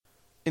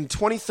In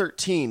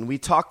 2013, we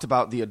talked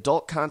about the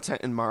adult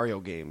content in Mario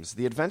games,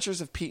 the adventures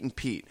of Pete and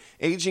Pete,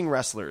 aging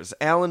wrestlers,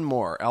 Alan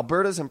Moore,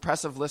 Alberta's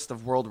impressive list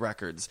of world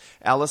records,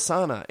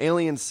 Alisana,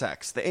 Alien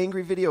Sex, The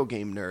Angry Video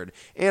Game Nerd,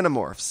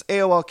 Animorphs,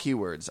 AOL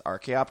Keywords,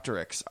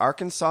 Archaeopteryx,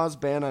 Arkansas's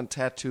Ban on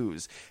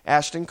Tattoos,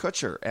 Ashton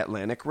Kutcher,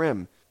 Atlantic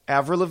Rim,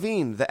 Avril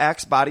Lavigne, the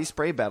Axe Body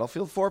Spray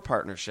Battlefield 4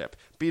 partnership,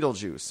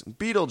 Beetlejuice,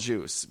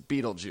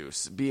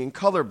 being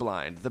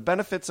colorblind, the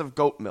benefits of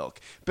goat milk,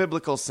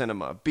 biblical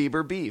cinema,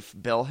 Bieber Beef,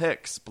 Bill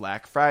Hicks,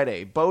 Black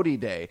Friday, Bodie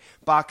Day,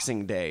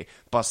 Boxing Day,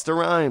 Busta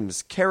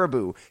Rhymes,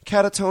 Caribou,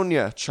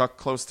 Catatonia, Chuck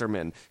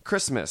Klosterman,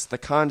 Christmas, The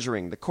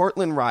Conjuring, The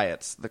Cortland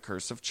Riots, The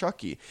Curse of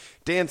Chucky,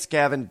 Dance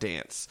Gavin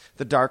Dance,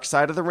 The Dark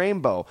Side of the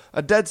Rainbow,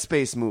 a Dead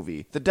Space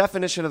movie, the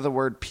definition of the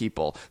word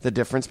people, the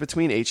difference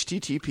between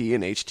HTTP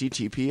and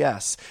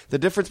HTTPS, the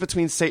difference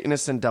between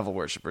Satanists and devil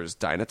worshippers,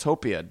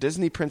 Dinotopia,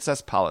 Disney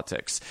Princess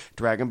Politics,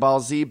 Dragon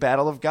Ball Z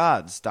Battle of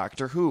Gods,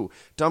 Doctor Who,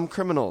 Dumb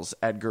Criminals,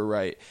 Edgar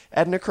Wright,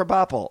 Edna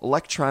Krabappel,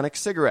 Electronic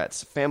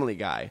Cigarettes, Family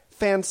Guy,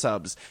 Fan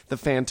Subs, The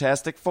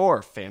Fantastic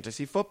Four,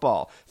 Fantasy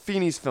Football,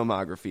 Feeney's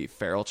Filmography,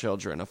 Feral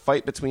Children, A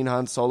Fight Between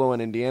Han Solo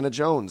and Indiana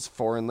Jones,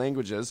 Foreign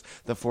Languages,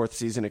 the 4th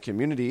season of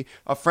Community,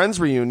 A Friends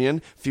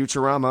Reunion,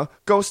 Futurama,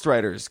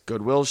 Ghostwriters,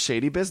 Goodwill's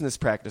Shady Business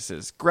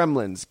Practices,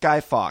 Gremlins,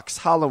 Guy Fawkes,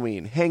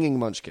 Halloween, Hanging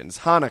Munchkins,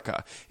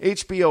 Hanukkah,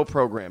 HBO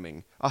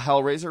Programming, A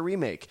Hellraiser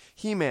Remake,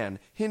 He-Man,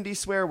 Hindi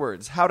Swear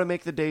Words, How to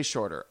Make the Day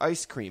Shorter,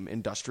 Ice Cream,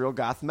 Industrial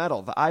Goth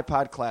Metal, The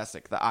iPod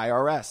Classic, The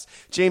IRS,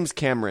 James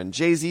Cameron,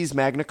 Jay-Z's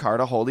Magna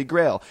Carta Holy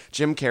Grail,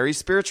 Jim Carrey's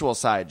Spiritual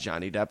Side,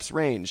 Johnny Depp's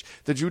Range,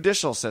 The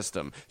Judicial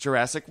System,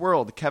 Jurassic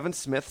World, Kevin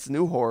Smith's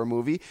new horror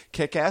movie,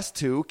 Kick-Ass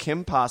 2,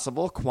 Kim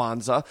Possible,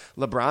 Kwanzaa,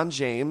 LeBron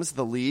James,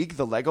 The League,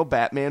 the Lego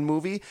Batman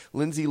movie,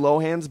 Lindsay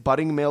Lohan's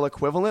budding male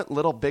equivalent,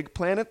 Little Big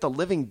Planet, The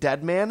Living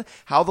Dead Man,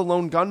 How the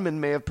Lone Gunman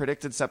May Have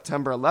Predicted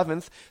September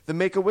 11th, The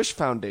Make-A-Wish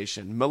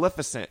Foundation,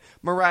 Maleficent,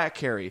 Mariah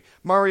Carey,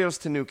 Mario's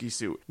Tanuki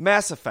Suit,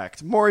 Mass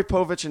Effect, Maury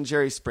Povich and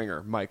Jerry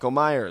Springer, Michael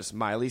Myers,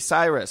 Miley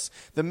Cyrus,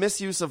 the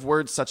misuse of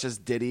words such as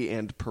Diddy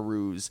and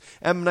Peruse,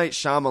 M. Night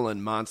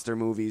Shyamalan, monster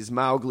movies,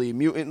 Mowgli,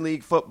 Mutant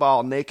League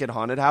Football, Naked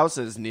Haunted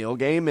Houses, Neil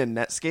Gaiman,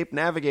 Netscape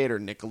Navigator,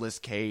 Nicolas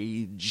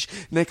Cage,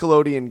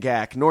 Nickelodeon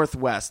GAC,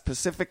 Northwest,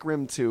 Pacific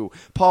Rim 2,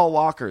 Paul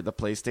Walker, the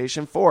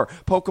PlayStation 4,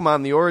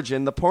 Pokemon The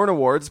Origin, the Porn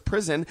Awards,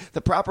 Prison,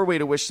 The Proper Way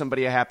to Wish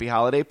Somebody a Happy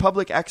Holiday,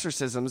 Public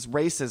Exorcisms,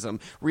 Racism,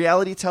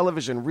 Reality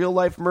Television, Real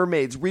Life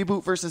Mermaids,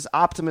 Reboot vs.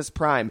 Optimus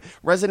Prime,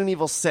 Resident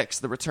Evil 6,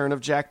 The Return of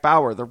Jack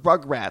Bauer, The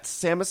Rugrats,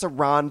 Samus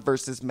Aran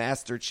vs.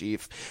 Master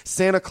Chief,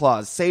 Santa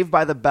Claus, Saved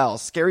by the Bell,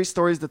 Scary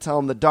Stories to Tell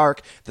in the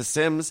Dark, The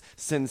Sims,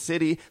 Sin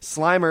City,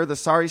 Slimer, The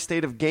Sorry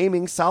State of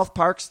Gaming, South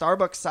Park,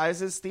 Starbucks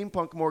Sizes,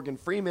 Steampunk Morgan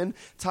Freeman,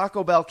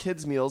 Taco Bell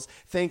Kids Meals,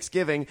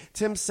 Thanksgiving,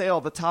 Tim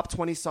Sale, The Top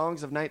 20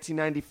 Songs of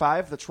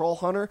 1995, The Troll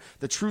Hunter,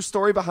 The True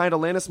Story Behind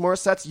Alanis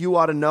Morissette's You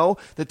Oughta Know,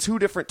 The Two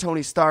Different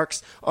Tony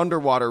Starks,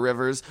 Underwater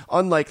Rivers,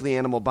 Unlikely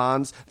Animal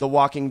Bonds, The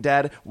Walking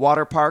Dead,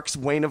 Water Parks,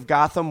 Wayne of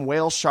Gotham,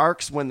 Whale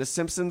Sharks, When the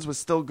Simpsons Was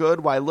Still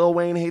Good, Why Lil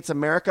Wayne Hates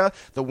America,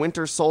 The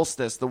Winter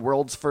Solstice, the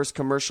world's first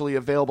commercially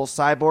available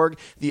cyborg,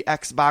 the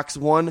Xbox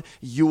One,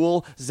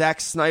 Yule,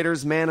 Zack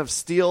Snyder's Man of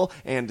Steel,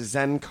 and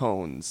Zen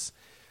Cones.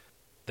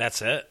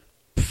 That's it?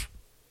 Pfft.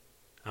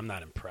 I'm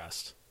not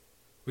impressed.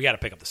 We got to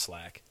pick up the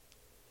slack.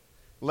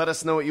 Let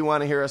us know what you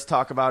want to hear us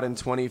talk about in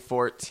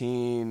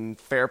 2014.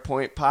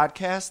 Fairpoint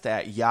Podcast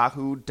at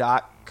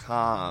yahoo.com.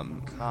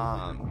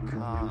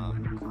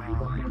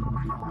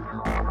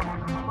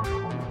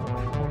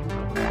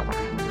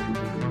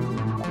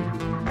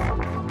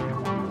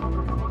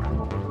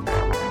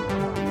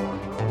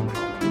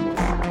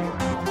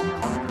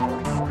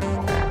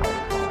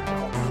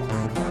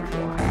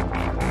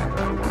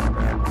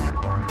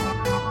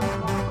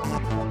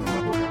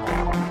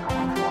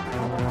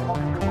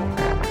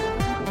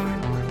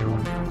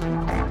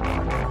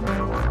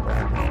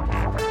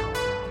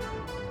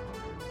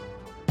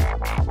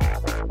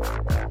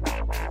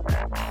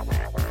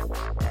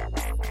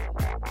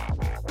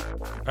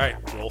 All right,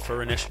 roll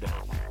for initiative.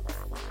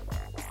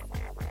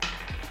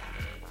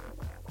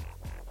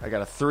 I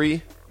got a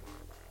 3.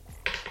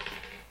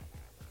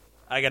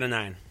 I got a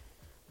 9.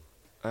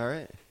 All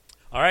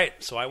right,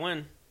 so I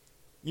win.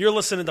 You're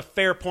listening to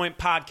Fairpoint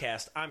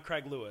Podcast. I'm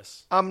Craig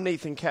Lewis. I'm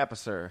Nathan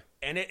Capisser.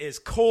 And it is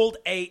cold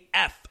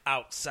AF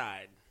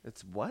outside.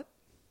 It's what?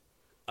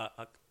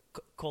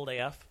 Cold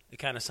AF. It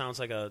kind of sounds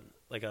like a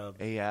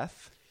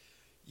AF?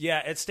 Yeah,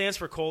 it stands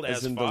for cold as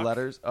As in fuck. the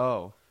letters?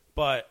 Oh.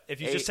 But if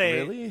you just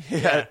say... Really?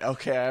 Yeah.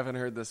 Okay, I haven't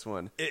heard this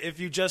one. If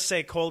you just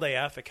say cold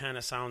AF, it kind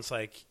of sounds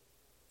like,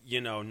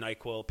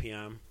 NyQuil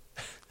PM.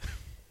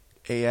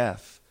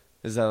 AF.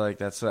 Is that like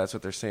that's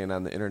what they're saying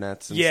on the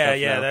internet? Yeah,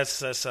 now?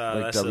 that's like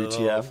that's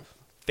WTF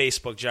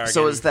Facebook jargon.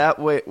 So is that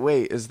wait?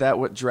 Is that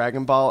what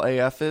Dragon Ball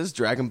AF is?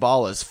 Dragon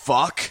Ball is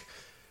fuck.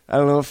 I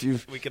don't know if you.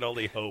 We can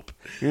only hope.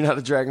 You're not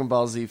a Dragon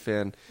Ball Z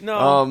fan.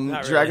 No,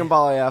 not Dragon really.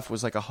 Ball AF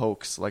was like a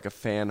hoax, like a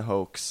fan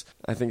hoax.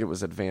 I think it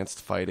was Advanced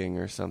Fighting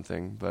or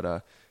something.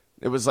 But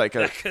It was like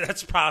a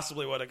That's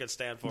possibly what it could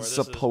stand for.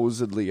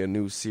 supposedly a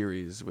new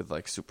series with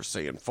like Super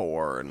Saiyan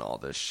 4 and all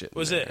this shit.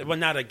 Was it? Well,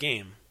 not a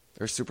game.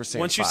 Or Super Saiyan 5.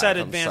 Once you said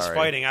I'm advanced sorry.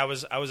 fighting, I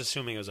was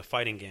assuming it was a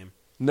fighting game.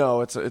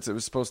 No, it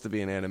was supposed to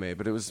be an anime,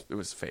 but it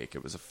was fake.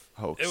 It was a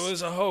hoax. It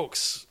was a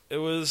hoax. It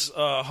was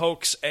a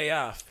hoax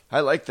AF. I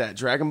like that.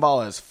 Dragon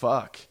Ball as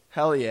fuck.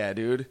 Hell yeah,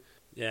 dude.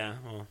 Yeah,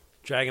 well,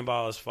 Dragon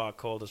Ball is fuck,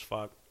 cold as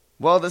fuck.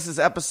 Well, this is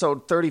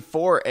episode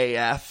 34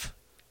 AF.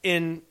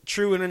 In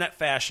true internet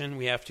fashion,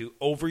 we have to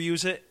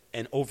overuse it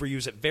and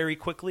overuse it very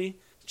quickly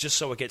just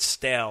so it gets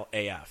stale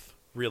AF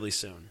really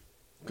soon.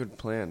 Good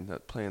plan.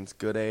 That plan's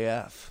good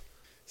AF.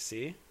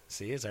 See,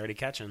 it's already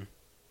catching.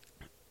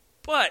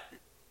 But,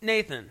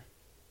 Nathan,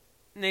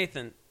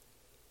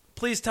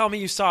 please tell me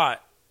you saw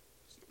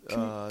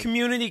it.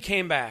 Community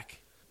came back.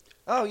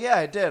 Oh, yeah,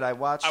 I did. I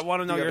watched I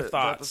wanna know your the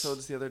thoughts.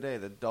 episodes the other day,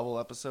 the double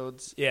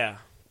episodes. Yeah.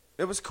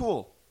 It was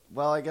cool.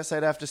 Well, I guess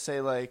I'd have to say,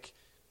 like,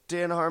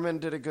 Dan Harmon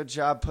did a good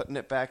job putting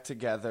it back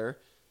together.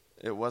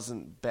 It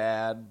wasn't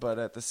bad, but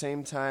at the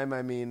same time,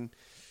 I mean,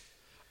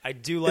 I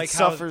do like it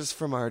how suffers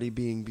from already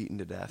being beaten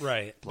to death.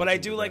 Right. But I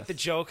do like the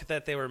joke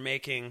that they were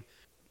making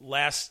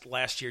last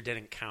year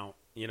didn't count.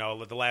 You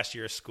know, the last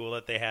year of school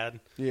that they had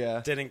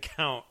didn't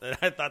count. And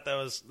I thought that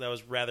was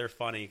rather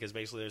funny because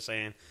basically they're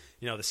saying,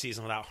 you know, the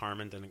season without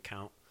Harmon didn't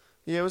count.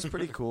 Yeah, it was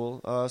pretty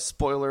cool.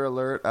 Spoiler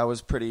alert, I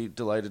was pretty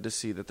delighted to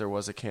see that there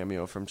was a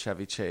cameo from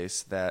Chevy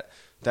Chase that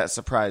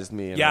surprised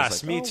me. And Yes, I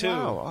was like, me oh, too.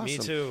 wow, awesome. Me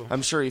too.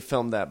 I'm sure he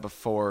filmed that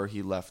before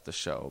he left the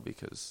show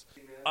because...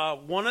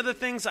 One of the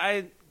things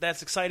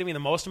that's excited me the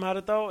most about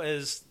it, though,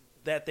 is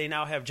that they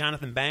now have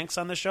Jonathan Banks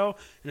on the show,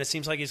 and it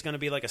seems like he's going to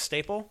be like a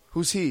staple.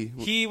 Who's he?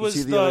 He was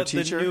he the other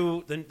teacher?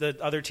 the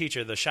other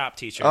teacher, the shop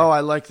teacher. Oh, I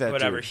like that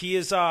Whatever. dude. He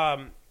is...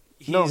 No,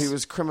 he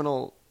was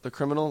the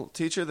criminal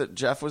teacher that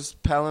Jeff was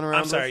palling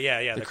around I'm sorry, with?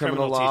 yeah, The the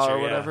criminal criminal law teacher,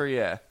 or whatever,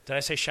 yeah. Did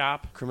I say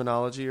shop?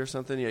 Criminology or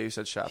something? Yeah, you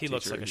said shop He teacher.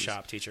 looks like a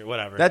shop teacher,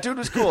 whatever. That dude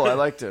was cool. I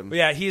liked him. But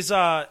yeah, he's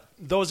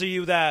those of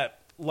you that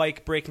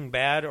like Breaking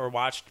Bad or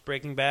watched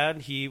Breaking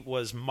Bad, he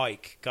was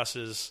Mike,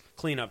 Gus's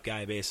cleanup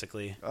guy,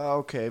 basically. Oh,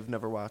 okay, I've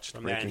never watched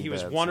From Breaking that. And he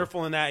Bad. was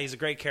wonderful in that. He's a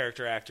great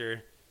character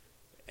actor,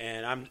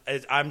 and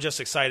I'm just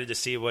excited to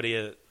see what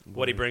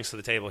he brings to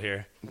the table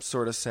here. I'm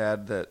sort of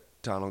sad that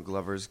Donald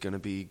Glover's going to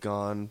be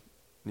gone,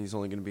 and he's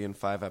only going to be in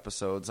 5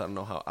 episodes. I don't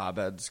know how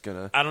Abed's going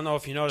to... I don't know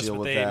if you noticed, deal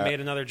but with they that. made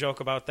another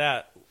joke about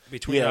that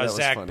between that was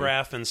Zach funny.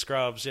 Braff and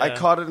Scrubs. Yeah. I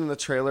caught it in the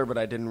trailer, but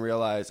I didn't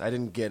realize. I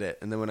didn't get it.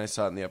 And then when I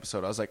saw it in the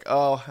episode, I was like,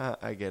 oh, huh,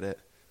 I get it.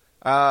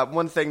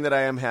 One thing that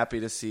I am happy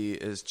to see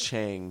is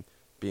Chang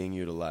being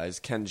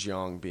utilized, Ken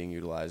Jeong being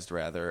utilized,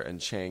 rather, and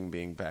Chang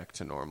being back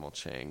to normal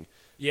Chang.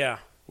 Yeah.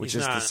 Which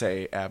he's is not, to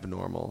say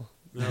abnormal.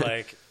 They're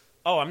like,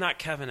 oh, I'm not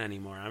Kevin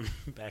anymore. I'm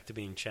back to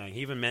being Chang.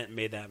 He even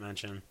made that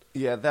mention.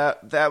 Yeah,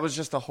 that was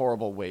just a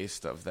horrible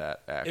waste of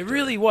that actor. It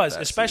really was,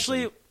 that especially...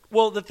 season.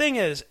 Well, the thing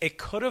is, it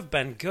could have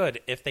been good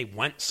if they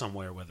went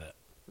somewhere with it.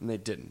 And they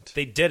didn't.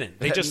 They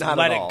didn't. They just Not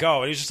let at it all. go.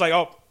 And he was just like,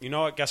 oh, you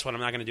know what? Guess what?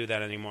 I'm not going to do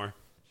that anymore.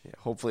 Yeah,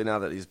 hopefully now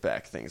that he's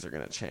back, things are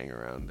going to Chang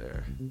around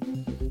there.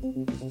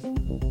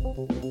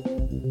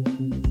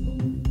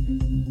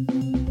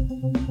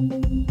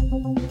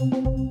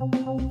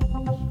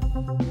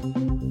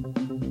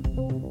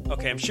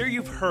 Okay, I'm sure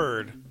you've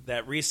heard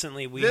that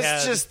recently we This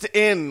had... just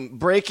in,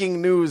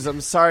 breaking news. I'm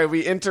sorry,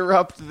 we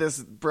interrupt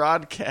this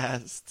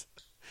broadcast.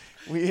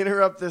 We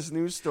interrupt this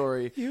news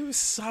story You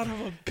son of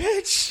a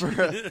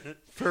bitch!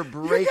 for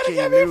breaking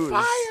You're gonna get news. me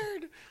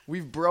fired!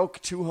 We've broke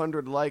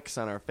 200 likes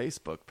on our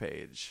Facebook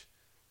page.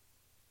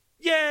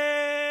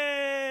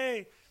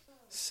 Yay!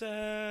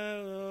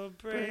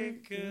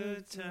 Celebrate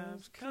good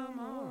times. Come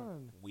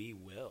on. We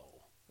will.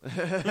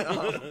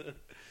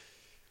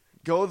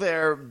 Go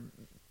there.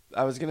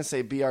 I was going to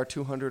say be our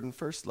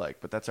 201st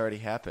like, but that's already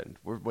happened.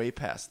 We're way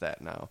past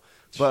that now.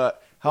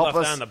 But help Left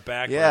us. that on the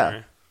back yeah.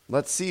 burner.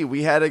 Let's see.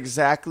 We had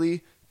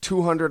exactly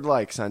 200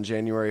 likes on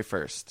January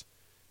 1st.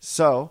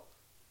 So,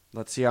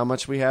 let's see how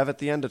much we have at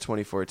the end of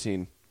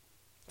 2014.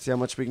 See how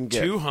much we can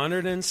get.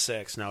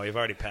 206. No, we've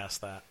already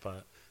passed that,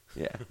 but...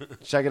 Yeah.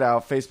 Check it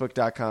out.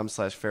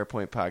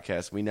 Facebook.com/Fairpoint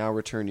Podcast. We now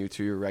return you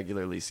to your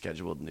regularly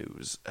scheduled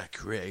news.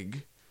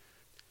 Craig.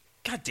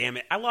 God damn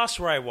it. I lost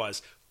where I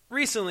was.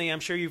 Recently, I'm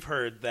sure you've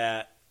heard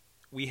that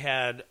we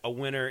had a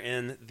winner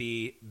in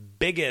the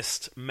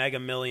biggest Mega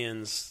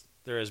Millions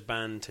there has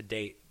been to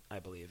date, I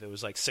believe. It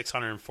was like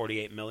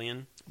 $648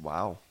 million.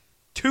 Wow.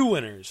 2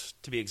 winners,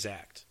 to be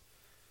exact.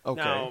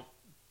 Okay. Now,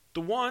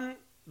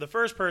 the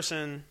first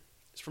person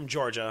is from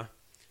Georgia.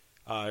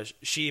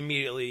 She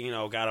immediately,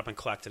 got up and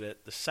collected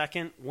it. The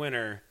second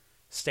winner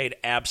stayed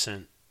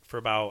absent for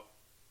about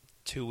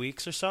 2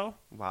 weeks or so.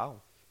 Wow.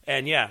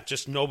 And yeah,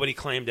 just nobody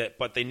claimed it,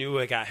 but they knew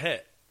it got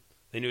hit.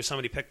 They knew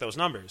somebody picked those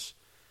numbers.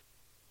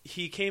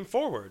 He came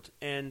forward,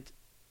 and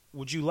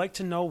would you like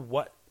to know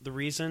what the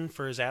reason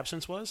for his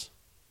absence was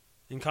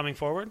in coming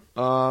forward?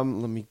 Let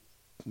me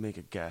make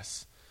a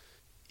guess.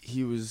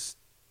 He was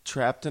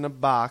trapped in a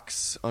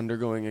box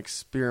undergoing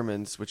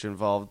experiments which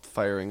involved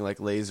firing like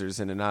lasers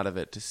in and out of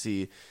it to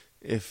see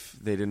if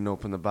they didn't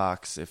open the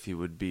box, if he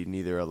would be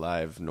neither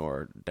alive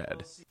nor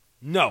dead.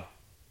 No.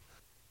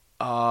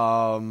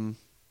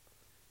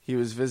 He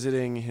was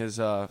visiting his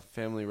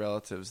family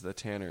relatives, the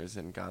Tanners,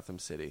 in Gotham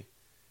City.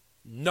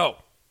 No.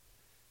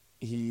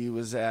 He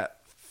was at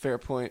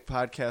Fairpoint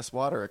Podcast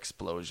Water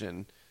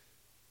Explosion.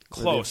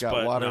 Close, they've got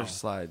but water no.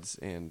 slides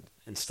and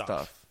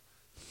stuff.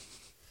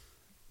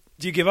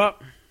 Do you give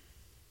up?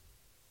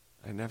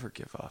 I never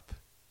give up.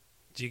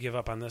 Do you give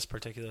up on this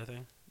particular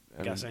thing?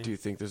 Guessing? Do you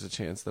think there's a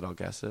chance that I'll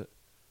guess it?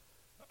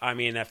 I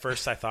mean, at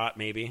first I thought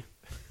maybe,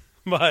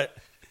 but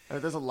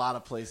There's a lot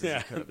of places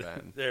it could have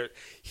been.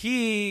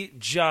 He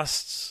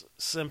just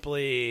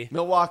simply...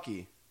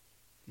 Milwaukee.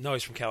 No,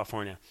 he's from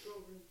California.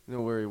 You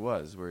know where he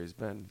was, where he's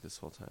been this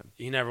whole time.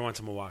 He never went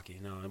to Milwaukee.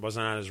 No, it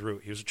wasn't on his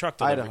route. He was a truck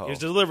delivery. Idaho. He was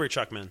a delivery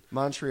truckman.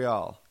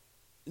 Montreal.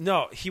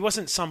 No, he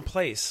wasn't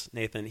someplace,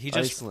 Nathan.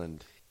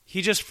 Iceland.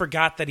 He just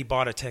forgot that he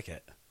bought a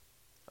ticket.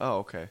 Oh,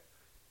 okay.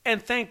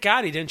 And thank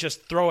God he didn't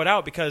just throw it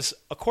out because,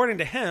 according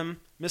to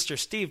him, Mr.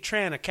 Steve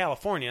Tran of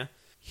California,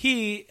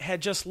 he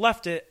had just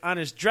left it on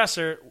his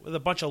dresser with a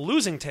bunch of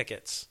losing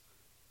tickets.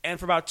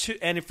 And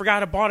and he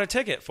forgot to bought a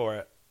ticket for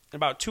it. And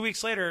about 2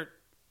 weeks later,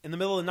 in the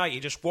middle of the night, he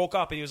just woke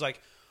up and he was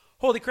like,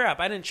 holy crap,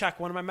 I didn't check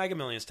one of my Mega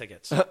Millions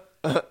tickets.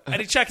 And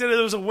he checked it,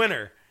 it was a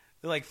winner.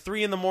 At like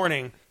 3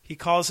 a.m, he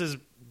calls his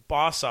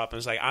boss up and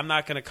is like, I'm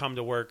not going to come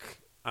to work.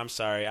 I'm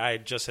sorry. I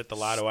just hit the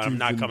lotto. I'm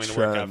not coming to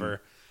work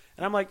ever.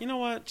 And I'm like, you know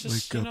what?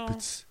 Just, Wake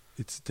up,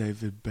 it's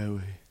David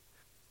Bowie.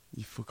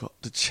 You forgot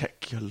to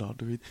check your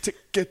lottery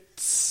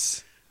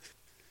tickets.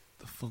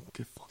 The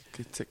funky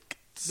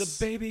tickets.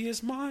 The baby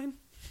is mine.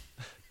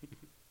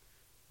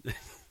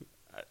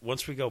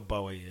 Once we go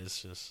Bowie,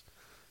 it's just...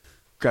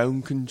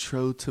 Ground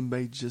control to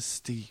Major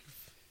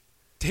Steve.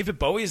 David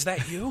Bowie, is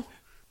that you?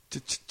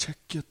 Check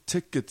your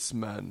tickets,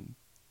 man.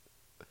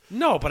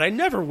 No, but I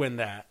never win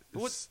that.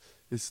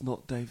 It's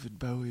not David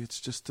Bowie.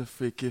 It's just a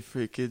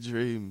freaky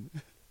dream.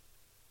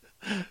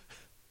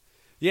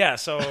 Yeah,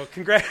 so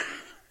congrats.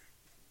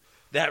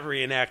 That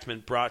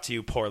reenactment brought to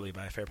you poorly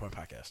by Fairpoint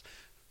Podcast.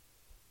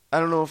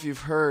 I don't know if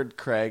you've heard,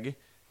 Craig,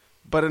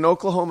 but in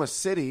Oklahoma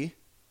City...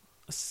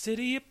 A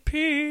city of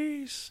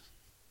peace.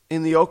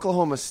 In the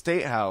Oklahoma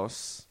State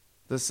House,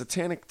 the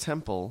Satanic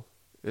Temple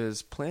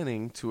is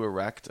planning to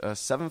erect a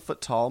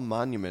 7-foot-tall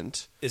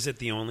monument. Is it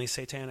the only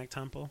satanic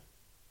temple?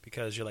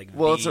 Because you're like...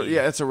 Well,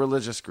 it's a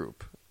religious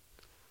group.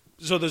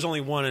 So there's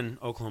only one in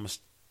Oklahoma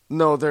State?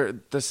 No, they're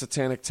the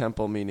Satanic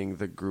Temple, meaning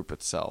the group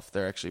itself.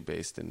 They're actually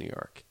based in New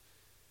York.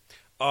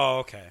 Oh,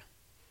 okay.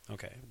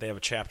 Okay. They have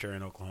a chapter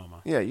in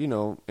Oklahoma. Yeah, you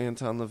know,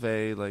 Anton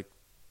LaVey,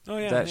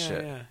 that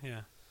shit.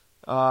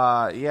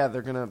 Yeah.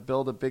 They're going to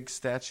build a big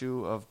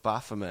statue of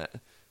Baphomet.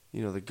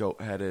 You know, the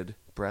goat-headed,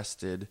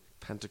 breasted,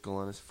 pentacle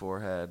on his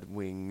forehead,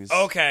 wings.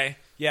 Okay.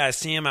 Yeah, I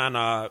see him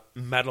on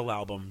metal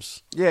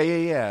albums.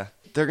 Yeah.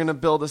 They're going to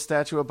build a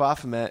statue of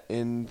Baphomet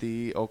in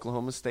the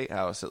Oklahoma State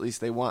House. At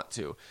least they want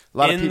to. A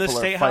lot of people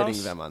are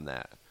fighting them on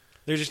that.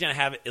 They're just going to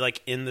have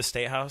it, in the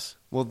State House?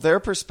 Well, their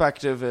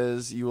perspective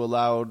is you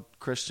allowed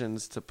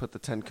Christians to put the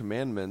Ten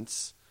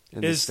Commandments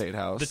in the State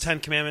House. The Ten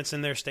Commandments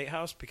in their State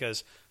House?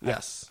 Because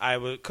yes.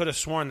 I could have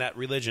sworn that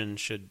religion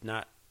should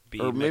not be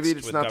or maybe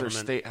it's with not government.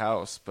 Their State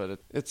House, but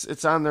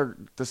it's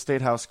on the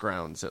State House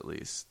grounds at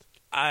least.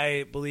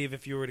 I believe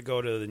if you were to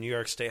go to the New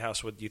York State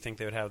House, do you think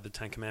they would have the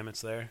Ten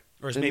Commandments there?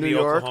 Or is maybe New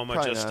York,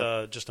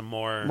 Oklahoma just a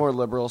more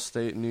liberal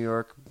state? New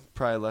York,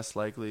 probably less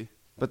likely.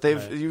 But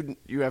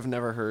you have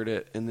never heard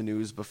it in the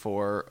news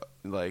before,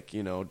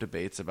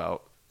 debates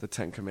about the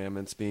Ten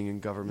Commandments being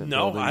in government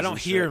buildings. No, I don't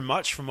hear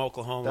much from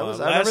Oklahoma.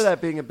 I remember that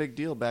being a big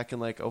deal back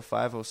in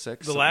 05,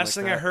 06. The last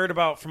thing I heard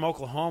about from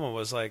Oklahoma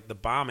was the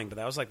bombing, but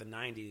that was the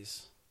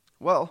 90s.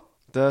 Well,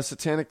 the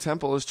Satanic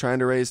Temple is trying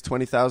to raise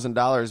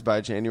 $20,000 by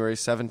January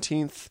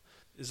 17th.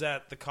 Is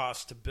that the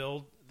cost to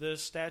build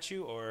this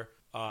statue, or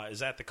is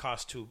that the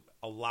cost to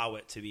allow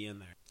it to be in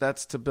there?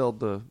 That's to build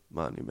the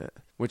monument,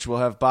 which will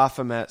have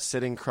Baphomet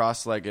sitting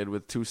cross-legged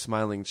with 2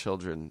 smiling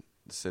children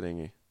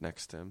sitting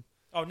next to him.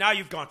 Oh, now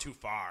you've gone too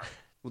far.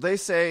 Well, they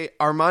say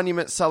our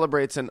monument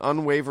celebrates an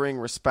unwavering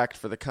respect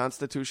for the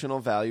constitutional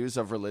values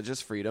of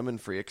religious freedom and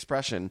free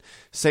expression.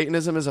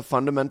 Satanism is a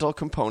fundamental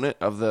component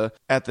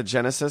at the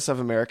genesis of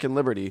American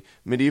liberty.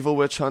 Medieval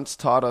witch hunts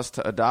taught us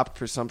to adopt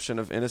presumption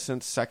of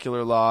innocence,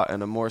 secular law,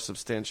 and a more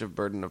substantive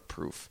burden of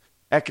proof.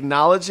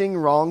 Acknowledging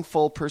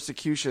wrongful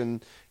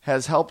persecution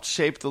has helped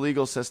shape the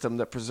legal system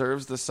that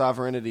preserves the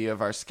sovereignty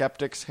of our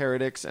skeptics,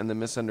 heretics, and the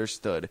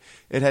misunderstood.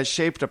 It has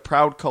shaped a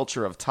proud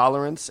culture of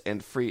tolerance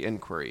and free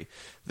inquiry.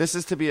 This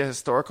is to be a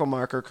historical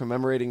marker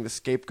commemorating the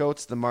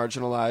scapegoats, the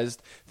marginalized,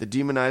 the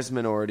demonized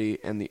minority,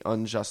 and the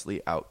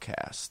unjustly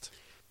outcast.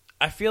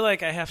 I feel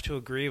like I have to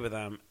agree with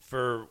them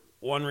for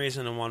one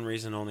reason and one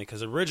reason only,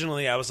 because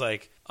originally I was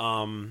like,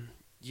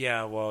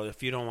 yeah, well,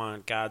 if you don't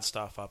want God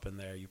stuff up in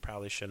there, you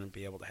probably shouldn't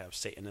be able to have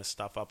Satanist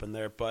stuff up in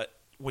there. But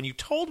when you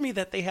told me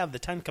that they have the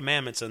Ten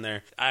Commandments in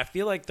there, I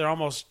feel like they're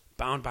almost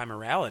bound by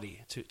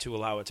morality to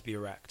allow it to be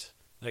erect.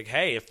 Like,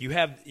 hey, if you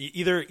have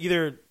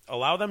either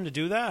allow them to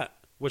do that,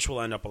 which will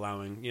end up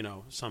allowing,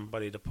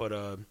 somebody to put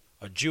a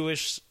a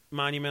Jewish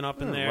monument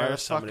up in there. Why the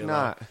fuck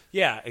not?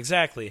 Yeah,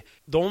 exactly.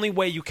 The only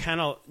way you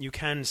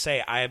can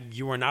say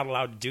you are not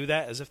allowed to do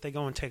that is if they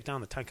go and take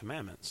down the Ten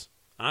Commandments.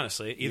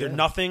 Honestly, either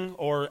nothing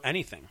or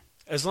anything.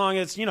 As long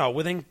as,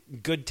 within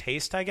good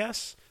taste, I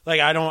guess. Like,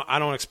 I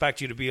don't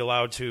expect you to be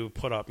allowed to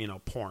put up,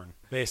 porn.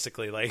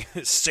 Basically, like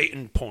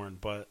Satan porn,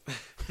 but...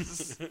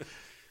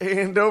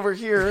 And over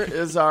here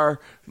is our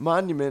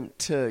monument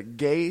to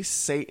gay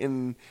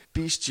Satan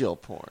bestial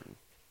porn.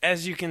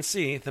 As you can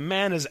see, the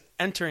man is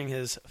entering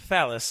his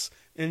phallus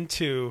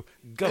into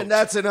goat. And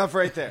that's enough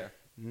right there.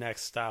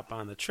 Next stop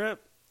on the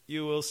trip,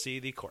 you will see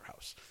the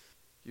courthouse.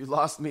 You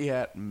lost me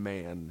at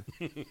man.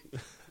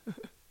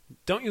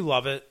 Don't you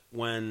love it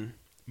when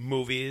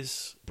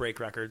movies break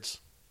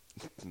records?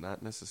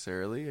 Not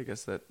necessarily. I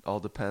guess that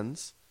all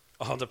depends.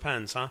 All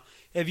depends, huh?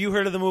 Have you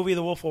heard of the movie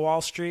The Wolf of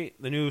Wall Street,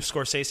 the new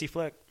Scorsese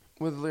flick?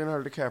 With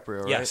Leonardo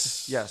DiCaprio, right?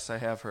 Yes. Yes, I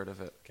have heard of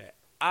it. Okay.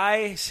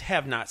 I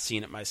have not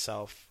seen it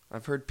myself.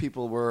 I've heard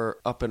people were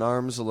up in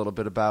arms a little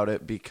bit about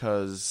it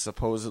because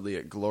supposedly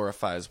it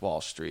glorifies Wall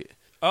Street.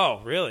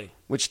 Oh, really?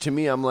 Which to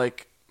me, I'm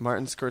like,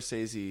 Martin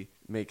Scorsese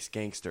makes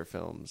gangster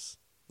films.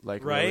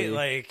 Like, right?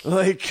 really?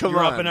 Like come you're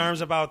on. up in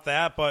arms about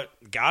that, but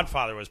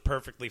Godfather was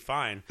perfectly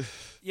fine.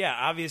 Yeah,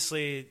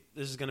 obviously,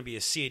 this is going to be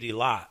a seedy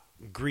lot.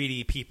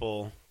 Greedy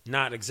people,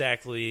 not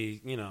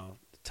exactly, the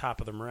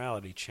top of the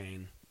morality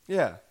chain.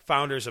 Yeah.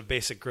 Founders of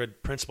basic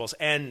good principles.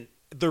 And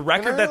the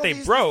record that they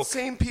broke... The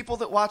same people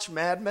that watch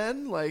Mad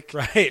Men? Like...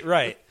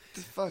 Right.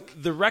 The fuck?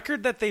 The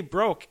record that they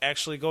broke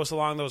actually goes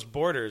along those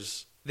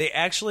borders. They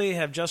actually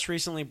have just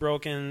recently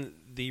broken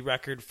the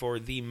record for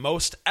the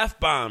most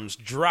F-bombs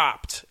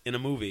dropped in a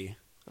movie.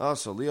 Oh,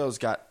 so Leo's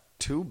got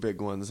 2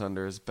 big ones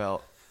under his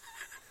belt.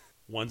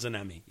 One's an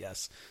Emmy,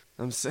 yes.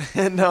 I'm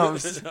saying... No,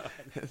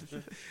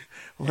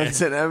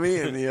 one's an Emmy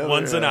and the other...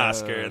 One's an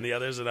Oscar and the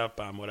other's an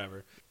F-bomb,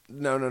 whatever.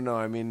 No.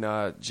 I mean,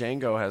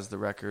 Django has the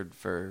record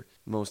for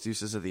most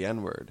uses of the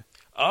N-word.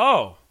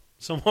 Oh,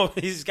 so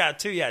he's got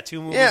 2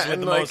 movies with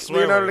the most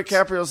swear Leonardo words.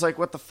 DiCaprio's like,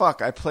 what the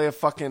fuck? I play a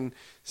fucking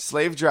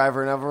slave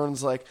driver, and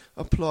everyone's like,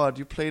 applaud,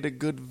 you played a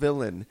good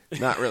villain.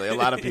 Not really. A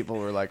lot of people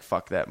were like,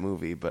 fuck that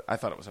movie, but I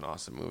thought it was an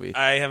awesome movie.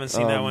 I haven't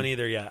seen that one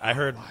either yet. I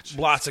heard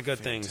lots of good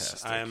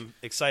things. I am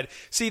excited.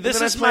 See, this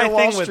and then is I play my Wall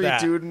thing Street, with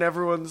that. dude, and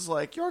everyone's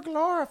like, you're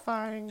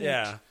glorifying it.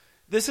 Yeah.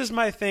 This is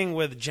my thing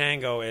with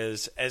Django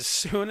is as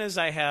soon as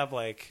I have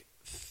like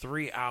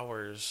 3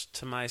 hours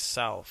to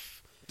myself...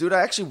 Dude,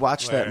 I actually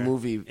watched that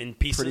movie in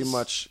pieces? pretty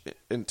much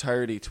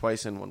entirety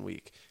twice in 1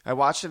 week. I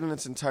watched it in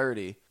its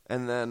entirety,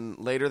 and then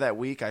later that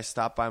week I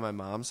stopped by my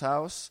mom's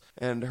house,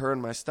 and her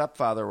and my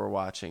stepfather were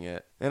watching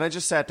it. And I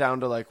just sat down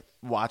to like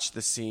watch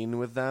the scene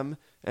with them,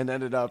 and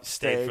ended up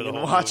staying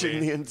and watching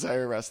the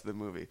entire rest of the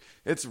movie.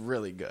 It's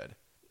really good.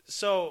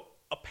 So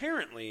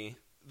apparently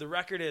the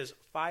record is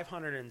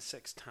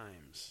 506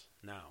 times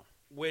now,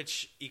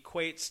 which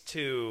equates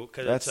to,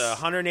 because it's a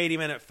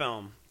 180-minute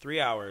film, 3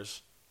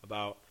 hours,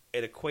 about...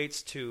 It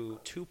equates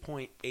to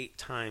 2.8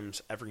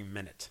 times every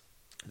minute.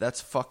 That's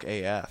fuck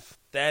AF.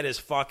 That is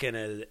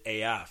fucking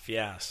AF,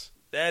 yes.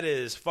 That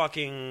is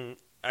fucking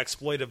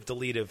exploitive,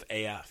 deletive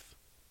AF.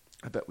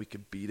 I bet we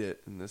could beat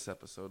it in this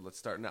episode. Let's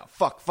start now.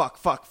 Fuck.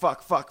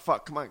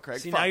 Come on, Craig.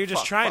 See, now you're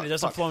just trying. It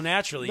doesn't flow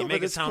naturally. No, you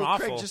make it sound cool.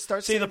 awful. Craig, just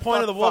start See, the saying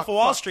point of the Wolf of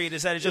Wall Street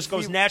is that it just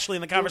goes naturally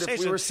in the conversation. Dude,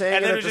 if we were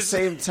saying it at the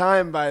same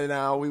time by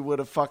now, we would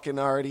have fucking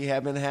already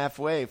been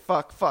halfway.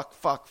 Fuck.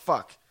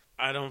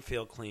 I don't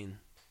feel clean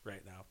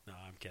right now. No,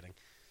 I'm kidding.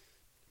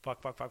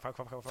 Fuck.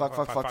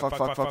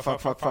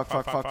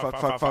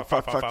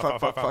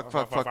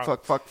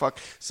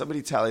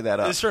 Somebody tally that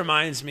up. This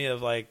reminds me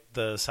of like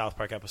the South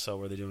Park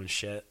episode where they're doing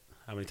shit.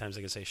 How many times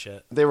they can say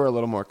shit? They were a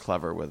little more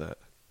clever with it.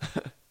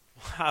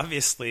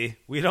 Obviously,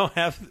 we're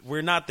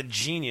not the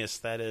genius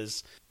that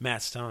is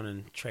Matt Stone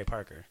and Trey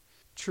Parker.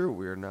 True,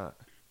 we're not.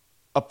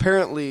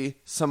 Apparently,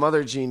 some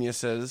other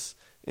geniuses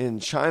in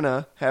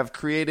China have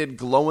created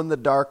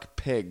glow-in-the-dark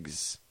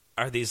pigs.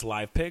 Are these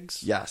live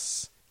pigs?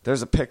 Yes.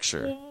 There's a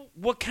picture. Well,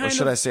 what kind or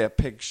should of I say a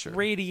picture?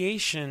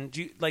 Radiation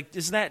do you like?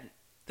 Is that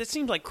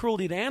seems like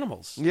cruelty to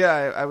animals?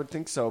 Yeah, I would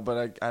think so,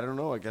 but I don't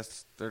know. I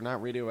guess they're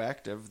not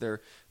radioactive.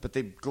 But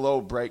they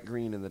glow bright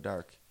green in the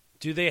dark.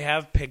 Do they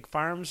have pig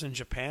farms in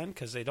Japan?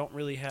 Because they don't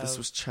really have. This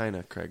was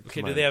China, Craig.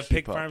 Okay, do they have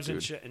pig farms in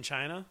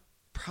China?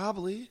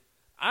 Probably.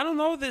 I don't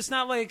know. It's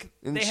not like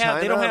in they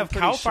China, don't have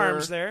cow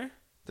farms there.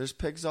 There's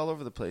pigs all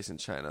over the place in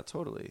China.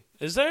 Totally.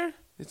 Is there?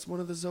 It's one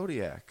of the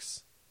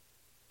zodiacs.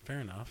 Fair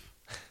enough.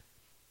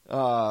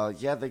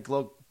 Yeah, they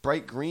glow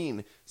bright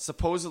green.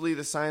 Supposedly,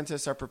 the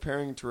scientists are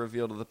preparing to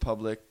reveal to the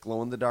public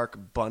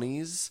glow-in-the-dark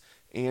bunnies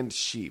and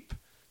sheep.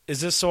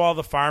 Is this so all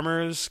the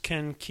farmers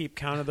can keep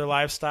count of their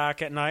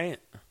livestock at night?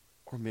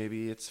 Or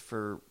maybe it's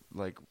for,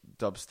 like,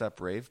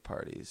 dubstep rave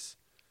parties.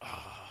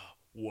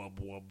 Wub,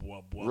 wub,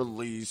 wub, wub.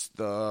 Release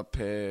the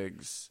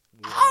pigs.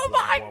 Oh,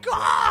 my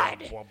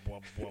God!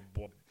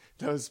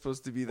 That was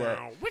supposed to be that.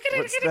 What's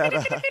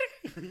that?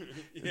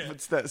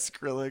 What's that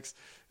Skrillex?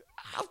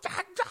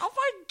 Oh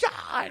my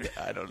God!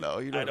 I don't know.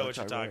 I know what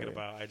you're talking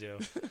about. I do.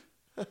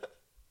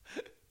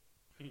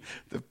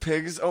 The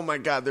pigs, oh my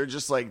God, they're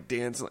just like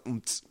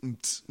dancing.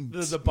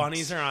 The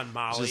bunnies are on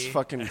Molly. Just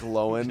fucking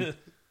glowing.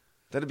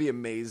 That'd be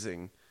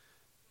amazing.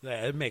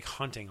 Yeah, it'd make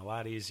hunting a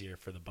lot easier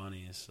for the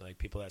bunnies, like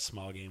people that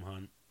small game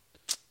hunt.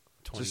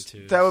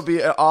 22. That would be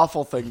an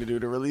awful thing to do,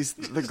 to release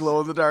the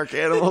glow-in-the-dark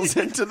animals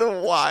into the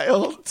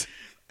wild.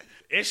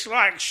 It's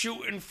like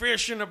shooting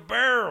fish in a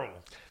barrel.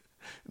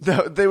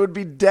 They would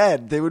be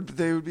dead. They would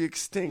be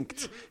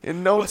extinct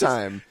in no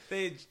time.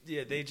 They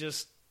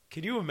just.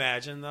 Can you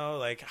imagine though?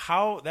 Like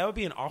how that would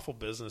be an awful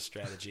business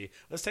strategy.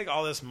 Let's take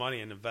all this money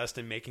and invest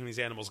in making these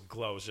animals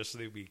glow just so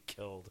they'd be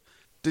killed.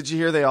 Did you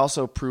hear they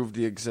also proved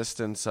the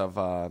existence of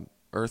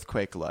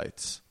earthquake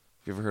lights?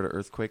 Have you ever heard of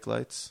earthquake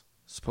lights?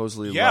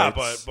 Supposedly,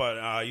 lights,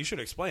 but you should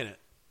explain it.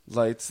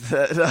 Lights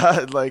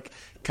that like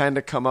kind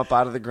of come up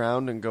out of the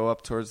ground and go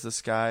up towards the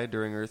sky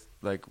during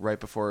like right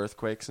before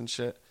earthquakes and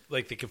shit.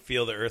 Like they could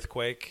feel the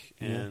earthquake,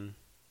 and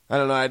I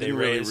don't know. I didn't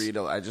really read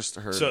it. I just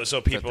heard.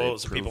 So people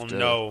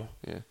know.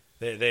 Yeah.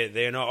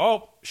 They know.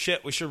 Oh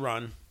shit, we should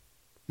run.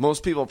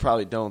 Most people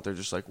probably don't. They're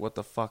just like, "What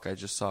the fuck? I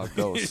just saw a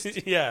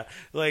ghost." Yeah,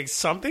 like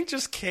something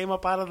just came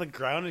up out of the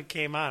ground and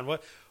came on.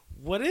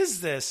 What is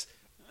this?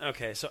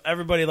 Okay, so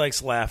everybody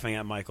likes laughing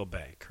at Michael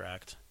Bay,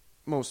 correct?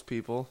 Most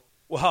people.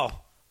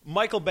 Well,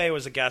 Michael Bay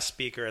was a guest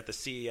speaker at the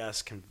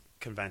CES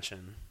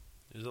convention.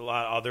 There's a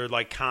lot of other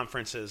like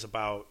conferences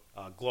about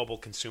global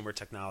consumer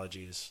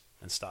technologies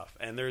and stuff.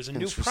 And there's a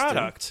new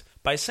product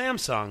by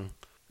Samsung.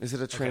 Is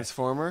it a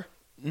transformer?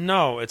 Okay.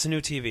 No, it's a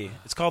new TV.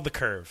 It's called the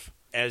Curve.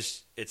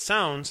 As it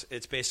sounds,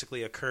 it's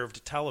basically a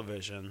curved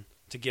television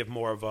to give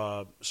more of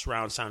a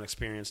surround sound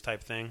experience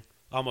type thing.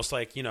 Almost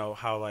like, you know,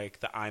 how like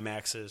the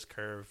IMAX is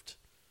curved.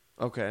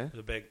 Okay.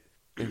 The big...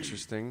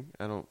 Interesting.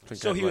 I don't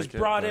think so. He was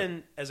brought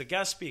in as a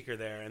guest speaker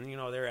there, and you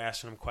know they were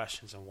asking him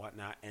questions and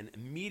whatnot, and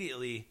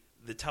immediately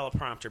the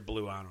teleprompter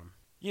blew on him.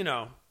 You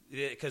know,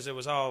 because it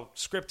was all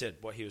scripted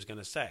what he was going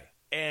to say,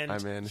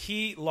 and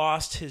he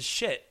lost his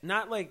shit.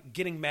 Not like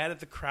getting mad at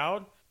the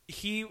crowd.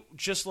 He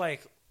just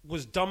like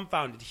was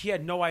dumbfounded. He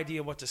had no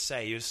idea what to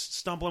say. He was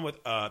stumbling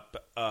with Do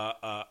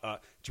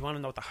you want to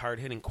know what the hard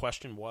hitting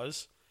question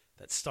was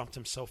that stumped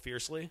him so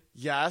fiercely?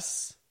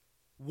 Yes.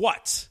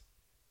 What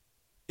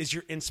is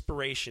your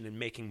inspiration in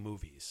making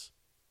movies?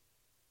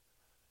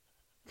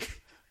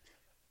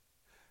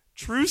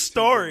 True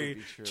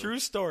story. True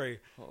story.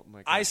 Oh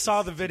my God, I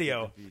saw the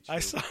video.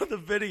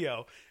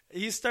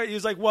 He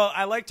was like, well,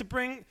 I like to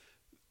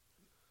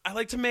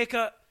make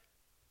a...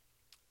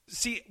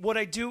 See, what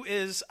I do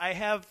is I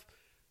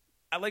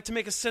like to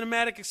make a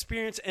cinematic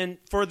experience, and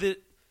for the...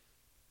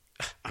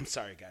 I'm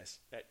sorry, guys.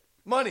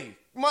 Money.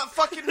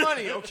 Fucking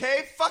money,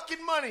 okay?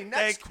 Fucking money.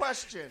 Next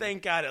question.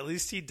 Thank God. At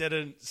least he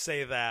didn't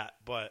say that,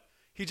 but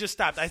he just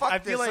stopped. I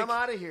feel this. like I'm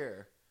out of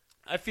here.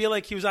 I feel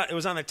like it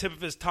was on the tip of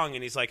his tongue,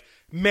 and he's like,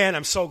 man,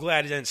 I'm so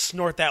glad he didn't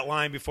snort that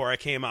line before I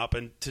came up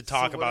and to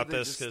talk about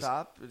this. Did they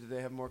stop? Did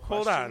they have more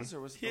questions? Hold on.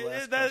 Or was it the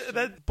last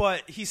question?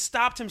 But he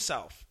stopped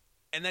himself,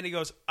 and then he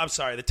goes, I'm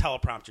sorry, the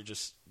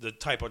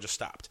typo just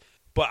stopped.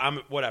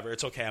 But whatever,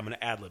 it's okay, I'm going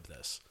to ad-lib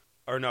this.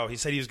 Or no, he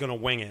said he was going to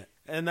wing it.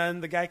 And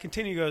then the guy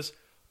continued, goes,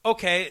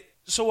 okay,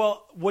 so,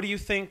 well, what do you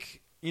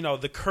think, you know,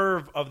 the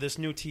curve of this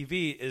new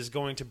TV is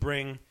going to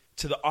bring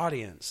to the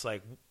audience?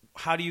 Like,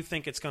 how do you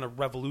think it's going to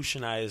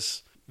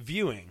revolutionize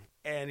viewing?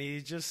 And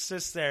he just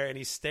sits there and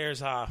he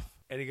stares off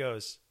and he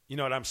goes, you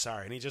know what, I'm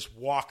sorry. And he just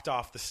walked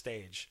off the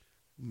stage.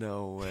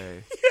 No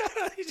way.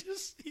 Yeah,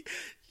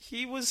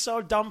 he was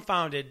so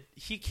dumbfounded.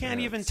 He can't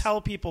even tell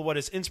people what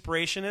his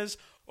inspiration is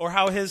or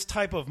how his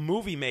type of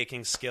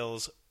movie-making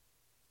skills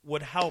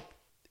would help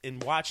in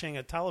watching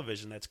a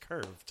television that's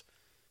curved.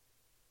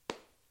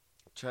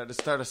 Tried to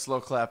start a slow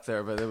clap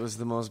there, but it was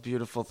the most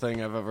beautiful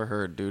thing I've ever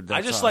heard, dude. That's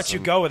I just awesome. let you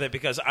go with it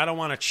because I don't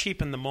want to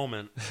cheapen the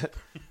moment.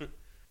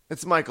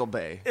 It's Michael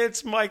Bay.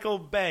 It's Michael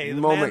Bay,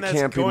 the moment man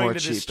that's going to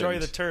cheapened. destroy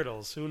the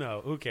turtles.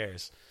 Who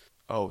cares?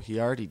 Oh, he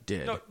already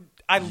did. No,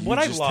 I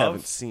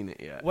haven't seen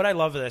it yet. What I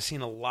love is I've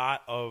seen a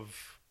lot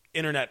of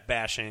internet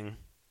bashing,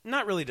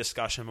 not really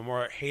discussion, but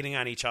more hating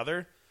on each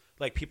other.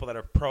 Like people that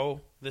are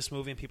pro this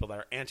movie and people that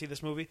are anti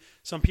this movie.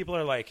 Some people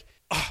are like,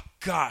 oh,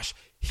 gosh,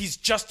 he's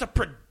just a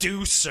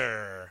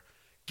producer.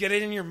 Get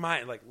it in your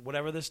mind. Like,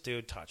 whatever this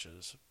dude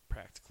touches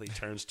practically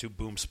turns to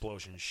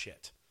boom-splosion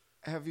shit.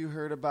 Have you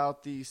heard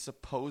about the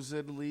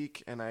supposed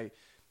leak? And I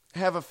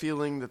have a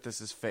feeling that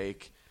this is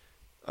fake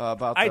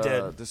about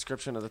the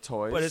description of the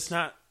toys. But it's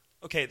not.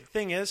 Okay, the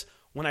thing is,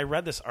 when I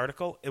read this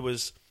article, it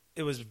was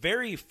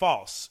very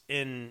false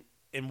in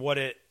what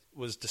it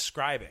was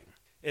describing.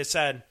 It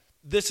said,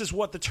 this is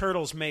what the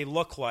turtles may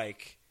look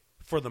like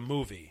for the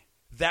movie.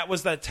 That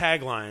was that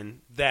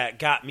tagline that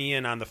got me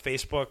in on the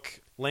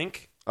Facebook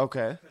link.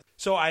 Okay.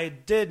 So I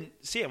did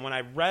see it. When I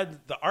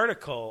read the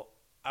article,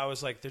 I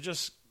was like, they're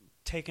just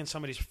taking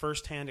somebody's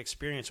firsthand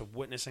experience of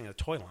witnessing a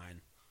toy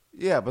line.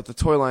 Yeah, but the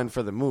toy line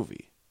for the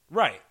movie.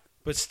 Right.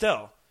 But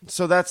still.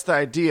 So that's the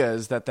idea,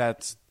 is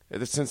that's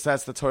since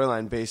that's the toy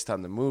line based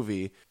on the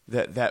movie,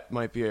 that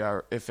might be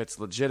if it's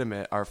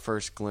legitimate, our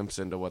first glimpse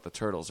into what the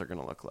turtles are going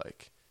to look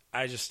like.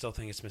 I just still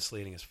think it's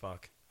misleading as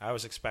fuck. I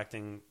was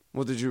expecting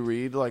Well, did you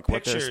read like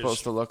what they're pictures.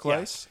 supposed to look like?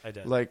 Yes, I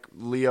did. Like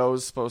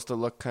Leo's supposed to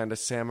look kind of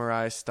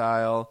samurai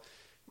style.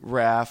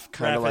 Raph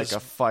kind of Raph like is a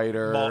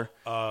fighter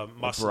brawler.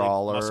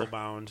 muscle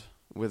bound.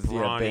 with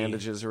Brawny.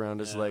 bandages around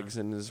his legs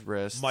and his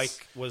wrists.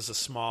 Mike was the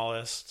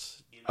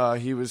smallest.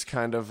 He was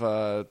kind of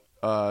a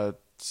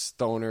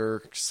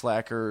stoner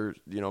slacker,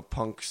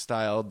 punk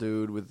style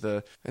dude with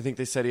I think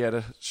they said he had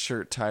a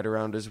shirt tied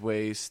around his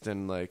waist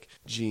and like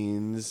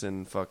jeans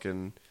and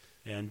fucking.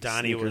 And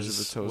Donnie sneakers with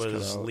the toes cut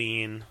was out.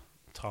 lean,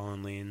 tall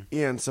and lean.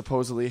 Yeah, and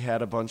supposedly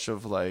had a bunch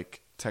of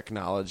like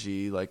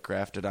technology like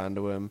grafted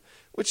onto him,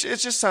 which it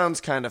just sounds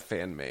kind of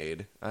fan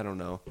made. I don't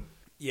know.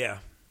 Yeah.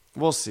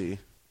 We'll see.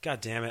 God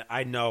damn it.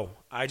 I know.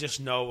 I just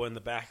know in the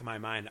back of my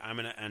mind I'm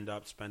going to end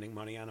up spending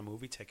money on a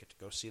movie ticket to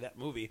go see that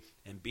movie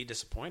and be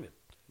disappointed.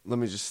 Let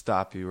me just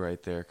stop you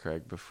right there,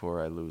 Craig,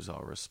 before I lose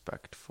all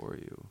respect for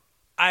you.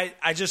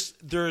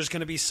 There's going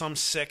to be some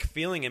sick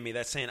feeling in me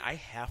that's saying I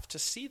have to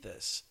see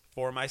this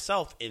for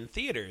myself in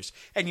theaters.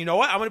 And you know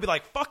what? I'm going to be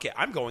like, fuck it.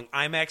 I'm going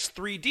IMAX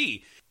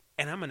 3D.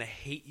 And I'm going to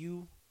hate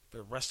you for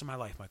the rest of my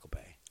life, Michael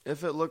Bay.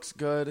 If it looks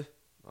good,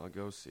 I'll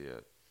go see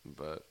it.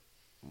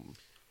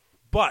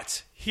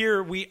 But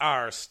here we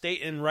are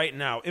stating right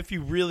now, if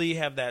you really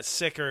have that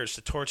sick urge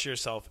to torture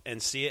yourself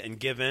and see it and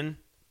give in,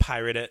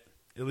 pirate it,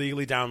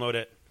 illegally download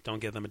it. Don't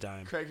give them a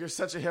dime. Craig, you're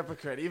such a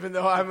hypocrite. Even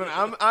though I'm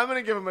going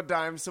to give him a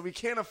dime, so we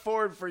can't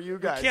afford for you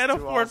guys. We can't to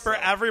afford also for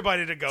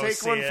everybody to go take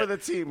see one it. for the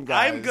team,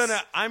 guys.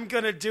 I'm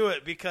gonna do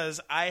it because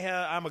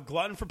I'm a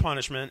glutton for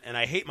punishment and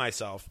I hate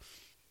myself.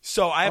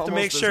 So I have to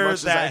make sure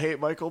as much that as I hate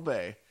Michael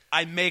Bay.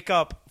 I make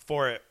up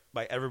for it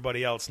by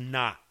everybody else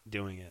not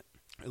doing it.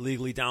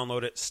 Illegally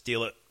download it,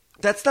 steal it.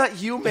 That's not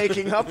you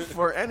making up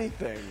for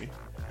anything.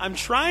 I'm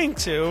trying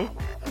to.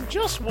 I'm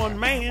just one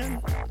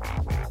man.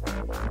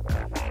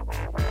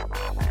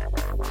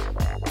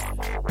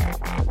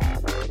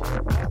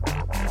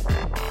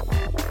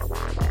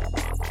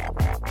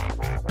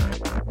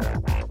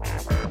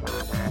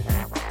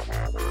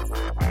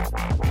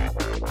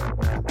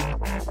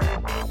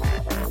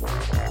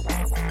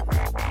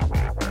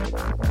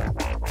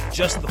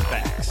 Just the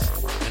facts.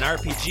 An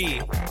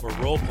RPG, or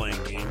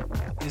role-playing game,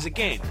 is a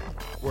game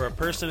where a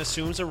person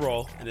assumes a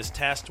role and is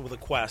tasked with a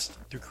quest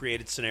through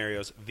created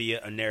scenarios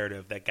via a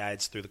narrative that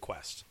guides through the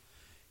quest.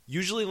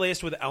 Usually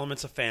laced with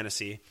elements of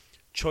fantasy,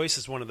 choice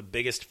is one of the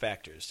biggest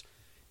factors.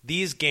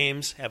 These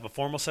games have a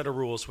formal set of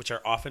rules which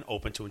are often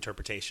open to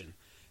interpretation.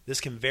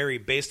 This can vary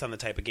based on the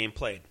type of game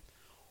played.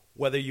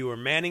 Whether you are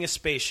manning a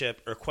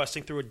spaceship or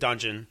questing through a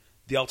dungeon,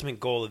 the ultimate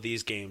goal of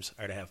these games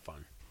are to have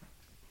fun.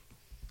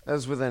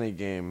 As with any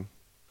game,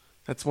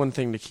 that's one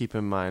thing to keep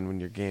in mind when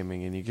you're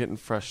gaming and you're getting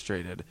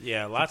frustrated.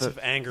 Yeah, lots of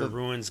anger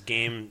ruins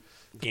gaming.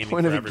 The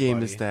point of for a game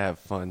everybody. is to have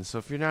fun. So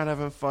if you're not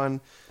having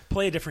fun,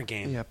 Play a different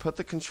game. yeah, put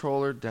the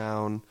controller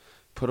down,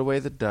 put away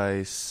the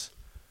dice.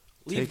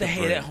 Leave take the a hate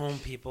break. at home,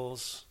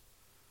 peoples.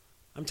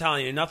 I'm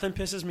telling you, nothing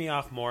pisses me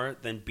off more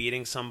than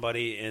beating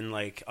somebody in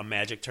like a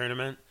Magic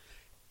tournament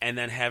and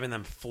then having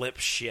them flip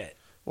shit.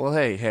 Well,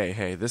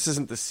 hey, this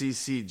isn't the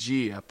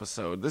CCG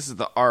episode. This is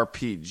the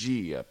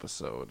RPG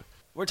episode.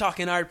 We're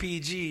talking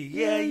RPG.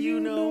 Yeah, you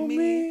know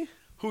me.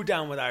 Who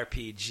down with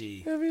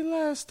RPG? Every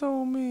last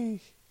old me.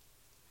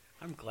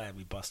 I'm glad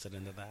we busted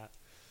into that.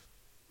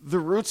 The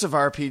roots of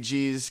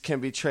RPGs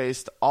can be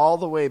traced all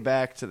the way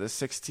back to the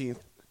 16th.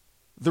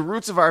 The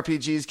roots of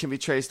RPGs can be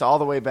traced all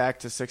the way back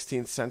to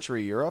 16th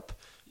century Europe.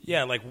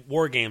 Yeah, like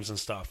war games and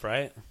stuff,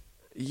 right?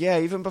 Yeah,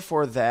 even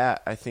before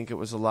that, I think it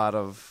was a lot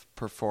of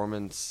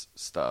performance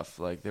stuff.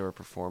 Like there were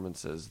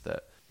performances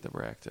that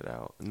were acted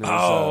out. And there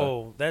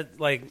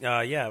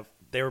was, yeah,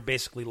 they were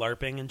basically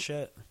LARPing and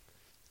shit.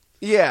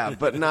 yeah,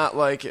 but not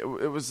like it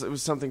was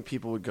something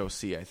people would go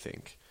see, I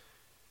think.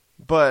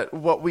 But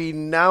what we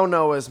now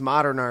know as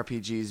modern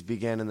RPGs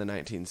began in the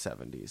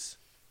 1970s.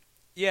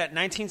 Yeah,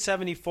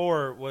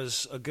 1974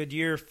 was a good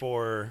year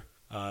for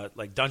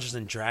like Dungeons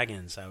and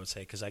Dragons, I would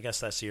say, because I guess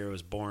that's the year it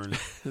was born.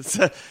 That's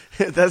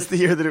the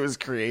year that it was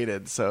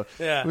created, so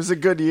Yeah. it was a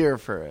good year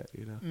for it.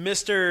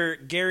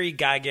 Mr. Gary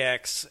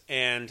Gygax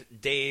and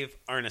Dave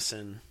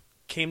Arneson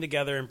came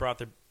together and brought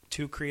their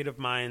two creative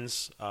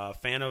minds,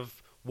 fan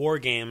of war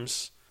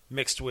games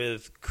mixed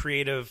with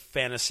creative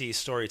fantasy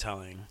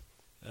storytelling.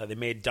 They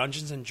made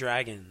Dungeons and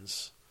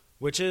Dragons,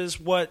 which is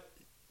what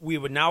we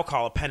would now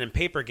call a pen and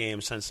paper game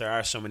since there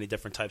are so many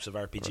different types of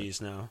RPGs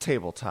now.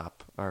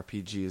 Tabletop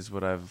RPG is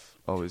what I've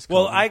always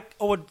called Well, I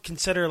would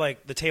consider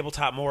like the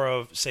tabletop more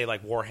of, say,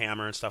 like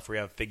Warhammer and stuff where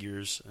you have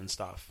figures and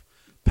stuff.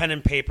 Pen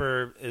and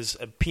paper is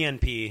a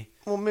PNP.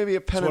 Well, maybe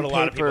a pen That's and what a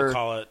lot of people paper.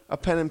 call it. A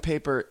pen and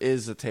paper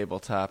is a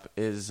tabletop,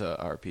 is a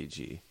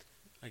RPG.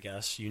 I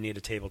guess you need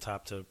a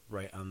tabletop to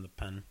write on the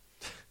pen.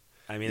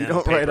 I mean, You on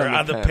don't the paper, write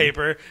on the pen.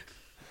 paper.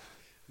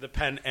 The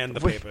pen and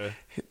the Wait. paper.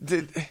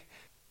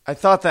 I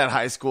thought that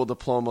high school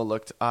diploma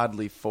looked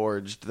oddly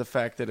forged. The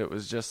fact that it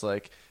was just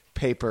like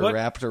paper What?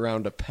 wrapped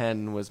around a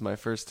pen was my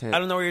first hint. I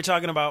don't know what you're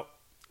talking about.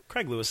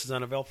 Craig Lewis is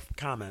unavailable for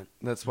comment.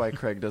 That's why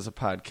Craig does a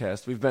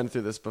podcast. We've been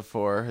through this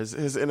before.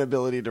 His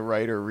inability to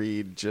write or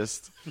read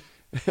just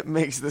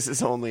makes this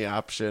his only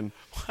option.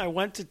 I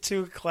went to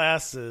 2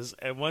 classes,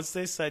 and once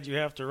they said you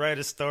have to write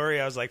a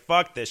story, I was like,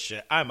 fuck this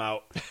shit. I'm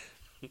out.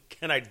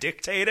 Can I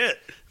dictate it?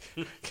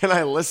 Can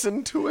I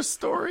listen to a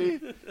story?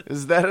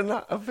 Is that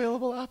an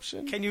available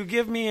option? Can you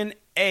give me an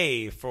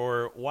A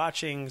for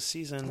watching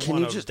season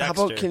 1 of Dexter? How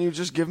about can you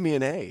just give me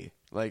an A?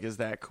 Like, is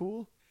that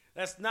cool?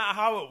 That's not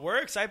how it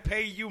works. I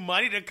pay you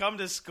money to come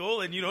to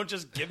school, and you don't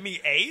just give me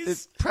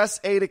A's? Press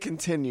A to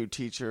continue,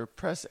 teacher.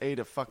 Press A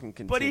to fucking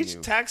continue. But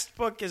each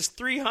textbook is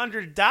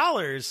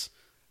 $300.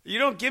 You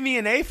don't give me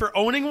an A for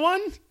owning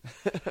one?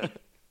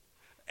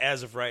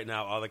 As of right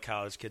now, all the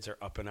college kids are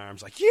up in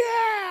arms like,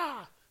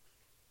 yeah!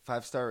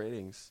 5-star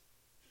ratings.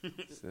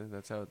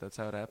 That's how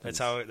it happens.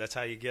 That's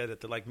how you get it.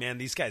 They're like, man,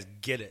 these guys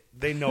get it.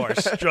 They know our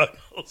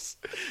struggles.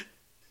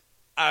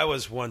 I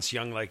was once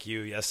young like you,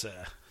 yes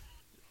sir.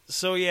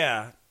 So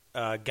yeah,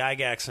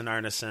 Gygax and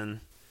Arneson,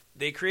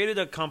 they created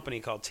a company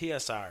called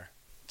TSR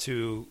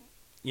to,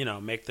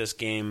 make this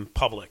game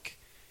public,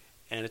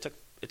 and it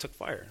took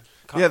fire.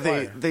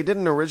 They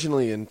didn't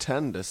originally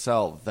intend to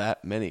sell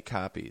that many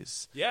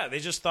copies. Yeah, they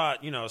just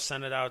thought,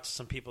 send it out to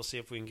some people, see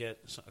if we can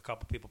get a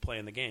couple people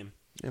playing the game.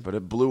 Yeah, but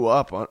it blew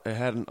up. It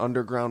had an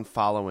underground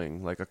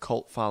following, like a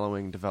cult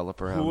following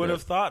developer. Who would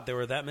have thought there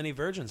were that many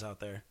virgins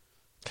out there?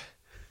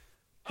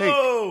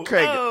 Hey,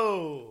 Craig.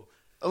 Oh!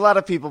 A lot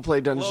of people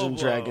play Dungeons and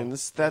Blow.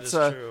 Dragons. That is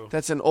true.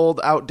 That's an old,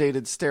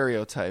 outdated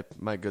stereotype,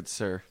 my good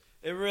sir.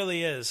 It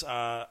really is.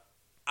 I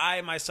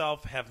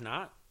myself have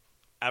not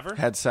ever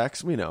had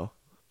sex. We know.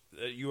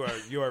 You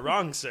are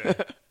wrong, sir.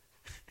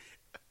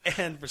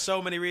 And for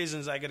so many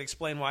reasons, I could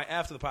explain why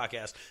after the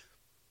podcast.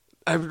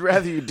 I would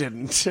rather you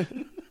didn't.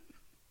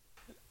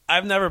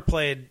 I've never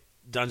played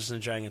Dungeons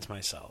and Dragons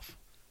myself.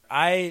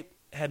 I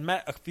had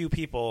met a few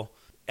people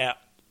at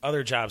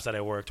other jobs that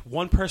I worked.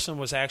 One person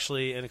was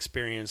actually an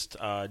experienced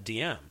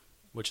DM,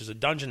 which is a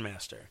dungeon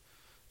master.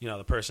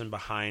 The person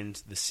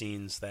behind the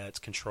scenes that's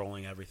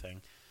controlling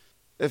everything.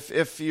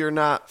 If you're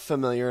not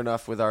familiar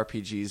enough with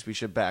RPGs, we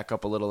should back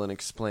up a little and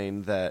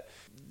explain that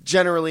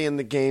generally in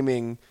the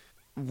gaming,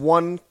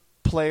 one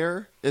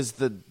player is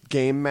the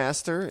game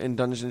master. In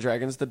Dungeons and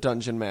Dragons, the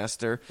dungeon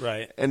master.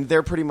 Right. And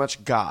they're pretty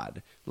much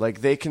God.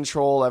 Like, they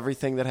control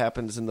everything that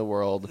happens in the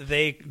world.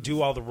 They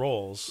do all the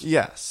roles.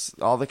 Yes.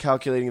 All the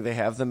calculating. They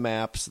have the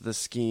maps, the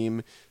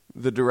scheme,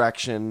 the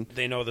direction.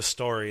 They know the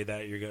story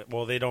that you're going to...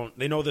 Well, they don't...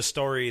 They know the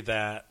story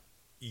that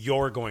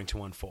you're going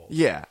to unfold.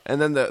 Yeah. And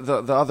then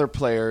the other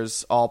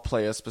players all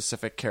play a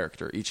specific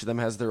character. Each of them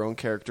has their own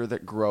character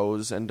that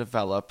grows and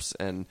develops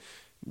and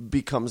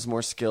becomes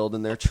more skilled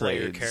in their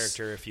trades. Player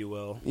character, if you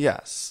will.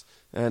 Yes.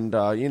 And,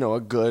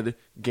 a good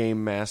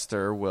game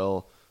master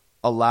will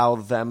allow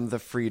them the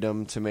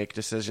freedom to make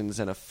decisions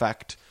and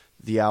affect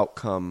the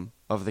outcome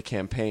of the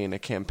campaign. A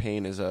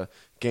campaign is a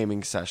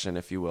gaming session,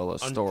 if you will, a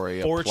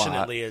story, a plot.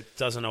 Unfortunately, it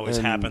doesn't always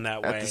happen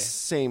that way. At the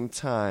same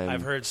time...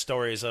 I've heard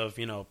stories of,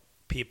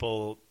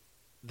 people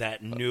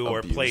that knew or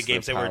abuse played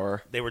games.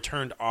 their They were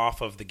turned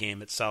off of the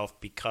game itself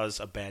because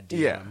of bad DM.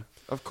 Yeah,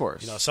 of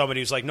course. Somebody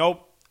who's like,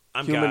 nope,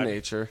 I'm Human God.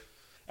 nature.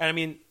 And I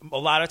mean, a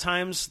lot of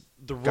times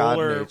the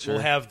ruler will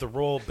have the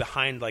role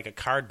behind like a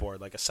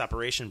cardboard, like a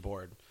separation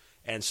board,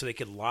 and so they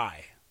could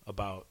lie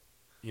about,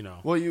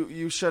 Well,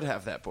 you should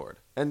have that board.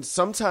 And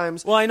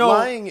sometimes I know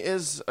lying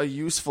is a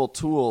useful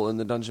tool in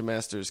the Dungeon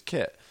Master's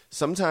kit.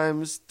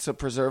 Sometimes to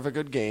preserve a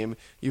good game,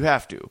 you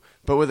have to.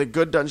 But with a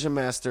good Dungeon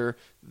Master,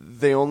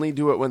 they only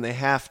do it when they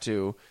have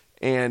to,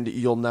 and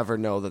you'll never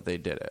know that they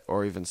did it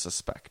or even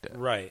suspect it.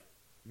 Right.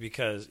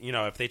 Because,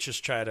 if they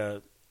just try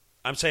to...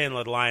 I'm saying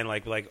lying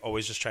like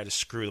always just try to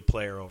screw the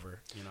player over,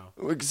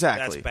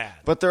 Exactly. That's bad.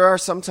 But there are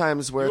some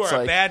times where you it's are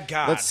like... a bad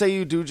God. Let's say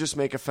you do just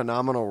make a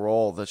phenomenal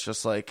roll that's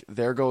just like,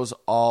 there goes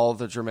all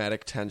the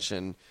dramatic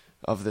tension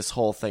of this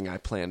whole thing I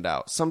planned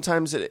out.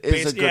 Sometimes it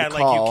is a good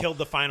call. Like you killed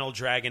the final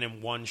dragon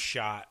in one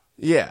shot.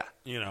 Yeah.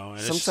 And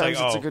sometimes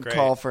it's a good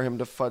call for him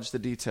to fudge the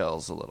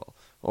details a little.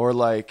 Or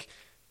like,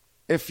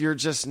 if you're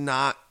just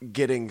not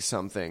getting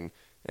something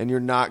and you're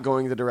not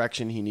going the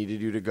direction he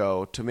needed you to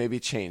go, to maybe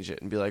change it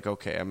and be like,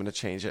 okay, I'm going to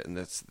change it and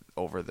it's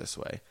over this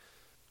way.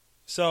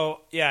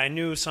 So, yeah, I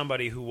knew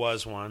somebody who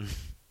was one.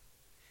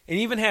 And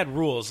even had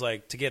rules,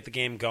 like, to get the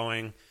game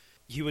going.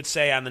 He would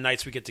say on the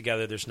nights we get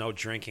together, there's no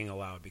drinking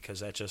allowed because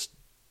that just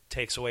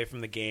takes away from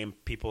the game.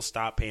 People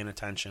stop paying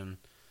attention,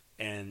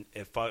 and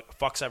it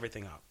fucks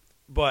everything up.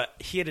 But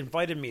he had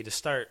invited me to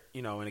start,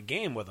 in a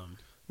game with him.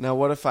 Now,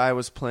 what if I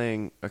was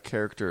playing a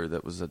character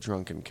that was a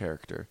drunken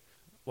character?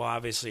 Well,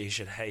 obviously, he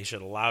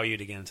should allow you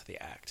to get into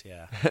the act,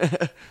 yeah.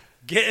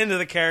 Get into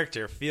the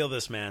character. Feel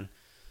this, man.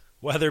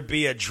 Whether it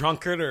be a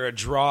drunkard or a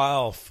draw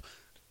elf.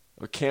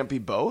 It can't be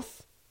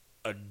both?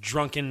 A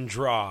drunken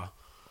draw.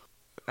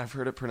 I've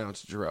heard it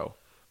pronounced dro.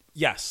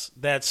 Yes,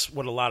 that's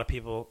what a lot of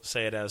people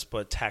say it as,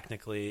 but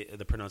technically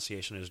the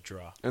pronunciation is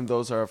draw. And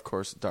those are, of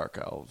course, dark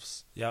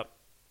elves. Yep.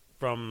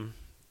 From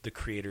the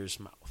creator's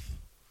mouth.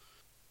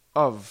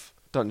 Of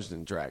Dungeons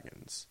and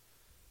Dragons.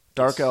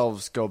 Dark Yes.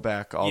 elves go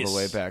back all Yes. the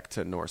way back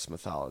to Norse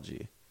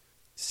mythology.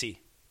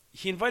 See.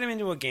 he invited me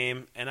into a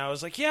game, and I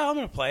was like, yeah, I'm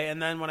going to play.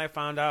 And then when I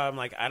found out, I'm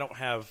like,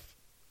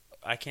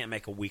 I can't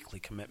make a weekly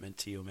commitment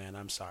to you, man.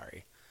 I'm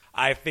sorry.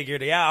 I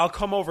figured, yeah, I'll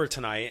come over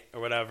tonight or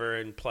whatever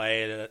and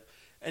play it.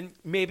 And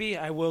maybe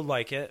I will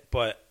like it,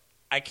 but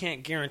I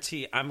can't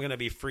guarantee I'm going to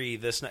be free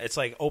this night. It's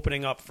like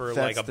opening up for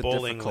That's like a the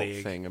bowling difficult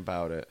league. thing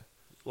about it.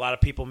 A lot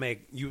of people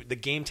the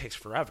game takes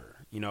forever,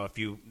 if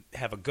you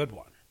have a good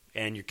one.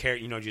 And your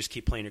character, you just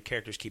keep playing your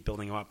characters, keep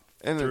building them up.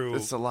 And through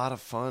it's a lot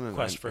of fun. And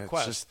quest for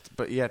quest.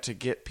 But yeah, to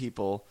get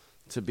people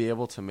to be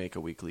able to make a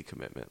weekly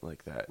commitment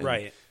like that. And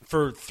right.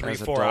 For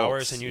 3-4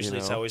 hours, and usually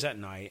it's always at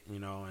night,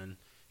 and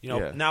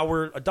now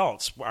we're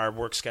adults. Our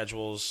work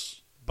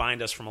schedules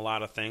bind us from a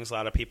lot of things. A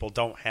lot of people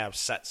don't have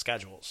set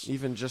schedules.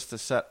 Even just to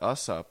set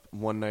us up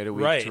one night a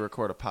week to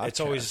record a podcast. It's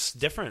always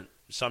different.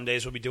 Some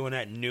days we'll be doing it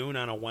at noon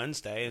on a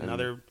Wednesday.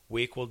 Another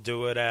week we'll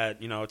do it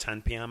at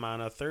 10 p.m. on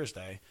a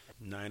Thursday,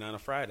 9 on a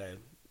Friday.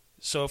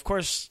 So, of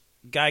course,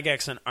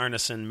 Gygax and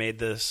Arneson made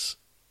this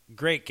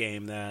great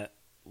game that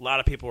a lot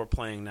of people were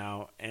playing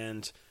now.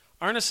 And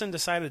Arneson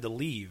decided to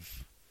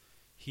leave.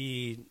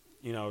 He,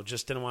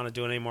 just didn't want to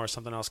do it anymore.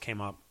 Something else came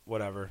up,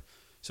 whatever.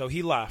 So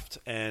he left.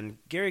 And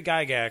Gary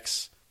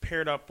Gygax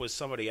paired up with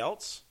somebody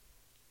else.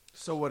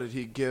 So what, did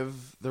he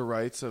give the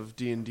rights of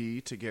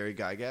D&D to Gary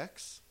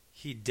Gygax?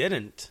 He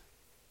didn't.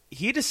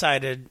 He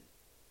decided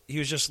he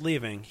was just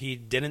leaving. He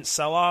didn't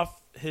sell off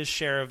his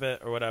share of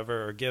it or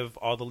whatever, or give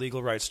all the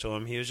legal rights to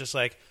him. He was just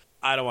like,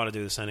 I don't want to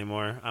do this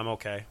anymore. I'm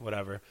okay,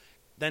 whatever.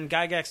 Then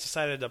Gygax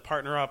decided to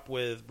partner up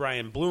with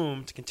Brian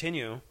Bloom to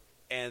continue,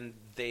 and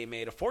they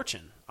made a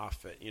fortune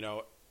off it,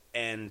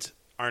 and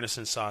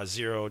Arneson saw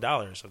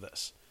 $0 of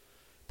this.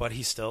 But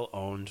he still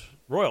owned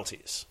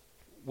royalties,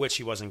 which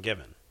he wasn't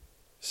given.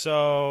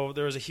 So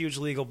there was a huge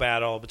legal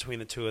battle between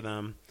the two of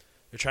them.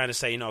 They're trying to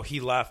say, he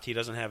left. He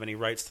doesn't have any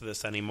rights to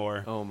this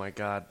anymore. Oh, my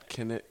God.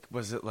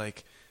 Was it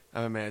like,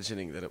 I'm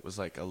imagining that it was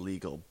like a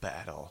legal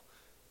battle.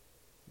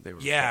 They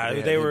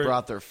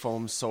brought their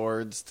foam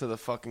swords to the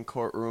fucking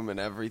courtroom and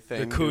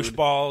everything. The koosh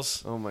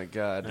balls. Oh, my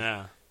God.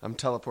 Yeah. I'm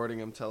teleporting.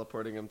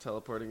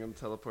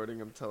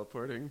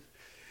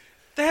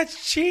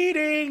 That's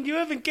cheating. You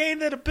haven't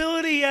gained that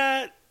ability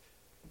yet.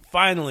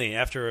 Finally,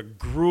 after a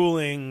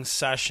grueling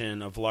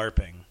session of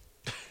LARPing.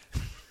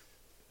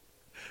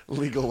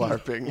 Legal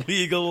LARPing.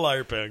 Legal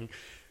LARPing.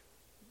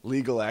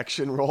 Legal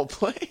action role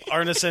play.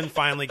 Arneson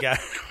finally got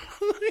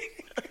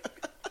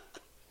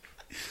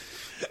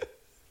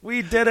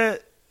We did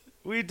it.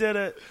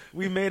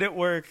 We made it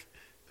work.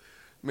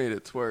 Made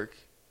it twerk.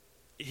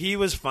 He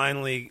was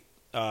finally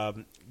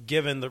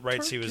given the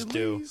rights he was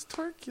due.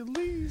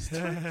 Hercules.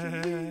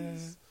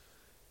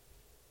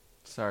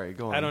 Sorry,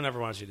 go on. I don't ever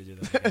want you to do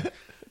that.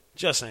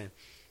 Just saying.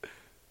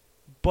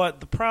 But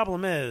the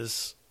problem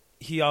is,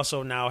 he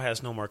also now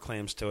has no more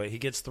claims to it. He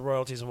gets the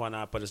royalties and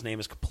whatnot, but his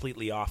name is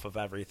completely off of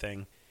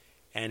everything.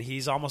 And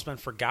he's almost been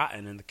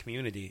forgotten in the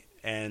community.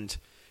 And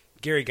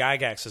Gary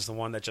Gygax is the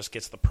one that just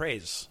gets the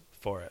praise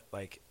for it.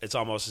 Like, it's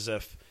almost as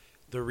if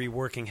they're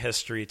reworking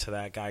history to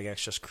that.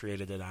 Gygax just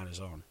created it on his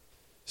own.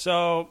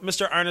 So,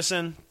 Mr.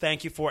 Arneson,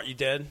 thank you for what you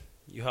did.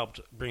 You helped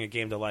bring a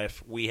game to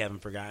life. We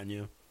haven't forgotten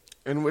you.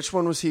 And which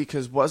one was he?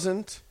 Because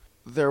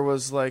there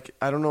was like,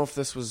 I don't know if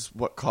this was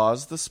what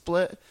caused the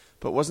split,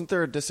 but wasn't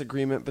there a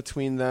disagreement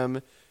between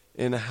them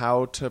in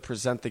how to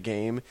present the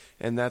game?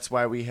 And that's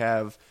why we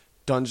have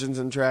Dungeons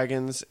 &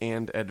 Dragons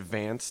and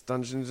Advanced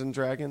Dungeons &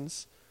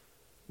 Dragons.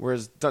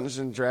 Whereas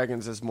Dungeons &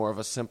 Dragons is more of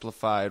a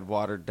simplified,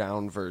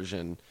 watered-down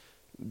version.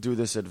 Do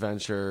this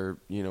adventure,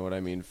 you know what I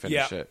mean,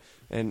 finish it.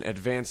 And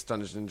Advanced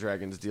Dungeons &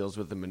 Dragons deals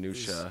with the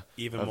minutia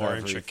even of more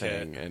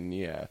everything.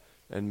 intricate.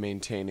 And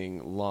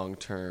maintaining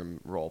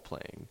long-term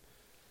role-playing.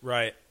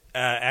 Right.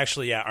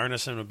 Actually,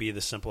 Arneson would be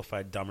the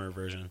simplified, dumber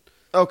version.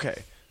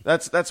 Okay.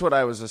 That's what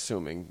I was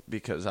assuming,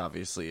 because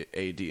obviously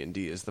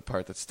AD&D is the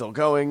part that's still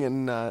going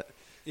and not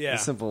the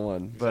simple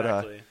one.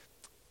 Exactly.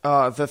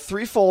 But the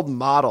threefold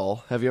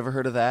model, have you ever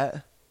heard of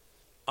that?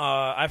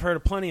 I've heard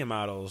of plenty of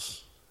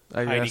models.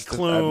 Heidi I'm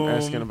Klum,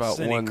 asking about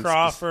Cindy one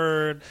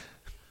Crawford.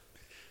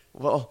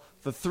 Well,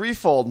 the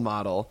threefold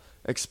model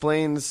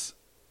explains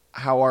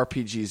how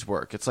RPGs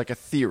work. It's like a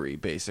theory,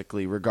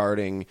 basically,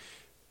 regarding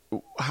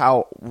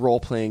how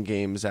role-playing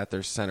games at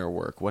their center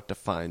work, what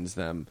defines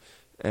them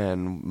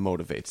and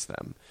motivates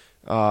them.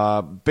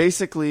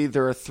 Basically,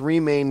 there are three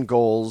main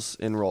goals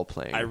in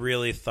role-playing. I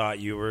really thought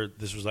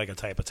this was like a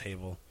type of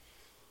table.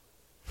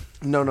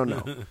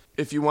 No.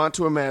 If you want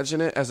to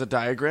imagine it as a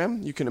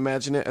diagram, you can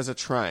imagine it as a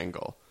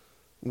triangle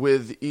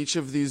with each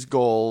of these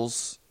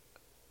goals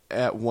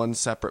at one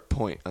separate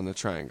point on the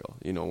triangle,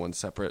 one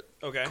separate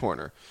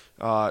corner.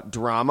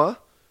 Drama,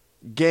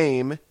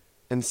 game,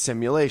 and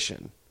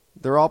simulation.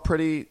 They're all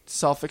pretty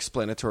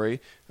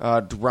self-explanatory.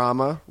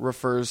 Drama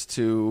refers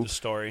to the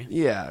story.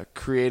 Yeah,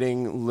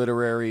 creating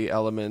literary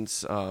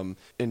elements,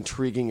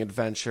 intriguing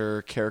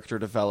adventure, character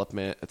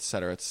development,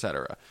 etc.,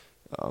 etc.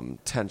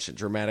 Tension,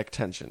 dramatic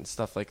tension,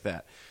 stuff like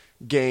that.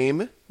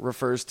 Game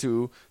refers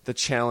to the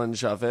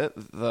challenge of it,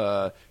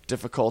 the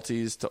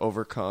difficulties to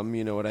overcome.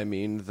 You know what I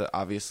mean?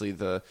 Obviously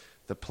the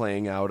the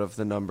playing out of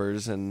the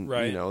numbers and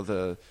Right.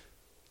 the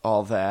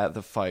all that,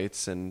 the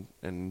fights and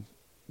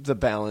the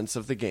balance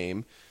of the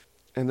game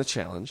and the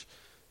challenge.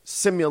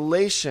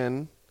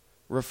 Simulation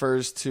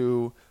refers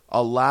to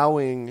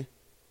allowing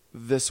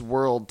this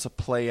world to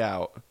play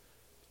out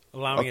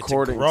Allowing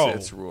according it to grow,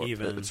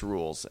 to its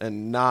rules,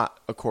 and not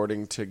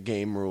according to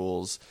game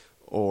rules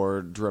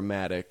or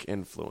dramatic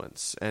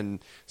influence. And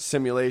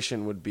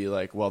simulation would be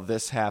like, well,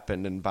 this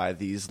happened, and by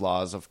these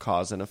laws of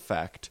cause and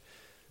effect,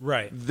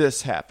 Right.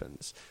 this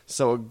happens.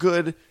 So a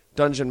good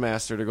dungeon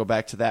master, to go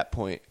back to that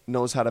point,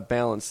 knows how to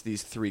balance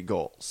these three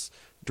goals: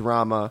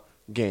 drama,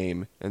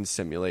 game, and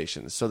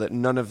simulation, so that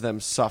none of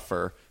them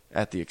suffer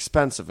at the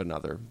expense of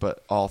another,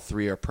 but all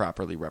three are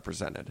properly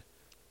represented.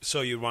 So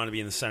you'd want to be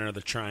in the center of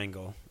the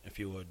triangle, if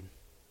you would.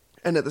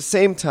 And at the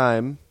same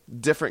time,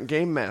 different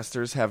game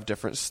masters have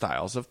different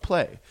styles of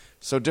play.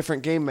 So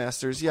different game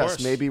masters, yes,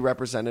 course. may be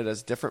represented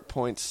as different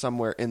points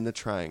somewhere in the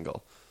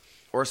triangle.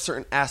 Or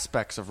certain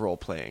aspects of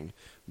role-playing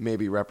may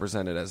be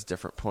represented as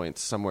different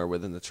points somewhere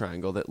within the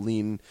triangle that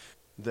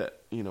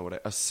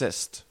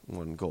assist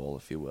one goal,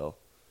 if you will.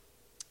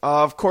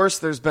 Of course,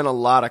 there's been a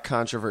lot of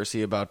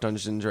controversy about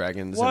Dungeons and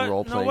Dragons What? and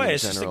role-playing No way. in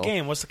It's just a general.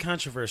 game. What's the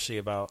controversy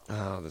about?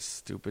 Oh, this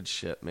stupid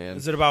shit, man.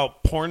 Is it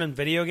about porn and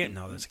video game?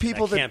 No, that's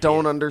People that can't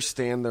don't be it.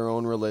 understand their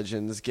own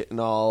religions getting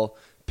all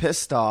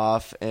pissed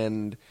off,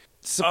 and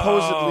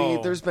supposedly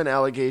Oh. there's been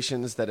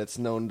allegations that it's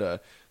known to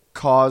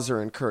cause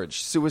or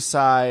encourage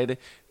suicide,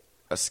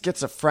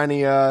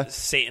 schizophrenia,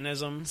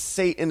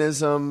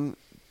 Satanism,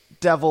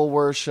 devil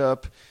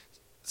worship,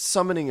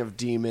 summoning of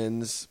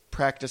demons,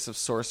 practice of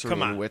sorcery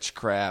Come on. and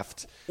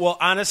witchcraft. Well,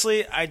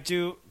 honestly, I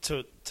do,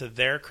 to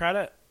their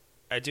credit,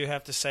 I do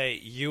have to say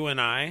you and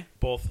I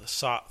both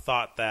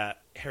thought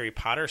that Harry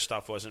Potter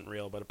stuff wasn't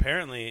real, but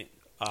apparently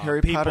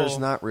Harry people... Potter's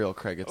not real,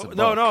 Craig. It's a book.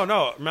 No.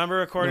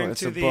 Remember, No,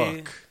 it's a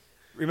book.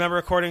 Remember,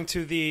 according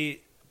to the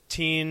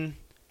teen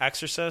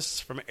exorcists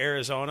from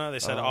Arizona, they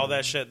said all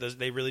that shit.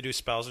 They really do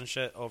spells and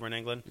shit over in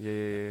England.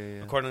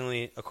 Yeah.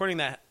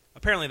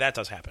 Apparently that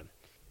does happen.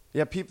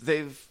 Yeah,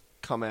 they've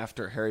come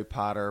after Harry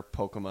Potter,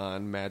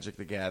 Pokemon, Magic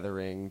the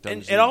Gathering,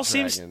 Dungeons And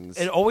Dragons.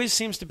 it always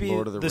seems to be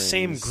Lord of the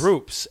same Rings.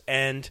 groups.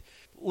 And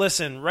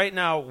listen, right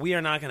now we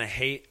are not going to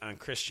hate on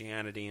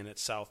Christianity in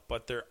itself,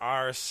 but there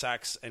are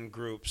sects and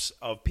groups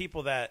of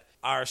people that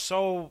are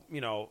so,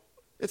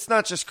 It's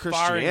not just far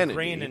Christianity.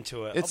 ingrained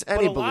into it. It's But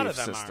any a lot belief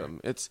of them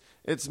system.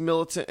 It's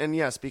militant, and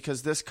yes,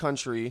 because this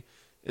country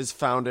is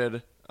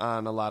founded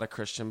on a lot of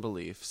Christian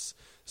beliefs,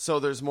 so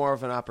there's more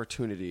of an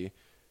opportunity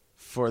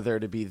for there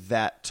to be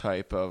that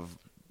type of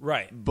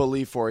Right.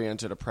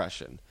 belief-oriented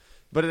oppression.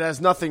 But it has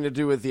nothing to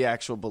do with the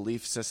actual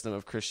belief system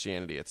of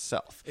Christianity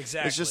itself.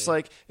 Exactly. It's just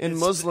like in It's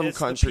Muslim the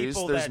countries,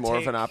 people there's that more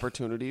of an take-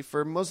 opportunity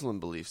for Muslim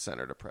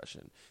belief-centered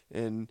oppression.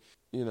 In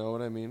you know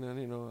what I mean?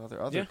 And other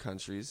Yeah.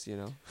 countries,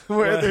 where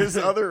Well- there's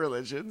other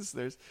religions,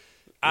 there's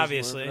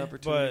Obviously, more of an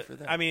opportunity but for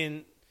that. I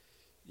mean,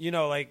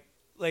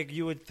 like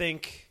you would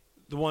think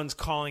the ones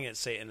calling it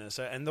Satanists,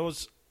 and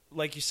those,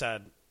 like you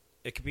said,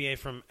 it could be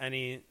from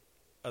any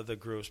of the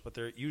groups, but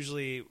they're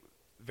usually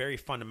very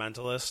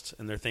fundamentalist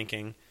in their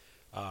thinking,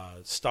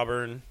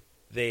 stubborn.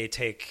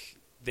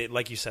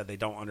 Like you said, they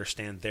don't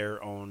understand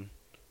their own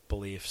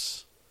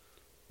beliefs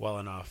well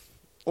enough,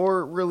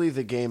 or really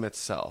the game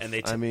itself. and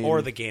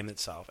I the game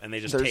itself, and they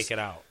just there's- take it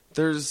out.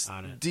 There's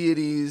on it.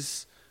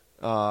 deities,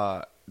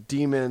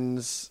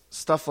 demons,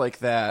 stuff like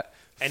that.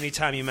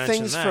 Anytime you mention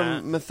Things that,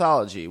 from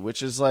mythology,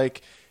 which is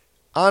like,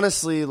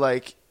 honestly,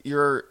 like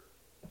you're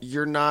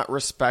not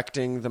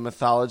respecting the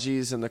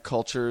mythologies and the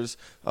cultures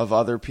of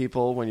other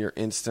people when you're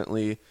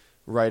instantly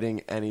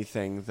writing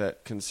anything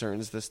that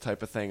concerns this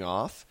type of thing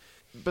off.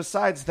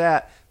 Besides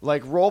that,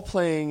 like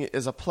role-playing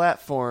is a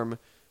platform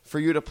for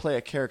you to play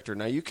a character.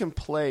 Now, you can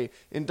play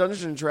in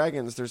Dungeons and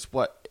Dragons. There's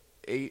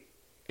eight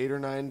or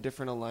nine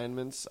different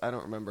alignments. I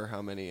don't remember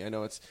how many. I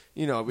know it's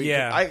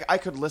I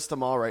could list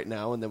them all right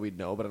now and then we'd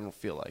know, but I don't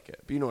feel like it.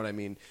 But you know what I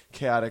mean?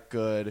 Chaotic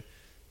good,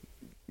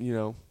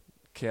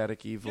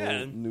 chaotic evil,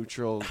 Yeah.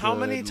 neutral How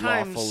good, many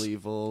times lawful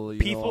evil. All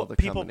people the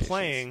people combinations.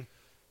 playing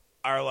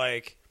are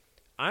like,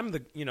 I'm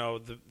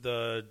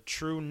the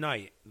true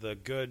knight, the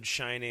good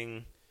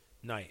shining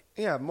knight.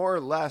 Yeah, more or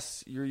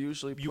less, you're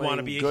usually You playing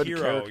wanna be a good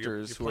hero.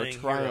 characters You're who are playing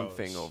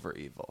triumphing heroes. over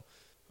evil.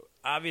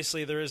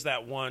 Obviously, there is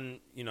that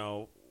one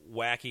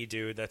wacky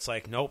dude that's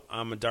like, nope,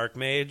 I'm a dark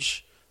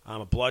mage,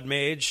 I'm a blood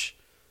mage,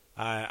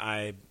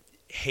 I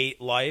hate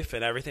life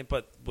and everything.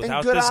 But without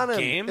and good this on him.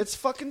 game, It's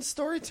fucking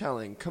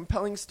storytelling.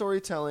 Compelling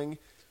storytelling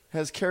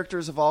has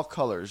characters of all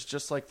colors,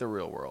 just like the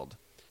real world.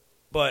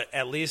 but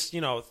at least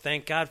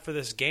thank God for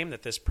this game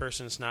that this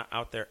person's not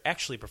out there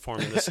actually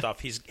performing this stuff.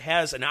 He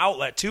has an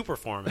outlet to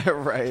perform it.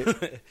 Right.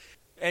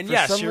 And For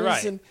yes, some you're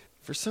reason, right.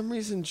 For some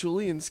reason,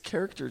 Julian's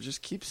character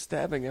just keeps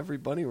stabbing every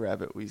bunny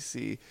rabbit we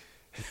see.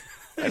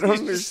 I don't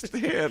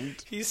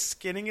understand. He's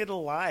skinning it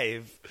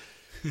alive.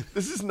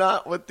 This is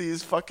not what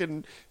this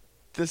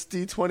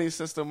D20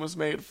 system was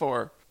made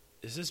for.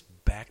 Is this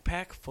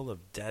backpack full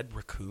of dead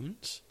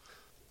raccoons?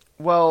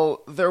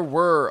 Well, there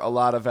were a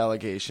lot of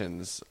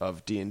allegations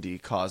of D&D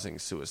causing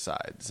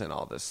suicides and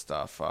all this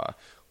stuff.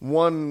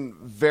 One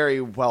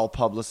very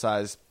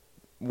well-publicized,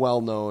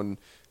 well-known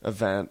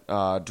event,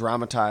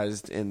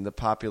 dramatized in the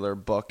popular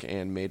book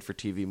and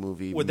made-for-TV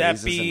movie Would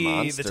that Mazes and be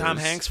Monsters. the Tom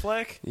Hanks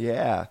flick?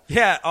 Yeah.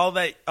 Yeah,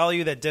 all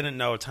you that didn't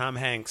know, Tom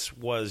Hanks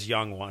was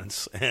young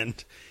once,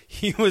 and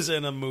he was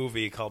in a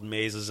movie called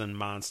Mazes and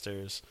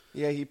Monsters.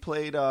 Yeah, he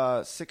played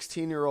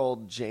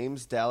 16-year-old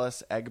James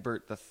Dallas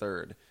Egbert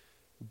III.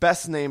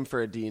 Best name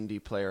for a D&D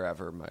player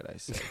ever, might I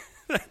say.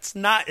 That's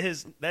not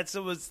his. It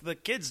was the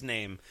kid's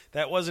name.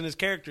 That wasn't his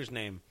character's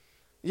name.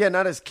 Yeah,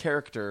 not his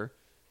character.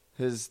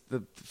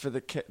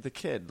 The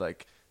kid,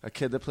 like a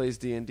kid that plays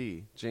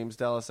D&D. James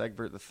Dallas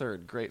Egbert III.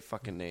 Great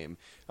fucking name.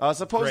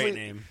 Supposedly, Great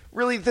name.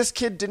 Really, this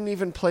kid didn't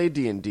even play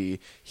D&D.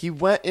 He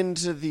went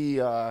into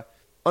the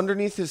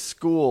underneath his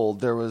school.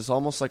 There was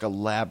almost like a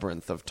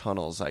labyrinth of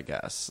tunnels, I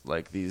guess,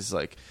 like these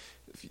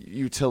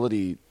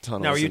utility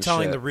tunnels. Now, are you and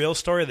telling shit. the real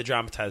story or the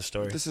dramatized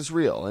story? This is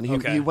real, and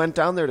Okay. he went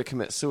down there to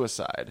commit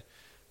suicide,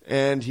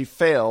 and he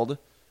failed,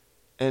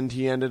 and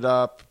he ended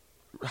up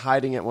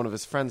hiding at one of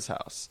his friend's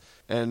house.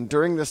 And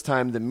during this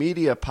time, the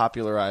media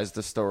popularized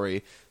the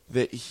story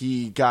that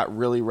he got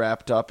really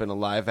wrapped up in a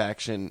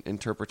live-action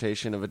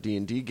interpretation of a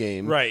D&D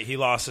game. Right, he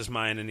lost his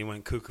mind and he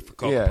went cuckoo for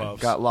Cocoa Yeah,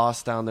 Puffs. got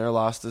lost down there,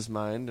 lost his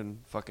mind, and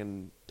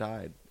fucking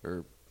died,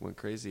 or went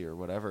crazy, or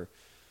whatever.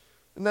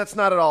 And that's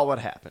not at all what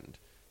happened.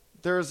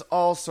 There's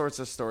all sorts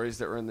of stories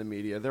that were in the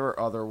media. There were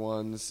other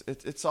ones.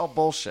 It's all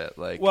bullshit.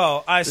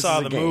 Well, I this saw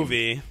is a the game.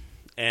 movie,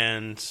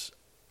 and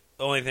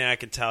the only thing I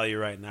can tell you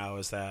right now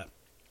is that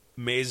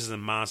Mazes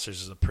and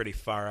Monsters is a pretty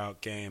far-out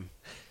game.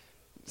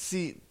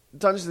 See,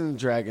 Dungeons and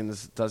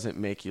Dragons doesn't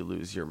make you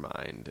lose your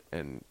mind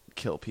and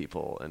kill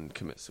people and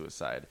commit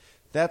suicide.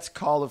 That's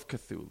Call of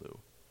Cthulhu.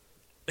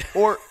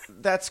 Or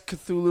that's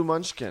Cthulhu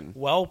Munchkin.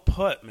 Well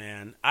put,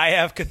 man. I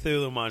have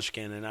Cthulhu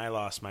Munchkin, and I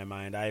lost my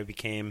mind. I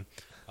became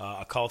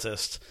a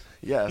cultist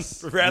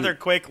Yes. rather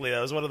quickly.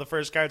 That was one of the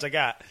first cards I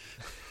got.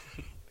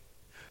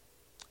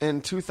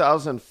 In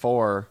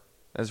 2004,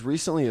 as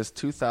recently as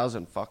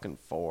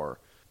 2004,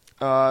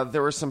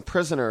 there were some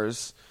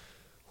prisoners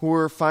who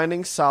were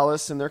finding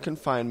solace in their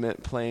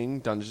confinement playing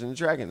Dungeons and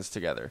Dragons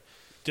together.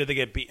 Did they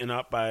get beaten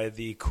up by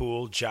the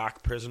cool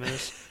jock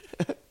prisoners?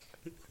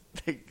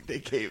 They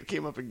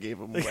came up and gave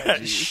them They got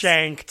wedgies.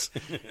 shanked.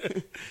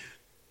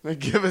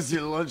 Give us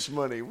your lunch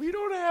money. We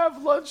don't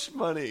have lunch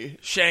money.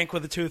 Shank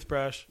with a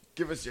toothbrush.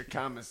 Give us your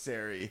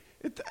commissary.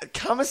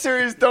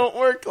 Commissaries don't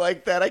work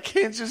like that. I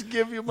can't just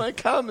give you my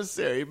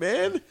commissary,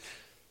 man.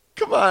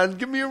 Come on,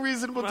 give me a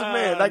reasonable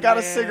demand. I got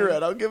a man.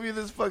 cigarette. I'll give you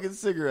this fucking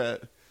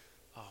cigarette.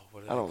 Oh,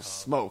 what I don't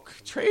smoke.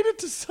 Trade it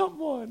to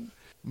someone.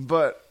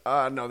 But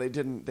no, they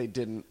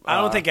didn't.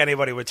 I don't think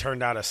anybody would turn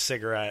down a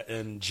cigarette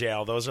in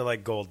jail. Those are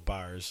like gold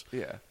bars.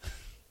 Yeah.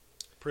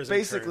 Prison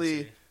Basically,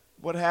 currency.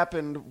 what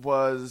happened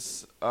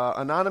was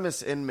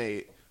anonymous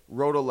inmate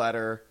wrote a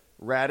letter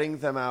ratting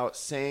them out,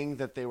 saying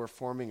that they were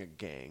forming a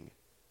gang.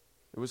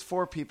 It was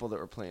 4 people that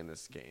were playing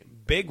this game.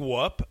 Big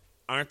whoop.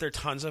 Aren't there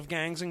tons of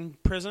gangs in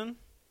prison?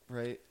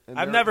 Right? And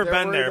I've never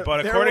been worried there,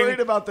 but they're according- worried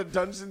about the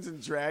Dungeons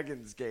and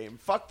Dragons game.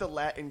 Fuck the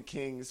Latin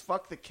Kings.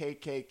 Fuck the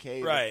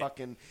KKK. Right. The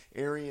fucking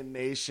Aryan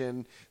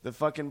Nation. The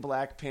fucking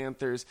Black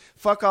Panthers.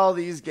 Fuck all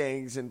these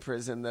gangs in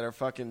prison that are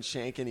fucking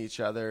shanking each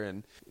other.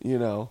 And,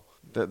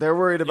 they're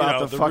worried about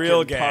know, the the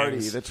real fucking party.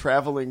 gangs. The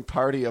traveling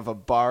party of a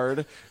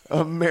bard,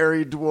 a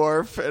merry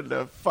dwarf, and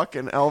a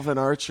fucking elven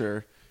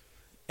archer.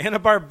 And a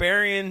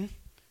barbarian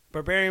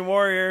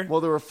warrior. Well,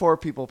 there were 4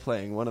 people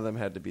playing. One of them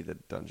had to be the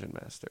dungeon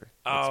master.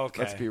 Oh,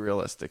 okay. Let's be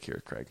realistic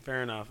here, Craig.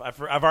 Fair enough. I've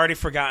already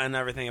forgotten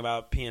everything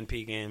about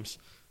P&P games.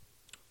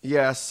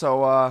 Yeah,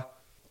 so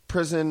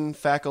prison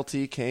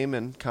faculty came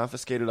and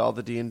confiscated all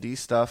the D&D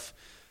stuff,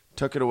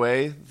 took it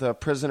away. The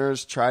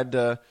prisoners tried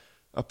to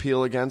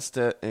appeal against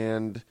it,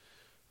 and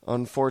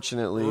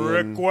unfortunately...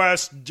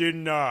 Request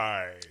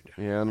denied.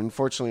 and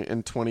unfortunately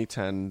in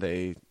 2010,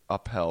 they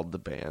upheld the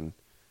ban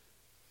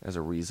as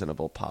a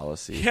reasonable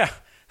policy. Yeah.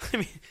 I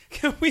mean,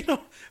 we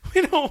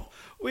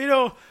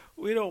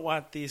don't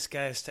want these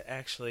guys to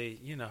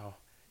actually,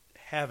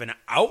 have an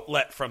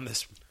outlet from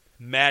this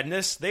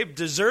madness. They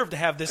deserve to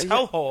have this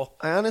hellhole.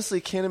 I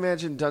honestly can't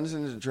imagine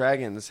Dungeons and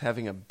Dragons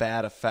having a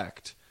bad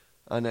effect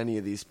on any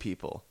of these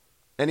people.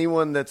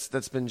 Anyone that's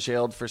been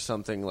jailed for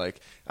something,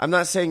 like, I'm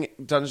not saying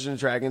Dungeons and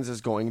Dragons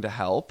is going to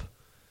help,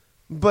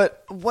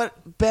 but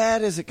what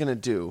bad is it going to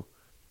do?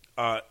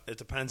 It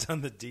depends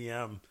on the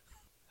DM.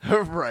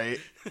 Right.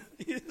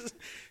 He's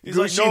Gucci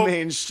like, no.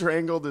 Mane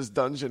strangled his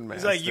dungeon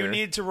master. He's like, you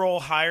need to roll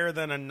higher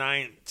than a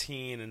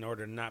 19 in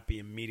order to not be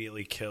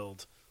immediately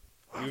killed.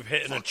 You've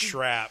hit in a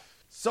trap.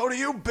 So do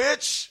you,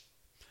 bitch!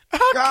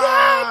 Oh,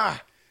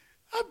 Ah!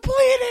 God! I'm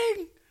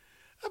bleeding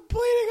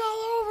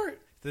all over.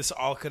 This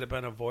all could have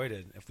been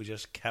avoided if we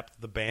just kept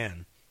the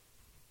ban.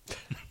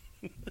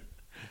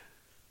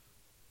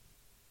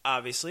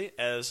 Obviously,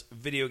 as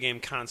video game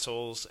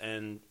consoles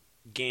and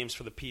games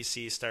for the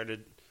PC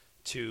started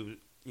to,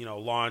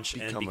 launch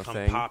and Become a become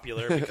thing.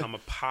 popular, become a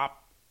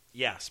pop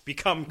Yes,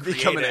 become created.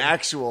 Become an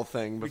actual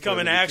thing. Become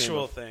an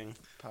actual thing.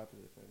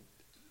 Popular thing.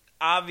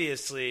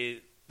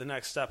 Obviously, the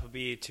next step would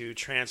be to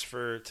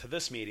transfer to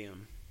this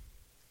medium,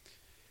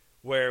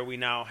 where we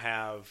now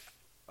have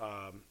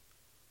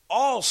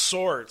all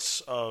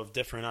sorts of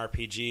different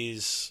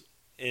RPGs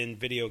in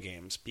video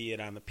games, be it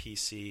on the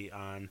PC,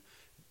 on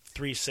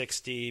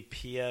 360,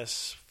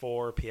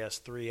 PS4,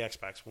 PS3,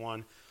 Xbox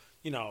One,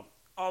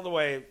 all the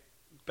way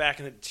back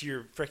to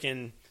your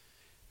frickin'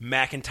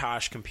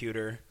 Macintosh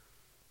computer.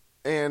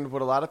 And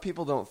what a lot of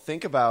people don't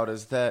think about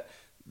is that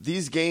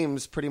these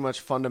games pretty much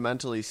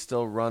fundamentally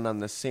still run on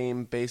the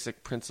same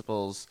basic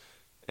principles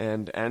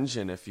and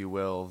engine, if you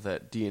will,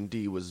 that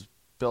D&D was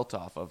built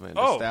off of and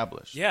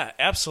established. Yeah,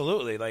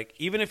 absolutely. Like,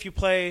 even if you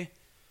play,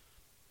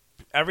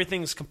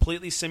 everything's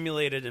completely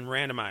simulated and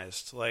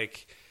randomized.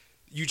 Like,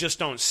 you just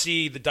don't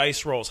see the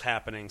dice rolls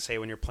happening, say,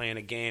 when you're playing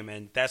a game,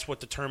 and that's what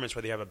determines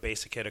whether you have a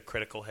basic hit, a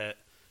critical hit,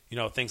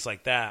 things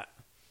like that.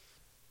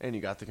 And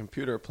you got the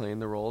computer playing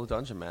the role of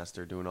Dungeon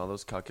Master, doing all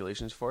those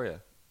calculations for you.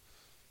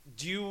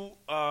 Did you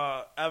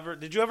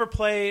ever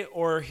play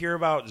or hear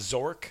about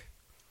Zork?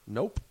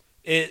 Nope.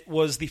 It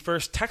was the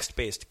first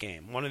text-based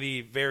game, one of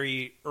the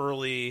very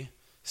early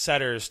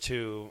setters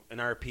to an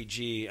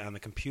RPG on the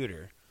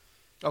computer.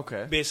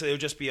 Okay. Basically, it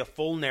would just be a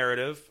full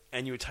narrative,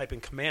 and you would type in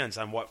commands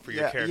on what for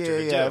your character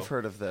to do. Yeah, I've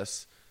heard of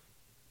this.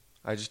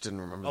 I just didn't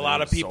remember. A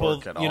lot of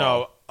people,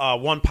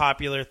 one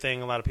popular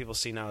thing a lot of people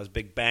see now is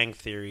Big Bang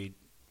Theory.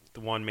 The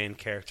one main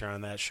character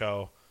on that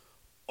show,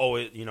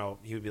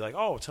 he would be like,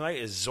 "Oh, tonight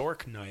is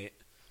Zork night."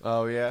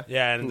 Oh yeah,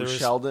 yeah, and there's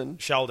Sheldon.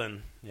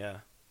 Sheldon, yeah.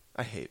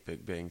 I hate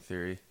Big Bang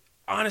Theory.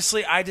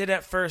 Honestly, I did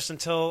at first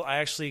until I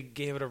actually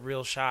gave it a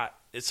real shot.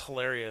 It's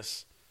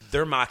hilarious.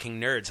 They're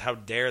mocking nerds. How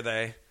dare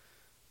they?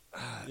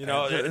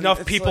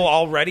 Enough people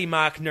already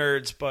mock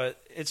nerds, but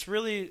it's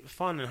really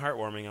fun and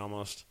heartwarming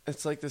almost.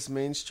 It's like this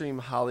mainstream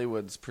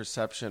Hollywood's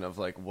perception of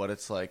like what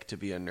it's like to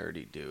be a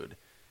nerdy dude.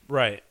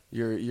 Right.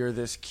 You're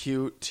this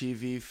cute,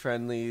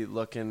 TV-friendly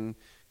looking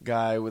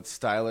guy with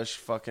stylish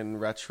fucking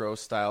retro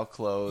style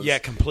clothes. Yeah,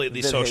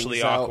 completely socially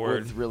hangs out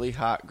awkward. with really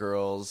hot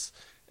girls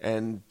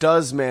and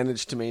does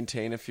manage to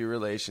maintain a few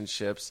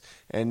relationships,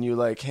 and you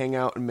like hang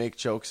out and make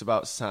jokes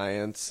about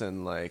science,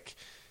 and like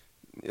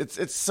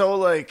it's so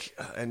like,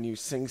 and you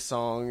sing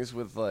songs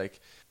with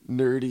like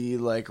nerdy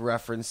like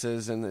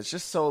references, and it's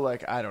just so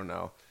like, I don't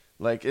know.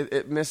 Like,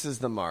 it misses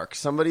the mark.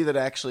 Somebody that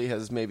actually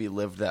has maybe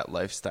lived that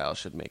lifestyle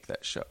should make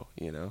that show,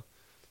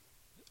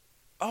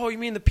 Oh, you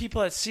mean the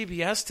people at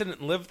CBS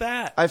didn't live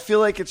that? I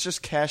feel like it's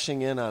just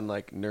cashing in on,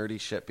 like,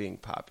 nerdy shit being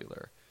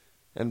popular.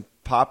 And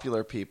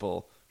popular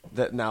people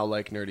that now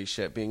like nerdy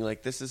shit being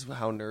like, this is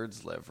how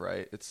nerds live,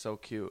 right? It's so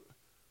cute.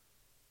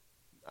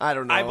 I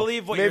don't know. I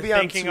believe what maybe you're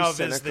thinking of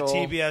cynical. is the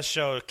TBS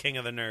show King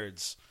of the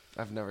Nerds.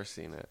 I've never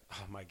seen it.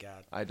 Oh, my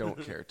God. I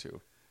don't care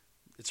to.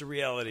 It's a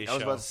reality show. I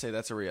was about to say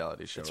that's a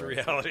reality show. It's a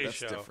reality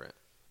show. That's different.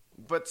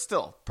 But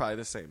still, probably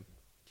the same.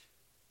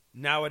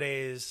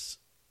 Nowadays,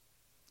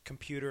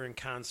 computer and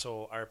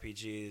console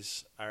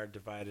RPGs are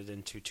divided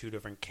into two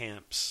different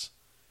camps.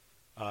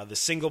 The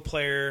single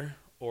player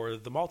or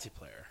the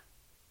multiplayer.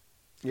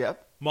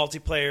 Yep.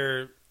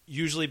 Multiplayer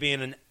usually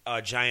being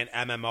a giant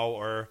MMO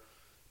or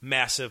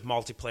massive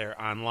multiplayer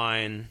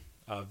online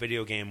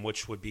video game,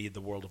 which would be the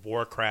World of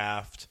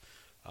Warcraft,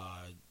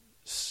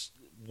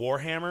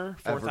 Warhammer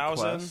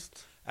 4000,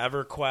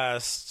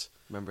 EverQuest.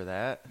 Remember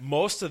that?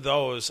 Most of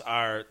those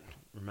are...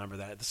 Remember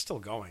that? It's still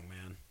going,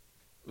 man.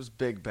 It was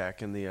big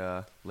back in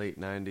the late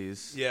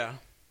 90s. Yeah.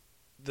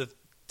 The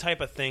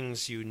type of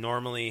things you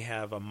normally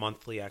have a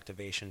monthly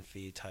activation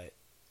fee type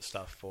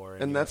stuff for.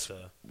 And that's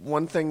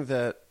one thing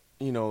that,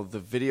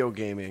 the video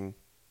gaming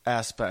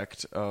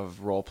aspect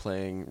of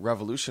role-playing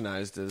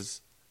revolutionized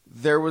is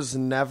there was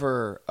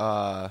never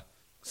a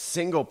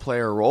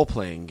single-player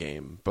role-playing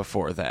game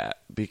before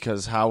that,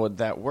 because how would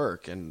that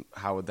work and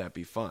how would that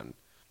be fun?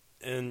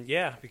 And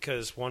yeah,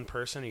 because one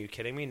person, are you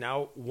kidding me?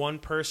 Now one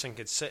person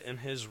could sit in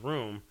his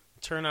room,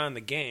 turn on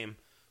the game,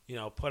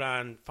 put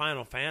on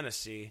Final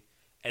Fantasy,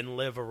 and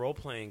live a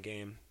role-playing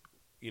game,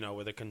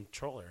 with a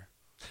controller.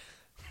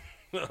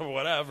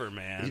 Whatever,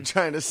 man. You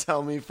trying to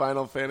sell me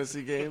Final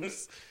Fantasy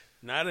games?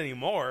 Not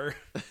anymore.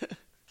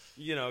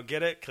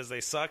 Get it? Because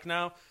they suck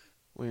now?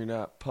 Well, you're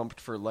not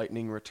pumped for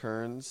Lightning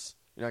Returns?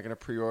 You're not going to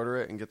pre-order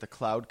it and get the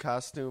Cloud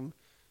costume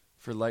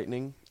for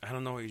Lightning? I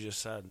don't know what you just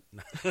said.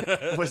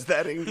 Was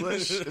that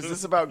English? Is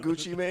this about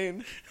Gucci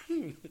Mane?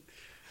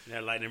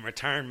 Yeah, Lightning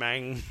Return,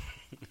 man.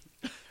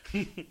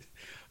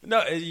 No,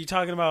 are you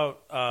talking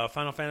about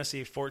Final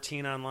Fantasy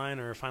 14 online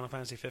or Final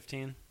Fantasy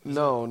 15?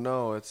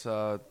 No, it's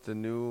the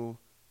new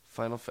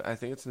I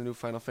think it's the new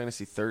Final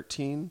Fantasy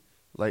 13,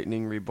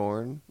 Lightning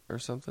Reborn or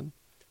something.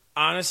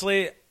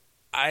 Honestly,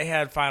 I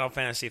had Final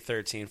Fantasy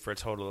 13 for a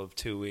total of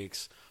 2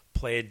 weeks.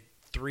 Played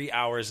 3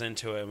 hours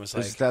into it and was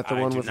like, is that the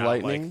one with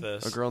Lightning? Like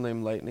this. A girl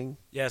named Lightning?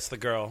 Yeah, it's the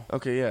girl.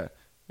 Okay, yeah.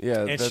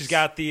 And she's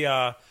got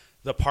the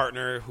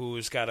partner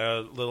who's got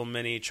a little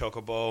mini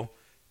chocobo,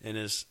 in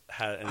his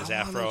I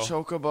afro. want a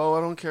chocobo.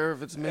 I don't care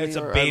if it's mini It's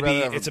a or baby. I'd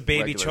rather have It's a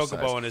baby regular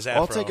chocobo size. in his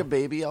afro. I'll take a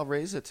baby. I'll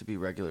raise it to be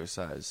regular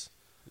size.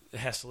 It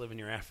has to live in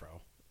your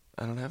afro.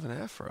 I don't have an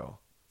afro.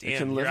 Damn, it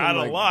can you're live out in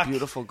of like luck.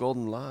 beautiful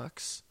golden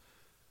locks.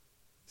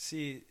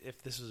 See,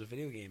 if this was a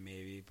video game,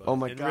 maybe. But Oh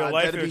my in god, real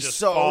life, that'd it would be just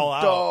so fall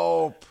out.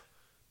 dope.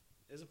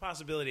 There's a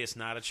possibility it's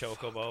not a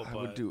chocobo, I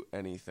but would do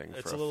anything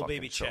it's for a little fucking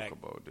baby check.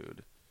 chocobo,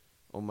 dude.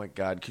 Oh my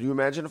god, can you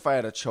imagine if I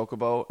had a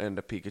chocobo and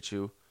a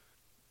Pikachu?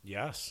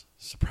 yes,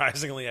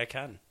 surprisingly, I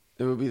can.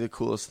 It would be the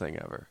coolest thing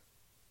ever.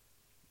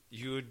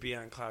 You would be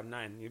on cloud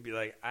nine. You'd be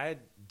like, I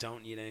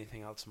don't need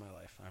anything else in my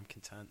life. I'm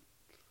content.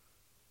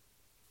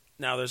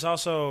 Now, there's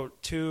also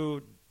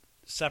two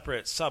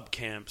separate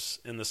sub-camps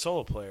in the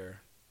solo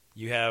player.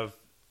 You have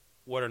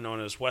what are known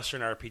as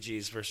Western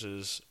RPGs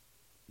versus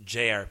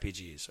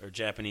JRPGs, or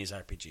Japanese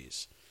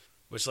RPGs,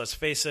 which, let's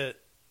face it,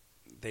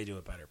 they do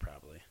it better,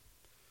 probably.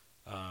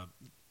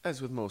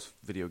 As with most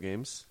video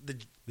games.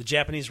 The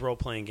Japanese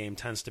role-playing game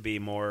tends to be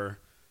more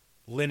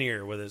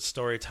linear with its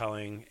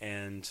storytelling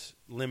and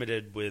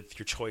limited with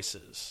your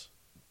choices.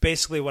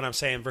 Basically what I'm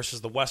saying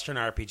versus the Western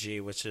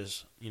RPG, which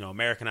is,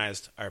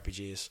 Americanized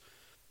RPGs,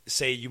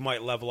 say you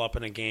might level up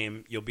in a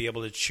game, you'll be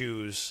able to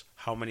choose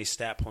how many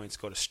stat points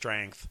go to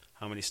strength,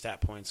 how many stat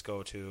points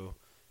go to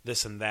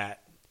this and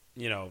that,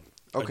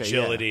 Okay,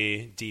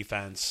 agility,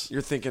 defense.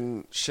 You're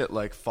thinking shit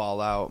like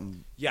Fallout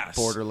and Yes.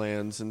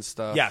 Borderlands and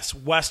stuff. Yes,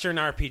 Western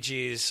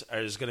RPGs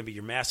is going to be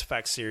your Mass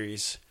Effect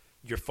series,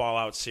 your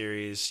Fallout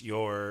series,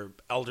 your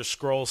Elder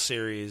Scrolls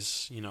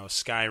series,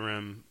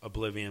 Skyrim,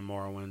 Oblivion,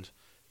 Morrowind,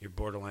 your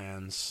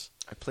Borderlands.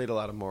 I played a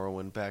lot of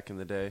Morrowind back in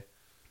the day.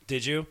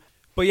 Did you?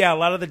 But yeah, a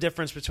lot of the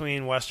difference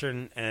between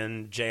Western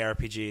and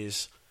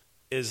JRPGs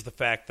is the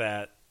fact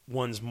that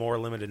one's more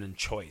limited in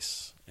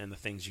choice and the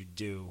things you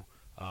do.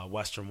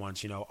 Western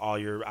ones, all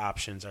your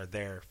options are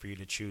there for you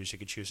to choose. You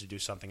can choose to do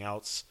something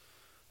else.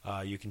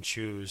 You can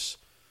choose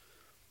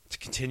to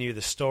continue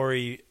the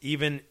story.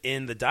 Even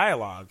in the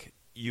dialogue,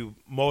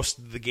 most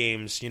of the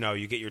games, you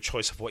get your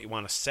choice of what you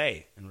want to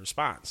say in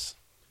response.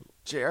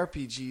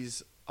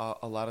 JRPGs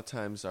a lot of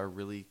times are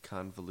really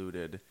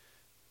convoluted,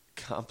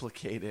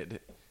 complicated,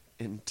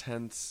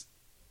 intense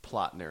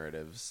plot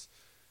narratives.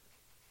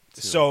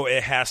 So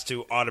it has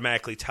to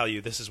automatically tell you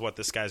this is what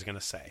this guy's going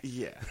to say.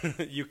 Yeah.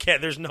 You can't.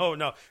 There's no.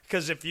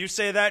 Because if you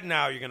say that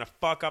now, you're going to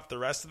fuck up the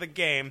rest of the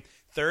game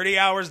 30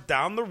 hours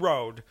down the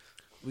road.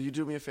 Will you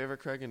do me a favor,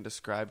 Craig, and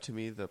describe to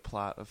me the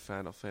plot of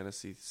Final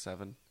Fantasy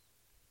VII?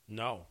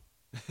 No.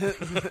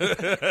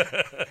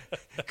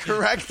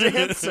 Correct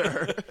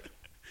answer.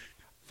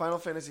 Final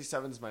Fantasy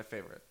VII is my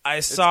favorite. I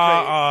It's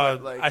saw.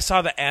 great, but, like, I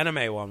saw the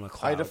anime one with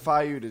Cloud. I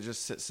defy you to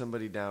just sit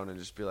somebody down and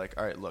just be like,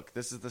 all right, look,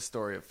 this is the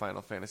story of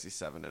Final Fantasy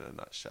VII in a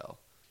nutshell.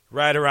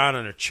 Ride around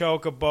on a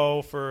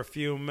chocobo for a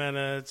few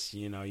minutes.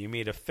 You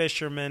meet a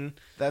fisherman.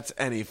 That's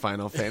any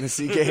Final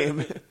Fantasy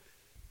game.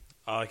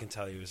 All I can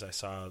tell you is I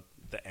saw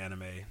the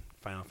anime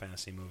Final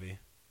Fantasy movie.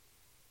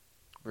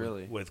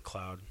 Really? With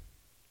Cloud.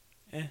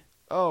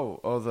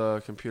 Oh,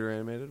 the computer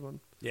animated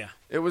one? Yeah.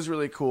 It was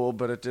really cool,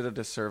 but it did a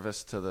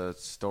disservice to the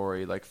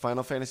story. Like,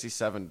 Final Fantasy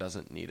VII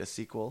doesn't need a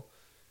sequel.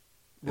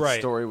 Its Right.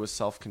 story was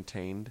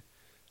self-contained,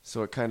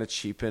 so it kind of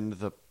cheapened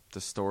the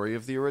story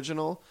of the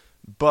original.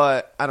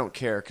 But I don't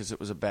care because it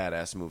was a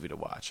badass movie to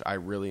watch. I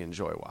really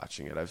enjoy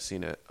watching it. I've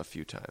seen it a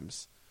few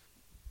times.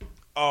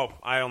 Oh,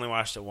 I only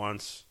watched it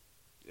once.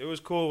 It was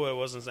cool, but it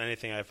wasn't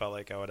anything I felt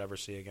like I would ever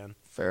see again.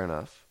 Fair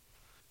enough.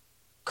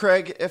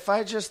 Craig, if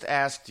I just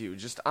asked you,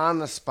 just on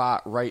the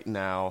spot right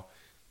now,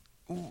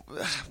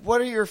 what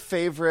are your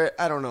favorite,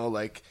 I don't know,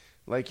 like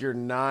your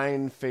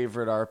 9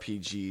 favorite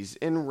RPGs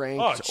in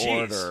ranked Oh, jeez.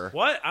 order?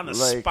 What? On the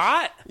Like,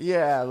 spot?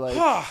 Yeah, like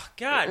Oh,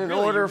 God, in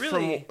really? order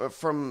Really?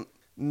 from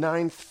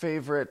 9th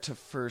favorite to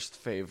first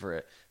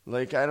favorite.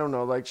 Like, I don't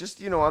know, like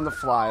just, on the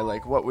fly,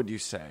 like what would you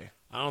say?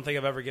 I don't think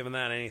I've ever given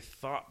that any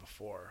thought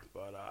before,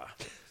 but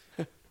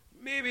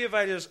maybe if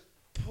I just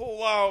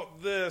pull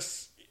out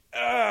this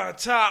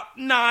top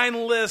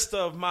 9 list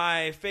of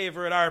my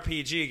favorite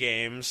RPG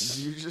games.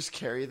 Do you just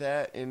carry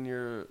that in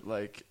your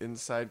like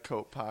inside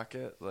coat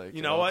pocket? Like, You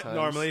at know all what? times?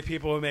 Normally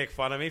people would make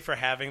fun of me for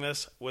having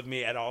this with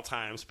me at all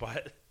times,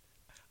 but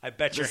I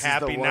bet you're This is the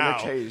happy one now.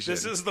 occasion.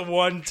 This is the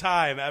one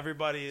time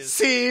everybody is.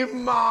 See,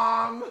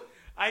 Mom.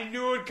 I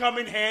knew it'd come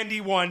in handy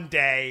one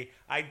day.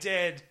 I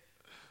did.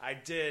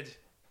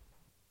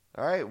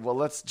 All right, well,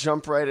 let's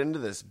jump right into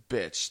this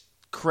bitch.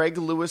 Craig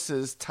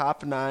Lewis's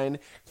top 9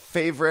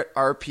 favorite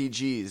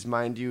RPGs.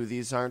 Mind you,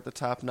 these aren't the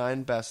top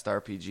 9 best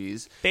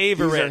RPGs.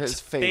 Favorite. These are his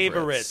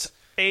favorites.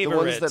 The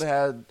ones that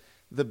had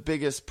the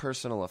biggest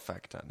personal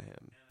effect on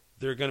him.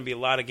 There are going to be a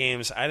lot of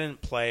games I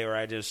didn't play or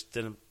I just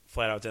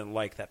flat out didn't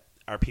like that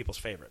are people's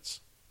favorites.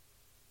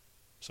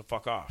 So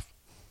fuck off.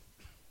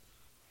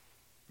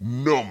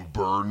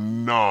 Number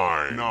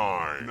 9.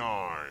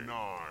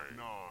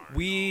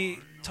 We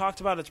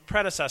talked about its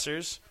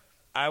predecessors.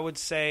 I would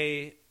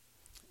say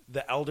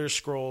The Elder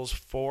Scrolls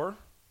 4,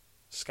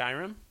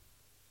 Skyrim.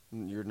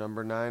 Your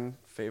number 9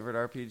 favorite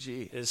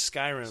RPG. is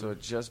Skyrim. So it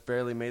just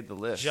barely made the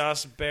list.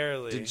 Just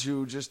barely. Did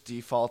you just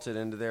default it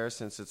into there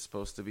since it's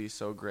supposed to be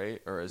so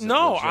great, or is it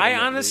No, I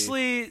legitimately-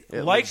 honestly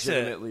it liked it.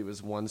 legitimately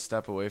was one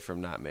step away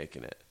from not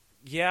making it?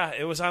 Yeah,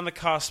 it was on the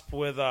cusp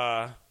with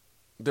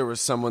There was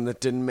someone that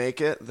didn't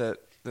make it that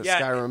Yeah.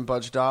 Skyrim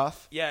budged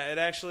off. yeah, it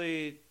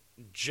actually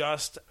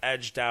just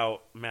edged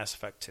out Mass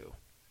Effect 2.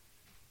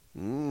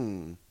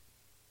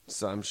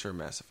 So I'm sure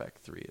Mass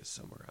Effect 3 is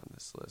somewhere on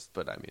this list,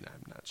 but I mean,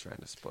 I'm not trying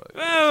to spoil it.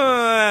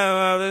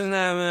 Well,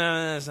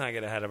 let's not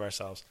get ahead of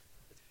ourselves.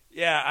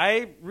 Yeah,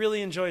 I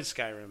really enjoyed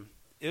Skyrim.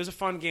 It was a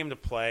fun game to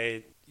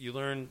play. You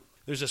learn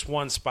there's this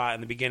one spot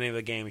in the beginning of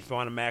the game. If you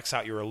want to max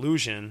out your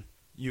illusion,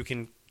 you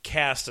can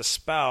cast a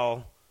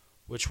spell,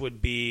 which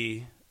would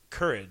be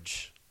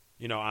Courage,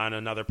 on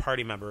another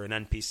party member, an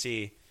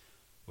NPC,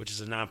 which is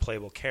a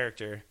non-playable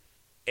character,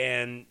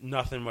 and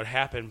nothing would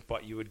happen,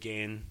 but you would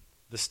gain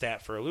the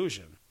stat for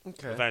illusion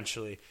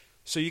eventually.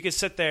 So you could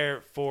sit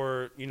there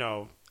for,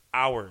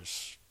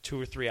 hours,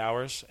 2 or 3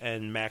 hours,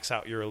 and max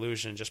out your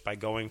illusion just by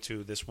going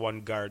to this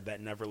one guard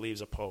that never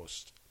leaves a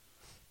post.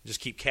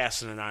 Just keep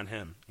casting it on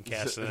him and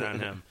casting it on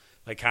him,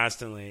 like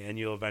constantly, and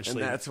you'll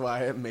eventually... And that's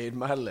why it made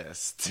my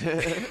list.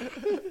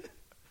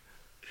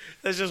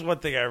 That's just one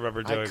thing I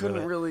remember doing I couldn't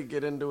with it. really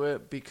get into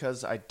it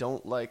because I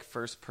don't like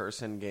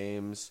first-person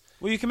games.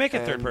 Well, you can make it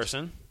And third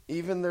person.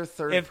 Even their If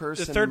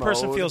third-person the third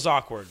person mode feels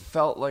awkward.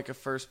 felt like a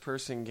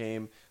first-person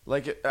game.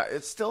 Like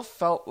it still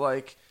felt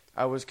like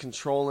I was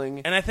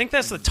controlling. And I think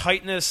that's the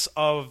tightness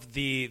of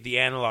the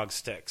analog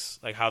sticks,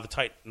 like how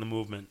tight the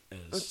movement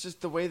It's is.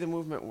 just the way the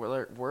movement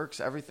works.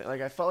 Everything.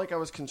 Like I felt like I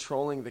was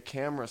controlling the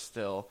camera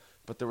still,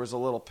 but there was a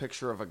little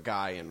picture of a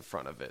guy in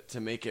front of it to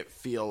make it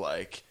feel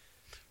like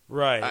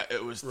Right.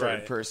 it was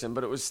third person.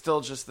 But it was still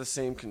just the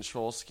same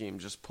control scheme,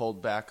 just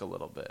pulled back a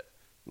little bit.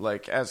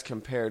 Like as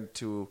compared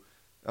to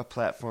a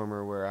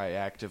platformer where I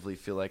actively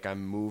feel like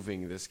I'm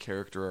moving this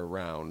character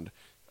around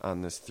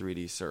on this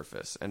 3D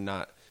surface and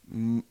not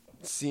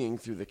seeing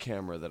through the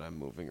camera that I'm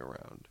moving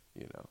around,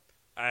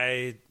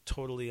 I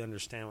totally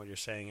understand what you're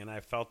saying, and I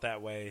felt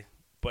that way,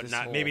 but This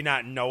maybe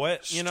not know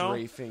it,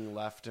 strafing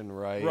left and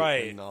right,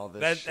 Right. and all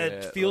this That shit.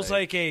 it feels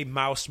like a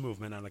mouse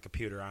movement on a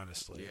computer,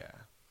 honestly. Yeah.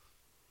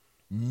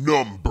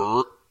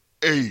 Number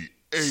 8.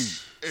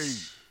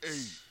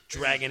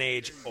 Dragon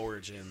Age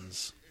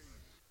Origins.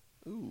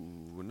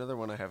 Ooh, another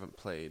one I haven't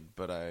played,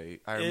 but I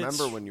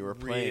remember when you were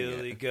playing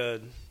really it.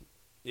 good.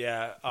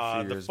 Yeah, A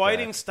few the years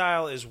fighting back.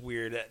 style is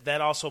weird.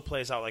 That also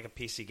plays out like a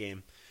PC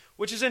game,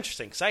 which is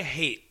interesting because I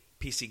hate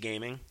PC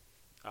gaming.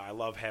 I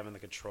love having the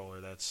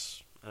controller.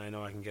 I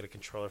know I can get a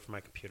controller for my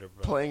computer,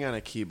 but Playing on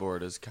a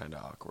keyboard is kind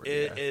of awkward.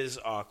 it is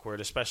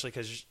awkward, especially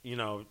because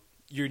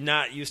you're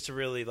not used to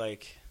really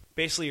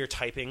basically you're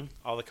typing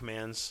all the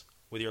commands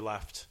with your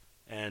left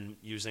and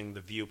using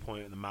the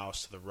viewpoint and the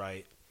mouse to the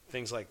right,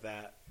 things like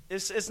that.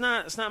 It's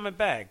not my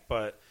bag,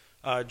 but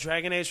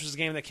Dragon Age was a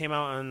game that came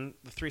out on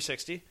the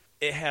 360.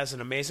 It has an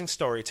amazing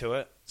story to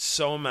it,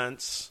 so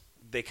immense.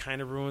 They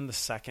kind of ruined the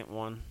second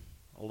one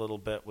a little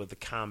bit with the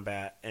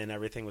combat, and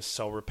everything was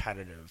so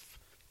repetitive.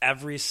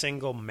 Every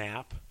single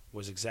map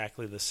was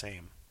exactly the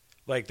same.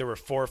 Like there were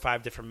 4 or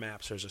 5 different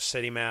maps. There was a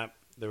city map,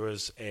 there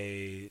was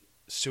a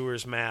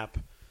sewers map,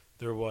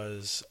 there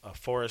was a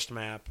forest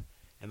map,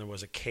 and there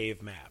was a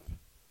cave map.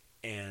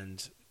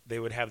 And they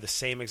would have the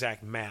same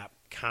exact map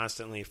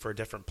constantly for a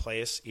different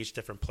place, each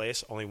different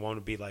place. Only one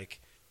would be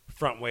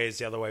front ways,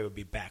 the other way would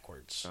be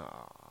backwards.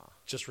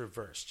 Just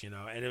reversed,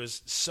 and it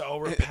was so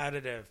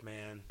repetitive,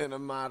 man. In a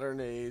modern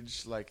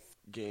age,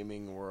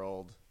 gaming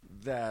world,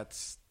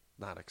 that's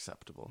not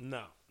acceptable.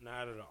 No,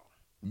 not at all.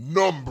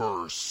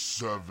 Number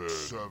 7.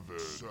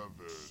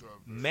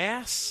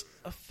 Mass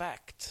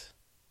Effect.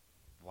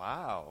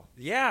 Wow.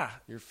 Yeah,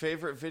 Your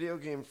favorite video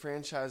game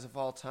franchise of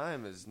all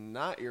time is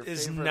not your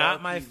is favorite not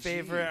RPG. my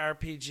favorite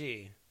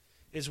RPG.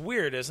 It's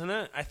weird, isn't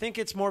it? I think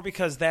it's more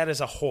because that as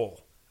a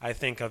whole, I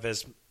think of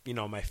as,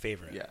 my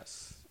favorite.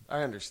 Yes,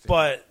 I understand.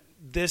 But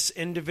this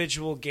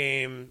individual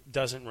game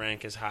doesn't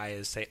rank as high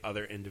as, say,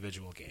 other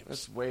individual games.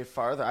 It's way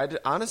farther. I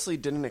honestly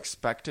didn't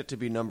expect it to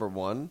be number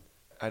 1.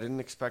 I didn't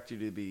expect you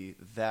to be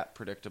that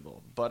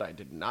predictable, but I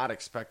did not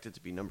expect it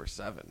to be number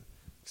 7.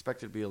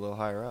 Expect it to be a little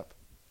higher up.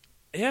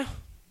 Yeah.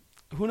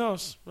 Who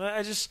knows?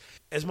 As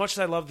much as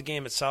I love the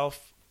game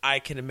itself, I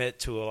can admit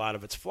to a lot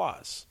of its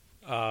flaws.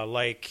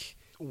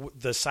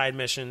 The side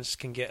missions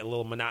can get a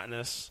little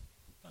monotonous.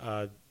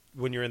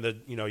 When you're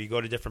in you go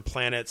to different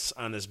planets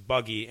on this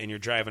buggy and you're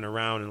driving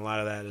around, and a lot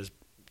of that is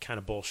kind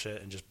of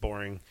bullshit and just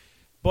boring.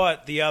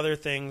 But the other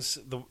things,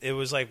 it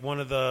was one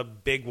of the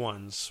big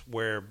ones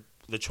where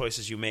the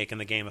choices you make in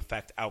the game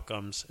affect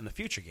outcomes in the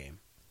future game.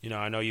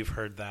 I know you've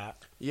heard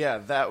that. Yeah,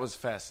 that was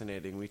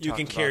fascinating. You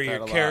can talked carry about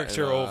your that a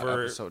character lot in,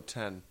 over episode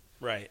 10.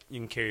 Right. You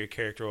can carry your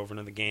character over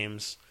into the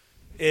games.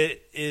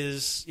 It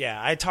is,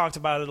 I talked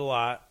about it a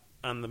lot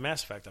on the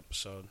Mass Effect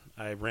episode.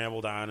 I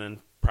rambled on, and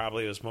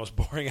probably it was the most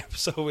boring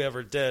episode we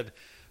ever did.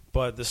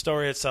 But the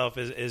story itself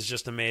is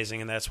just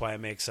amazing, and that's why it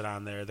makes it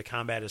on there. The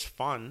combat is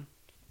fun,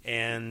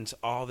 and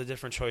all the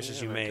different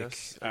choices you I make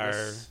guess- I are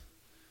guess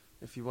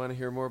If you want to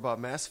hear more about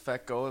Mass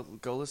Effect, go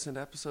listen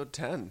to episode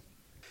 10.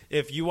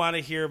 If you want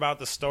to hear about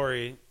the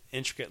story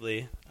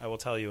intricately, I will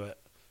tell you it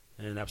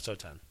in episode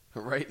 10.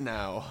 Right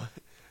now.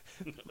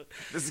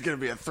 This is going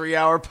to be a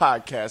 3-hour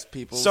podcast,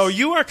 people. So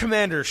you are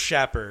Commander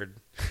Shepard.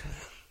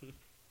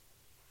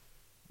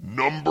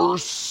 Number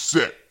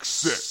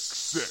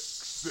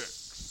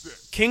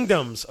 6.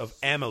 Kingdoms of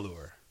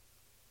Amalur.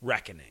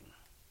 Reckoning.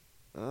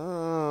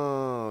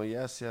 Oh,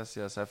 yes.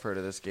 I've heard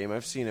of this game.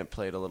 I've seen it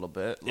played a little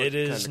bit. It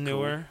is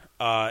newer.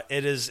 Cool.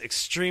 It is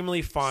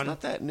extremely fun. It's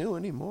not that new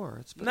anymore.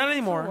 It's been not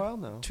anymore. For a while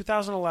now.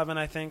 2011,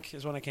 I think,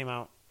 is when it came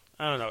out.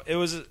 I don't know. It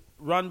was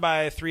run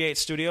by 3-8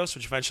 Studios,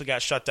 which eventually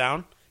got shut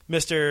down.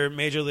 Mr.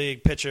 Major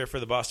League pitcher for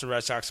the Boston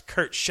Red Sox,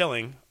 Curt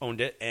Schilling,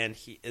 owned it, and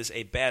he is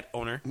a bad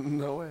owner.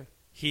 No way.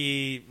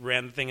 He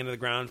ran the thing into the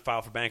ground,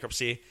 filed for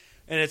bankruptcy,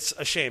 and it's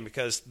a shame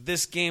because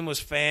this game was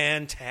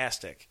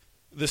fantastic.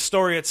 The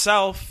story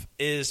itself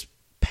is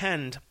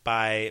penned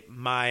by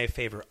my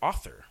favorite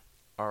author,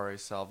 R.A.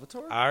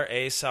 Salvatore?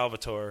 R.A.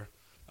 Salvatore.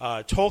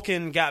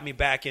 Tolkien got me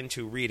back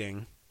into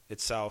reading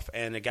itself,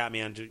 and it got me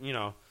into,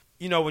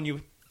 when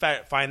you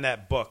find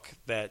that book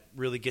that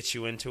really gets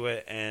you into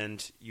it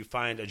and you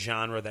find a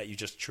genre that you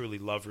just truly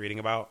love reading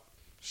about.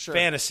 Sure.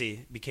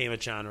 Fantasy became a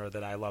genre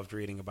that I loved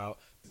reading about.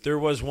 There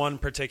was one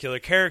particular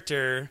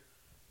character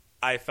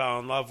I fell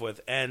in love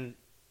with, and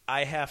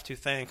I have to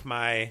thank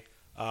my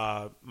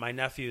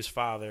nephew's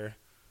father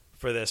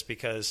for this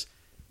because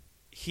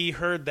he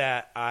heard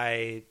that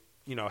I,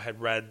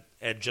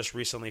 had just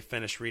recently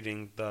finished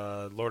reading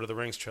the Lord of the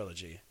Rings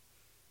trilogy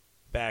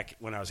back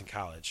when I was in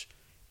college.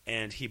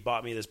 And he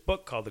bought me this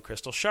book called The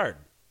Crystal Shard.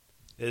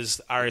 It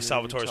is R.A.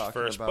 Salvatore's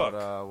first book.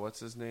 What's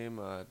his name?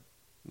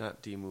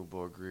 Not Dimmu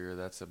Borgir.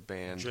 That's a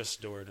band. Dris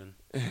Do'Urden.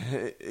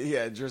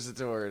 Yeah, Dris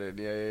Do'Urden.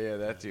 Yeah,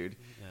 that dude.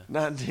 Yeah.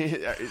 Not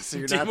so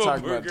you're not Dimmu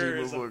talking about Borgir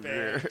Dimmu is a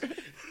Borgir.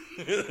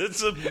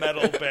 It's a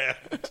metal band.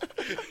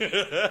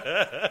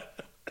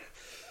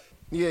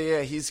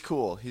 Yeah, he's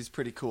cool. He's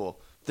pretty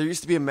cool. There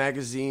used to be a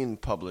magazine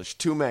published,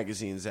 2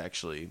 magazines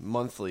actually,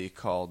 monthly,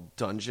 called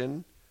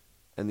Dungeon,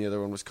 and the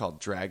other one was called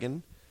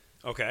Dragon.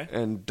 Okay.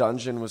 And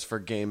Dungeon was for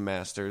game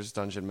masters,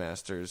 dungeon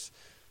masters,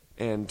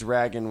 and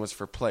Dragon was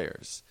for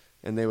players.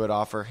 And they would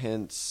offer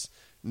hints,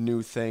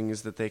 new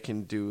things that they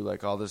can do,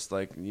 like all this,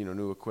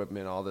 new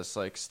equipment, all this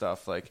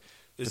stuff.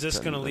 Is this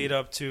going to lead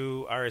up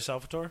to R.A.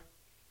 Salvatore?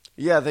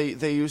 Yeah,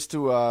 they used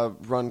to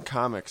run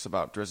comics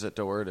about Drizzt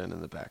Do'Urden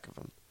in the back of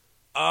them.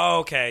 Oh,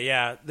 okay,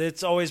 yeah.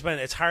 It's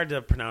hard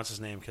to pronounce his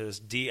name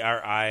because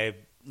D-R-I,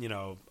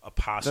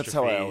 apostrophe That's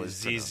how I always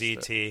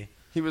Z-Z-T.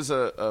 He was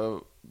a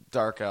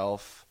dark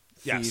elf,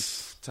 thief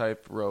Yes.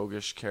 type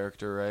roguish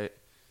character, right?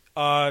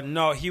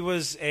 No, he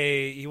wasn't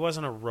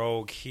a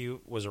rogue. He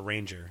was a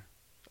ranger.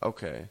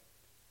 Okay.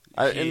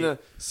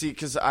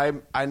 Because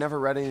I never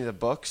read any of the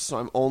books, so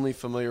I'm only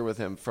familiar with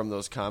him from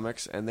those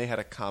comics, and they had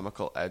a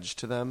comical edge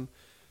to them.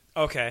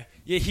 Okay,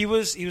 yeah, he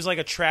was like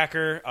a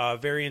tracker,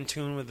 very in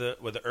tune with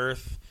the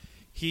earth.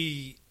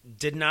 He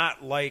did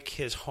not like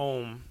his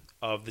home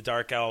of the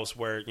Dark Elves,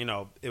 where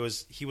he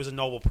was a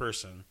noble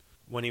person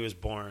when he was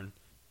born,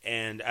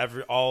 and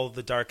all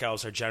the Dark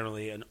Elves are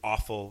generally an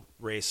awful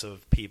race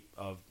of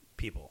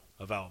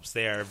elves.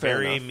 They are Fair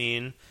very enough.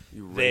 mean.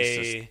 You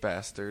racist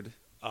bastard.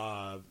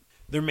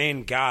 Their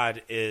main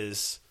god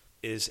is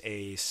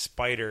a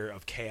spider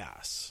of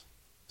chaos.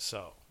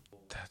 So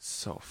That's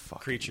so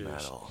fucking creatures,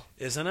 metal.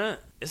 isn't it?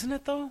 Isn't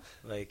it though?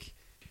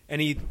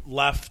 And he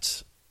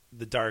left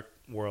the dark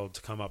world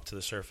to come up to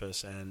the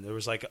surface, and there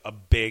was a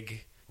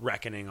big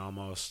reckoning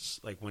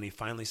almost. When he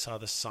finally saw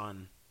the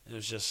sun, it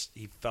was just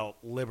he felt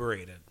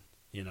liberated,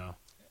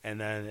 And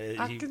then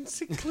I can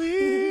see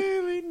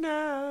clearly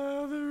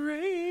now the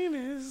rain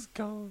is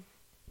gone.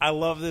 I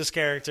love this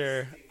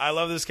character. I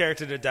love this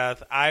character to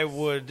death. I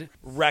would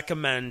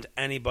recommend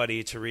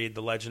anybody to read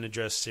the Legend of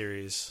Drizzt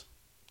series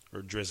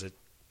or Drizzt.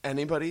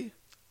 Anybody?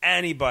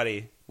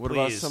 Anybody. What please.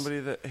 about somebody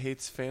that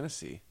hates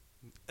fantasy?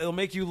 It'll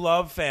make you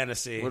love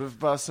fantasy. What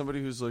about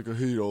somebody who's like, I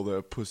hate all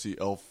that pussy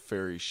elf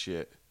fairy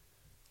shit?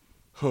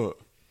 Huh.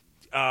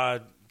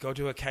 Go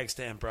to a keg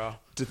stand, bro.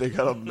 Did they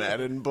got a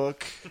Madden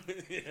book?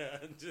 Yeah.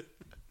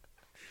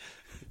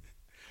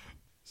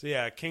 So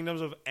yeah,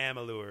 Kingdoms of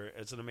Amalur.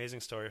 It's an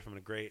amazing story from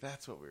a great.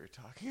 That's what we were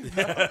talking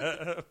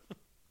about.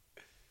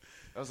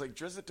 I was like,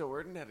 Drizzt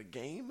Do'Urden had a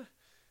game?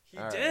 He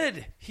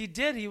did. He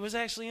did. He was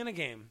actually in a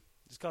game.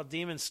 It's called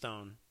Demon's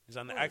Stone. He's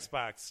on the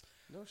Xbox.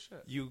 No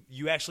shit.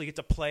 You actually get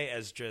to play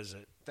as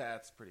Drizzt.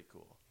 That's pretty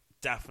cool.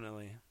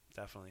 Definitely.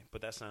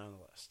 But that's not on the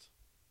list.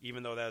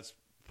 Even though that's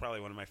probably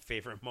one of my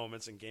favorite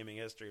moments in gaming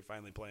history,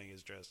 finally playing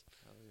as Drizzt.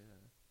 Oh,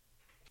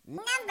 yeah.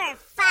 Number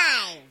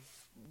 5.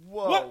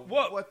 Whoa.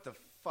 What? What the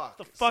fuck?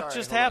 The fuck Sorry,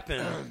 just hold on.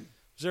 happened?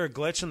 Was there a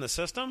glitch in the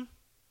system?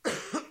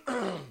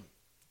 All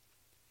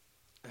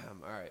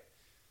right.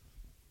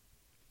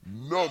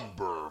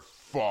 Number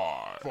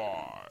 5.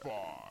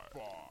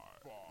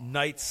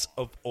 Knights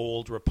of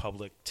Old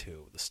Republic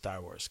 2, the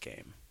Star Wars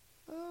game.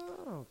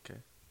 Oh,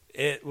 okay.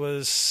 It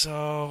was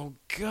so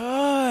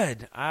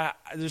good.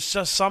 There's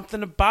just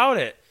something about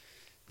it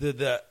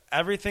The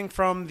everything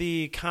from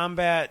the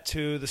combat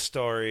to the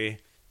story,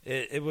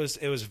 it was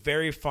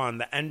very fun.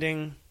 The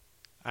ending,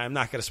 I'm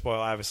not going to spoil,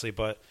 obviously,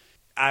 but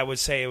I would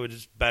say it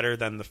was better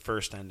than the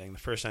first ending. The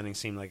first ending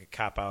seemed like a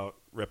cop-out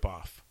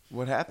ripoff.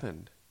 What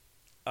happened?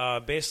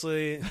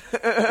 Basically, no,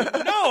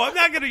 I'm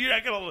not gonna. You're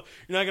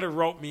not gonna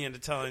rope me into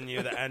telling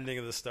you the ending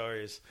of the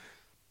stories.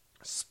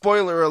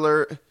 Spoiler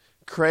alert.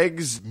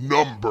 Craig's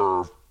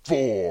Number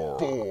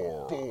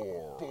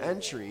 4.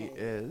 entry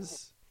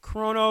is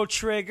Chrono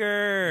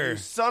Trigger. You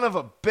son of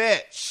a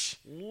bitch.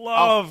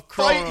 Love I'll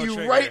Chrono fight you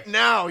Trigger. right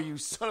now, you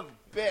son of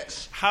a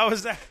bitch. How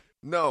is that?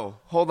 No,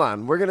 hold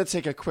on. We're going to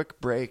take a quick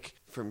break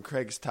from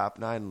Craig's top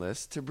 9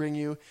 list to bring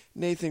you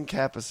Nathan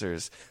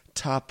Capisser's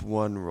top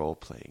 1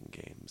 role-playing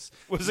games.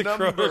 Was it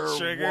Number Chrono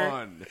Trigger?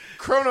 1.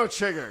 Chrono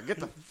Trigger. Get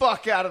the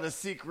fuck out of the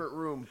secret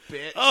room,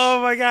 bitch.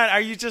 Oh my god, are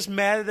you just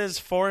mad that it's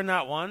 4 and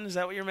not 1? Is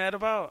that what you're mad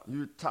about?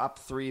 Your top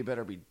 3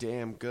 better be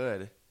damn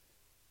good.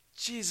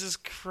 Jesus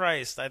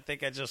Christ, I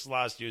think I just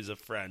lost you as a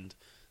friend.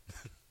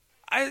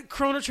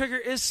 Chrono Trigger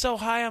is so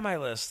high on my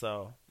list,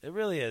 though. It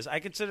really is. I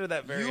consider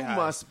that very You high.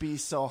 must be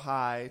so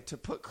high to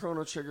put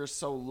Chrono Trigger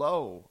so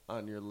low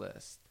on your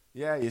list.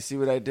 Yeah, you see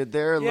what I did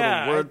there? A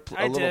Yeah, little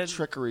I a little did.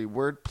 trickery,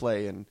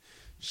 wordplay, and I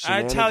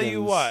shenanigans. tell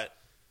you what.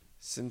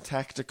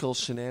 Syntactical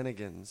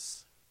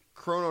shenanigans.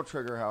 Chrono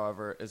Trigger,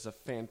 however, is a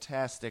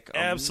fantastic,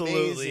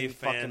 Absolutely amazing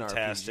fucking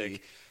fantastic.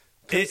 RPG.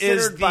 It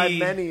is Considered by the-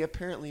 many,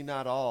 apparently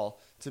not all,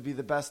 to be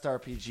the best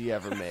RPG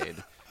ever made.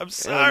 I'm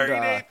sorry,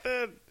 And,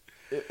 Nathan.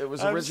 It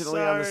was I'm originally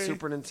on the sorry.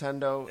 Super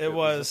Nintendo. It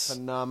was. a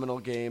phenomenal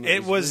game.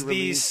 It was the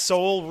re-released.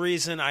 sole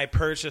reason I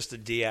purchased a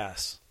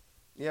DS.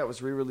 Yeah, it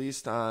was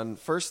re-released on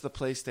first the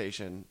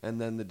PlayStation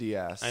and then the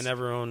DS. I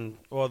never owned,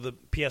 well, the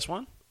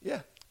PS1?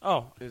 Yeah,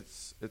 Oh,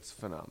 it's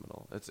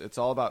phenomenal. It's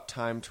all about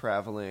time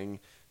traveling,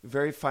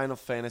 very Final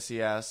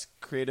Fantasy-esque,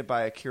 created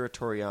by Akira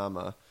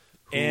Toriyama.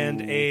 who-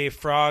 and a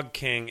Frog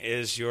King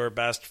is your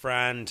best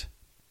friend.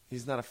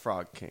 he's not a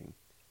frog king.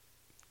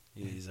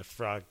 He's a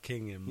Frog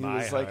King in He my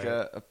was like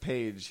heart. a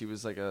page. He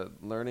was like a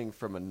learning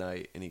from a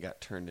knight, and he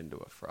got turned into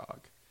a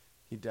frog.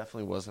 He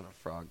definitely wasn't a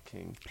frog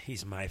king.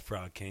 He's my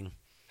Frog King.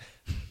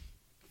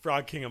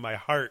 Frog King of my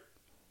heart.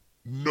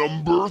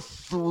 Number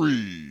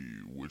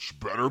 3, which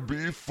better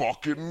be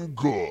fucking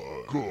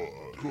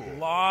good.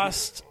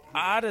 Lost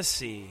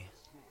Odyssey.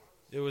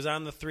 It was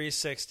on the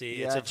 360.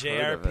 Yeah, it's a I've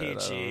heard of it. I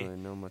JRPG. don't really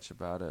know much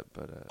about it,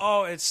 but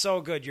Oh, it's so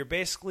good. You're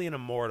basically an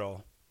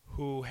immortal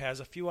who has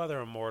a few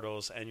other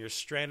immortals, and you're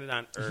stranded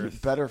on you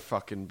Earth. better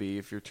fucking be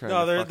if you're trying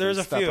No, to fucking there's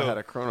a step few. ahead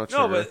of Chrono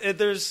Trigger. No, but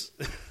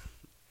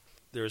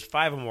there's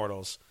 5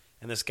 immortals,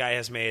 and this guy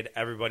has made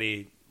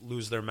everybody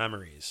lose their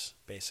memories,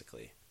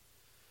 basically.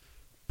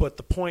 But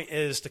the point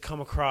is to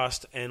come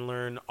across and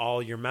learn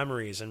all your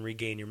memories and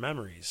regain your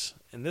memories.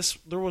 And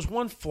there was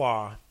one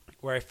flaw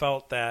where I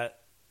felt that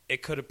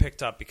it could have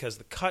picked up because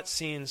the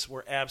cutscenes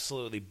were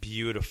absolutely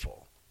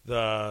beautiful.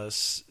 The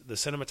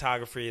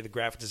cinematography, the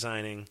graphic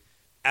designing,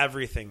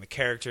 everything, the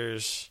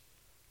characters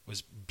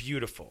was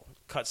beautiful.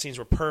 Cutscenes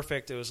were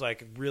perfect. It was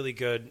like a really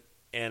good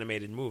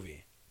animated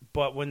movie.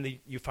 But when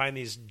you find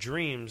these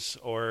dreams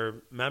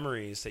or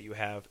memories that you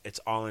have, it's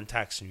all in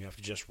text and you have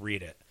to just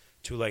read it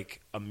to like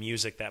a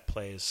music that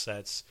plays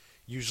that's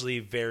usually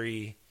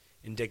very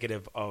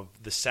indicative of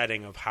the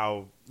setting of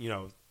how,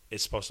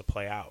 it's supposed to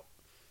play out.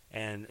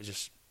 And it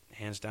just,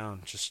 hands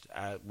down,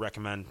 I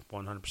recommend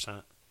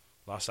 100%.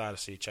 Lost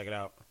Odyssey, check it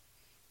out.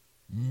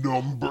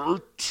 Number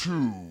 2,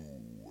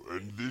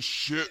 and this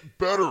shit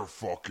better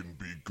fucking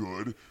be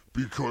good,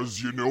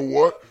 because you know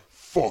what?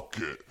 Fuck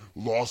it.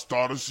 Lost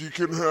Odyssey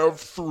can have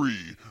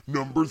 3.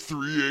 Number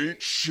 3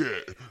 ain't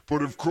shit.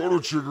 But if Chrono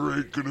Trigger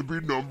ain't gonna be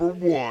number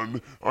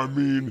 1, I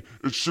mean,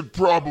 it should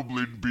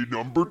probably be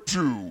number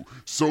 2.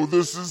 So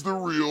this is the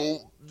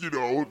real,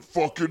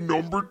 fucking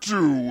number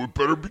 2. It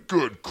better be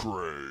good,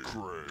 Craig.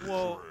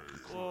 Well,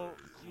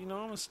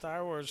 I'm a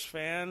Star Wars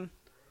fan.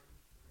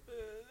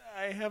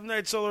 I have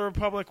Knights of the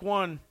Republic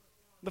 1.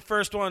 The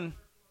first one.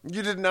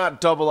 You did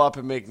not double up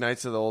and make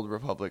Knights of the Old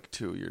Republic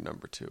 2 your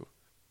number 2.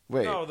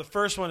 Wait. No, the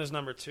first one is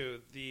number 2.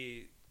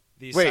 The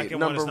Wait, second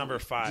one is number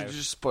 5. Did you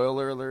just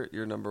spoiler alert?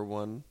 You're number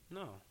 1?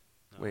 No.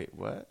 Wait,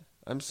 what?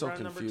 I'm so We're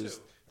on number confused.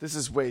 2. This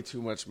is way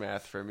too much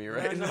math for me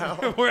right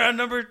now. We're on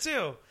number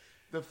 2.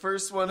 The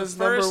first one is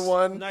first number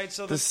 1. Knights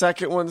of the the-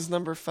 second one's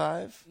number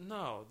 5.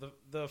 No,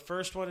 the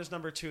first one is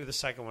number 2. The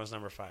second one is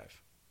number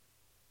 5.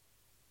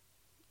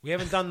 We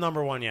haven't done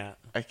number 1 yet.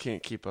 I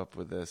can't keep up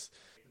with this.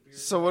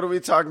 So what are we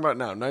talking about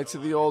now? Knights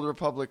of the Old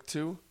Republic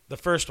 2? The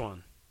first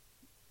one.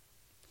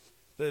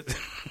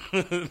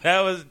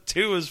 That was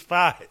 2 was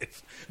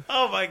 5.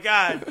 Oh my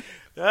god.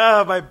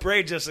 My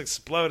brain just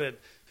exploded.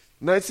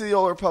 Knights of the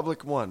Old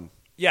Republic 1.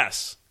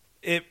 Yes.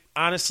 It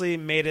honestly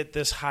made it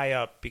this high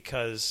up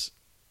because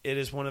it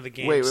is one of the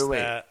games Wait.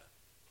 that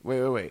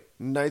Wait.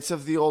 Knights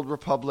of the Old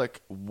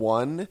Republic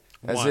 1?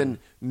 As One. in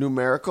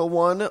numerical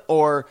 1?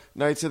 Or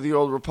Knights of the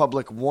Old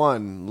Republic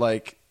 1?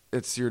 Like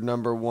it's your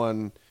number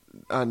 1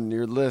 on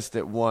your list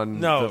at 1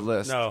 No, the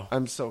list? no.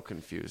 I'm so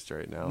confused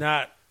right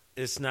now.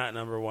 it's not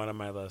number 1 on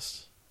my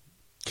list.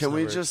 Can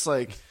we just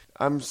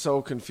I'm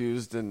so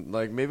confused and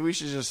maybe we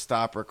should just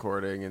stop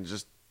recording and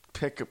just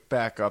pick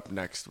back up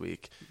next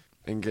week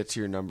and get to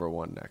your number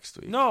one next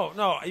week. No,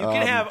 you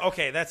can have.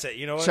 Okay, that's it.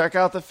 You know what? Check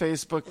out the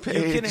Facebook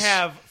page. You can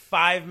have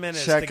 5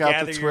 minutes. Check to out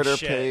gather the Twitter your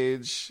shit.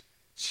 page.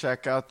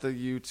 Check out the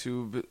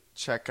YouTube.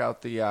 Check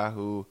out the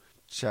Yahoo.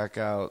 Check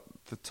out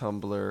the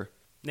Tumblr.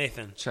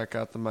 Nathan. Check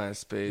out the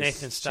MySpace.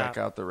 Nathan, stop. Check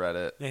out the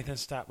Reddit. Nathan,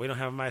 stop. We don't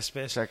have a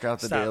MySpace. Check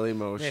out the Stop. Daily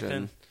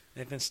Motion.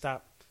 Nathan,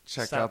 stop.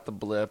 Check Stop. out the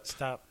Blip.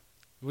 Stop.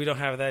 We don't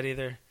have that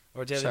either.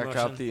 Or Daily Check Motion.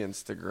 out the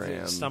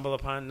Instagram. Stumble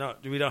Upon. No,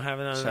 we don't have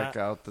none of that. Check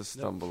out the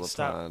Stumble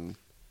stop. Upon.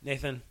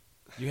 Nathan,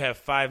 you have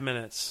 5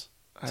 minutes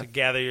to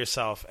gather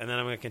yourself, and then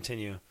I'm going to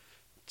continue.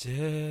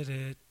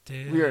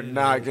 We are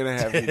not going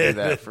to have you do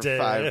that for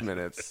 5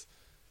 minutes.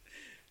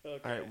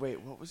 Okay. All right,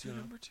 wait, what was your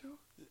number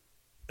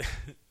 2?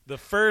 The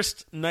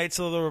first Knights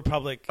of the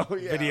Republic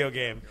video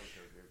game.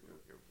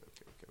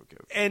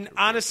 And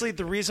honestly,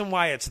 the reason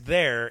why it's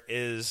there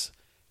is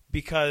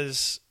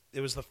because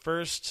it was the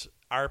first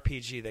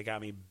RPG that got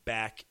me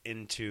back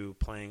into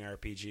playing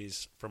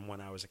RPGs from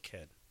when I was a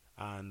kid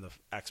on the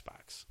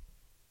Xbox.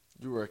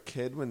 You were a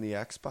kid when the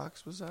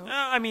Xbox was out?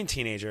 I mean,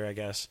 teenager, I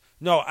guess.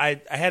 No,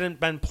 I hadn't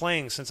been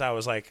playing since I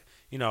was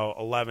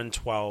 11,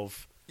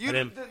 12. You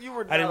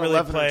were I didn't really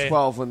 11 play. or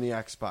 12 when the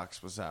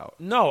Xbox was out.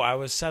 No, I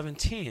was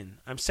 17.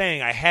 I'm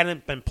saying I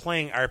hadn't been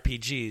playing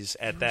RPGs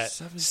at that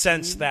 17?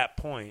 since that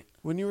point.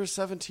 When you were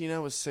 17, I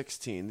was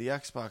 16. The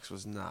Xbox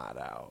was not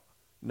out.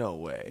 No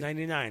way.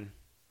 99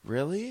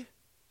 Really?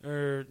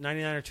 or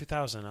 99 or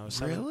 2000. I was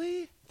 17.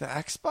 Really? The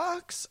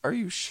Xbox? Are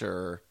you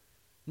sure?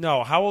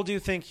 No, how old do you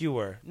think you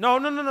were? No.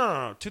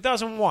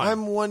 2001.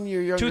 I'm 1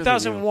 year younger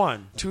 2001.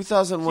 than you.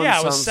 2001 Yeah,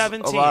 I was sounds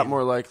 17. a lot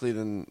more likely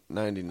than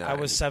 99. I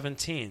was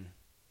 17,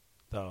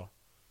 though.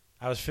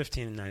 I was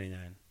 15 in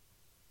 99.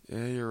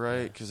 Yeah, you're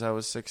right, because I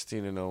was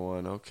 16 in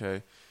 01.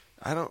 Okay.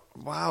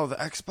 Wow, the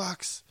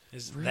Xbox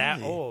Is really?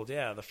 that old?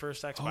 Yeah, the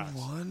first Xbox.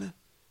 01?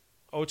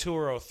 02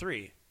 or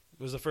 03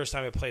 was the first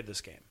time I played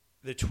this game.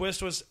 The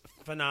twist was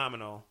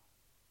phenomenal.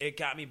 It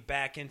got me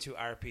back into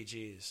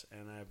RPGs,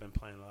 and I've been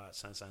playing a lot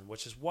since then,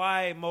 which is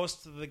why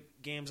most of the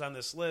games on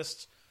this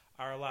list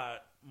are a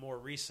lot more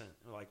recent,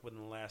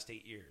 within the last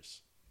 8 years.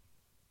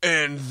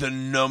 And the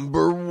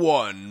number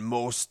one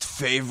most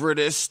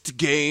favoritist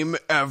game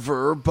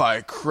ever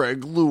by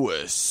Craig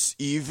Lewis,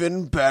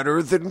 even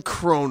better than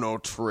Chrono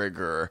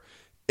Trigger,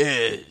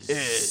 It's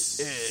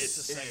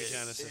a Sega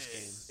Genesis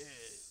game.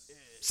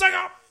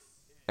 Sega!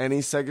 Any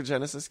Sega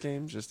Genesis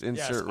game? Just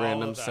insert all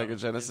random of them. Sega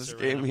Genesis Insert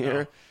game random, here.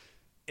 no.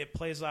 It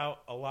plays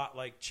out a lot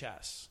like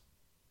chess.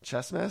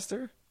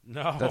 Chessmaster?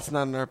 No. That's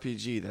not an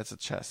RPG. That's a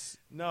chess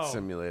No.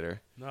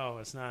 simulator. No,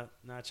 it's not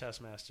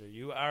Chessmaster.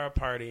 You are a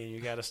party, and you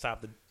got to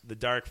stop the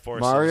dark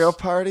forces. Mario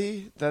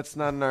Party? That's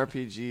not an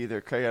RPG either.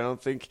 Craig, I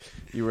don't think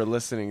you were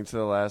listening to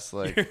the last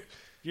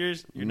You're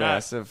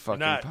massive fucking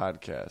not,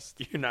 podcast.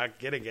 You're not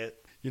getting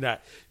it. You're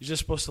not. You're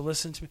just supposed to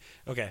listen to me.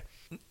 Okay.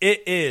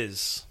 It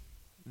is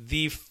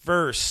the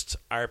first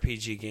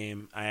RPG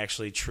game I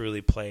actually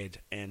truly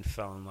played and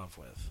fell in love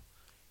with.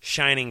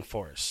 Shining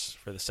Force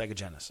for the Sega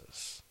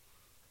Genesis.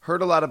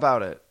 Heard a lot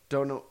about it.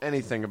 Don't know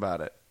anything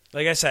about it.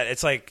 Like I said,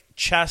 it's like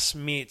chess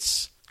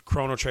meets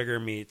Chrono Trigger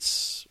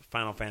meets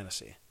Final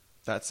Fantasy.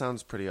 That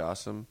sounds pretty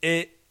awesome.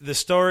 The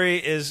story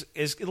is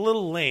a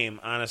little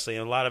lame, honestly.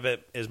 A lot of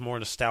it is more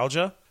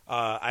nostalgia.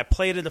 I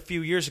played it a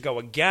few years ago.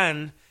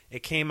 Again,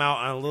 it came out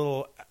on a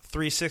little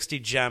 360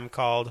 gem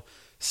called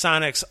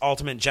Sonic's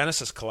Ultimate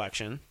Genesis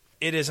Collection.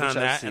 It is on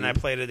that, and I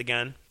played it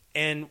again.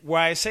 And where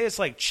I say it's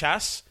like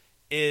chess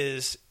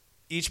is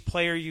each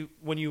player,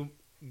 when you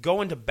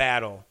go into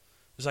battle,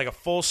 there's like a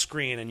full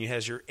screen, and you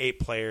has your 8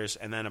 players,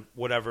 and then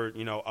whatever,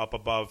 up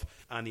above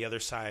on the other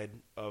side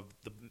of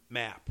the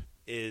map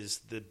is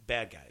the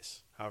bad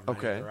guys, however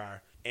many there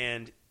are.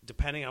 And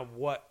depending on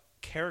what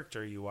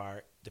character you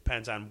are,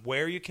 depends on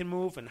where you can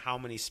move and how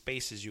many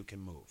spaces you can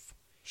move.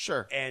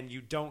 Sure. And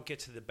you don't get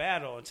to the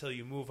battle until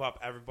you move up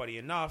everybody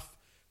enough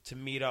to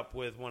meet up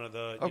with one of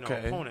the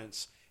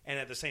opponents. And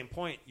at the same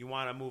point, you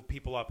want to move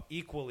people up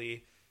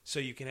equally so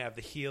you can have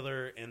the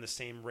healer in the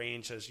same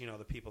range as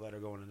the people that are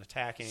going and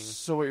attacking.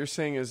 So what you're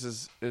saying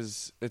is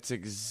it's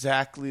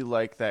exactly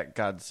like that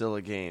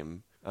Godzilla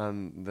game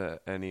on the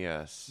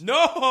NES.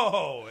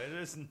 No,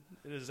 it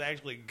is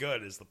actually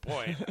good. Is the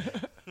point?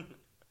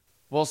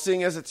 Well,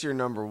 seeing as it's your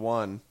number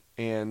one,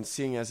 and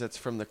seeing as it's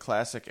from the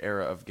classic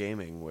era of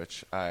gaming,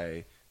 which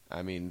I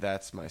mean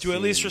that's my. Do you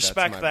at least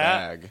respect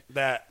that?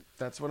 That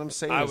that's what I'm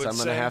saying. I'm going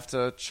to have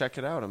to check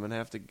it out. I'm going to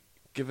have to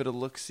give it a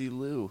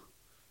look-see-loo.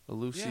 A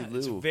Lucy-Loo.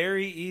 It's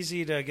very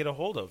easy to get a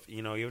hold of,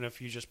 even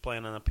if you just play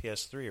it on a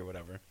PS3 or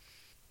whatever.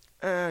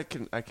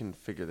 I can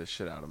figure this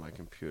shit out on my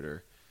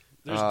computer.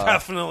 There's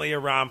definitely a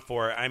ROM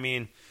for it. I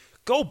mean,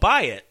 go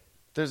buy it.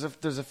 There's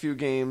a few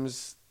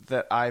games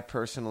that I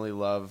personally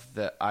love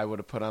that I would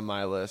have put on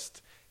my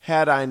list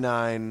had I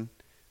 9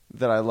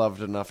 that I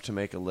loved enough to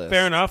make a list.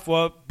 Fair enough.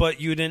 Well, but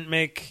you didn't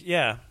make.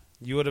 Yeah,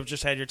 you would have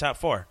just had your top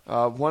 4.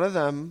 One of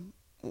them,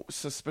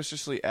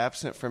 suspiciously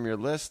absent from your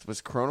list, was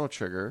Chrono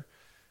Trigger.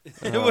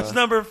 It was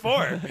number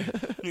 4.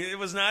 It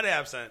was not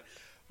absent.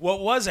 What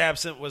was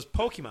absent was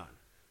Pokemon.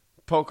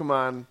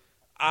 Pokemon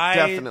I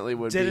definitely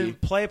would didn't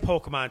be. play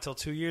Pokemon until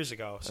 2 years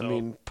ago. So. I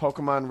mean,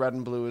 Pokemon Red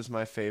and Blue is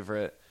my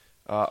favorite.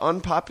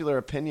 Unpopular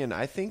opinion,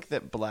 I think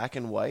that Black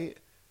and White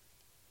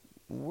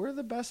were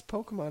the best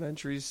Pokemon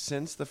entries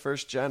since the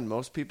first gen.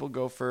 Most people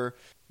go for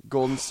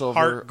Gold and Silver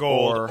Heart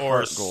Gold or or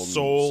Heart Gold and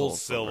Soul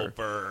Silver.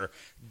 Silver.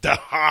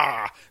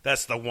 Duh!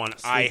 That's the one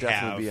So I they'd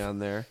definitely have. be on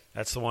there.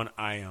 That's the one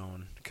I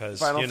own. Because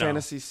Final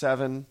Fantasy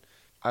VII,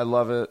 I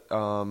love it.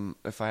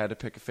 If I had to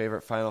pick a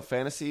favorite Final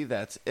Fantasy,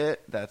 that's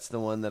it. That's the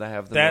one that I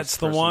have the That's most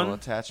the personal one?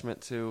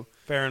 attachment to.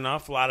 Fair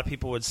enough. A lot of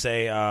people would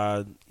say,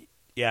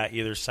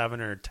 either 7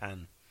 or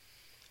 10.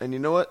 And you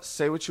know what?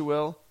 Say what you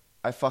will.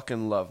 I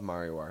fucking love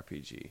Mario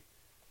RPG.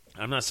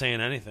 I'm not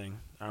saying anything.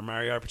 Our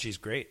Mario RPG is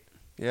great.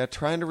 Yeah,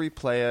 trying to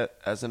replay it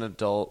as an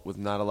adult with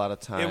not a lot of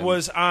time. It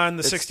was on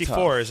the It's 64,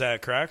 tough. is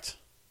that correct?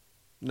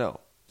 No,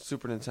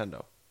 Super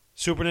Nintendo.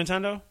 Super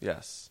Nintendo?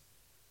 Yes.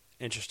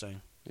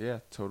 Interesting. Yeah,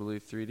 totally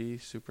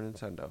 3D Super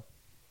Nintendo.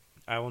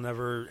 I will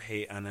never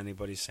hate on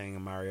anybody saying a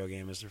Mario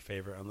game is their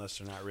favorite unless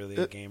they're not really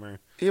a gamer.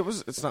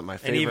 It's not my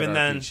favorite even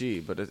then,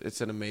 RPG, but it's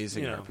an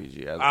amazing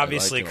RPG. I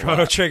Obviously, like it a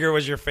Chrono lot. Trigger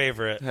was your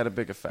favorite. It had a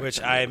big effect. Which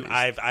on me,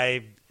 at least.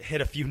 I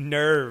hit a few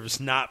nerves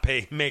not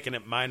making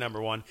it my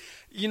number 1.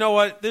 You know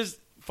what?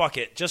 Fuck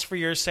it. Just for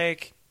your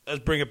sake, let's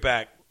bring it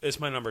back. It's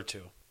my number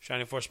 2.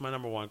 Shining Force my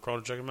number 1.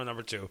 Chrono Trigger my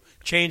number 2.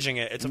 Changing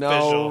it. It's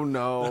official.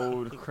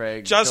 No,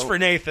 Craig. Just for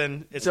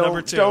Nathan, it's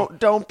number 2.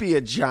 Don't be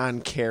a John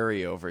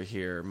Kerry over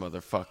here,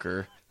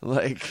 motherfucker.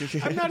 Like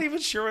I'm not even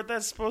sure what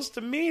that's supposed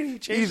to mean. He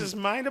changed his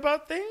mind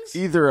about things?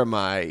 Either am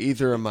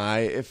I.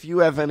 If you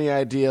have any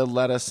idea,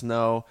 let us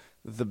know.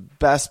 The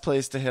best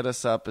place to hit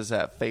us up is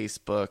at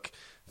Facebook,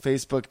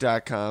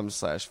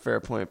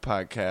 facebook.com/Fairpoint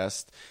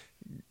Podcast.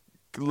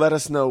 Let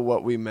us know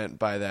what we meant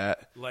by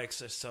that.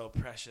 Likes are so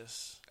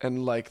precious.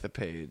 And like the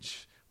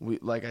page.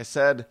 Like I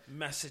said,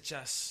 Message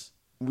us.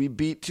 we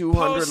beat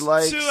 200 Post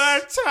likes. to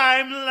our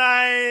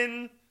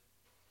timeline.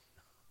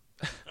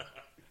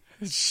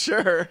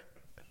 Sure.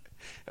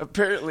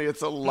 Apparently,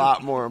 it's a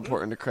lot more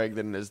important to Craig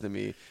than it is to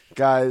me.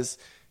 Guys,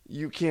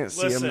 you can't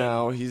see Listen, him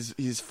now.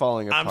 He's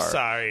falling apart. I'm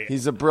sorry.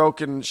 He's a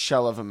broken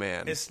shell of a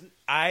man.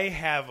 I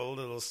have a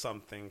little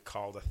something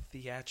called a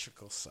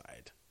theatrical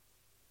side.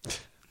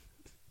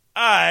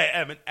 I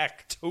am an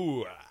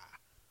actor.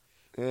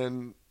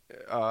 And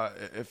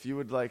if you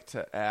would like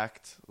to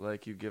act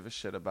like you give a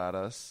shit about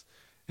us,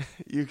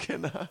 you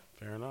can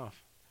Fair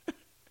enough.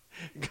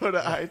 go to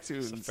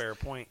iTunes. That's a fair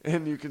point.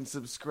 And you can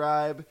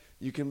subscribe.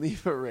 You can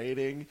leave a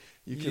rating.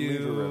 You can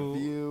leave a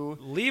review.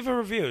 Leave a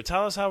review.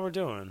 Tell us how we're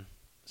doing.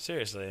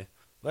 Seriously.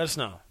 Let us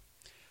know.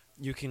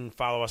 You can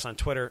follow us on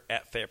Twitter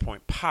at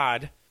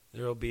FairPointPod.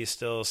 There will be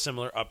still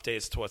similar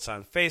updates to what's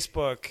on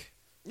Facebook.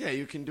 Yeah,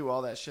 you can do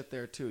all that shit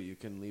there, too. You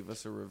can leave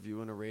us a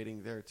review and a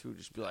rating there, too.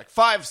 Just be like,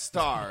 5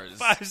 stars.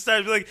 5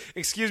 stars. Be like,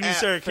 excuse me, At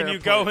sir. Can you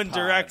go Fairpoint and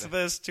direct Pod.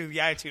 this to the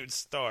iTunes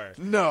store?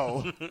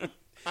 No.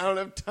 I don't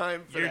have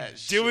time for You're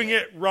that doing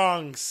shit. it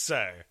wrong,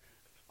 sir.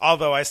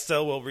 Although I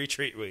still will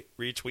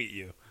retweet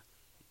you.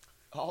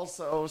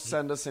 Also,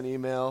 send us an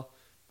email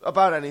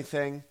about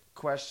anything.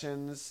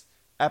 Questions,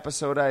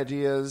 episode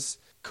ideas,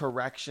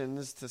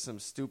 corrections to some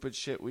stupid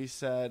shit we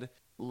said,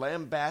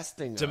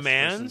 lambasting us for some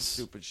Demands?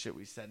 stupid shit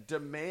we said,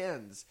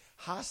 demands,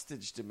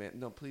 hostage demand.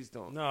 No, please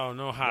don't.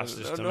 No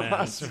hostage No demands.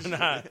 hostage We're not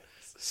demands.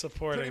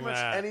 supporting Pretty much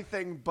that.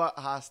 anything but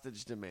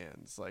hostage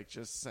demands. Like,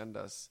 just send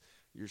us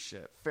your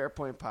shit.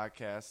 Fairpoint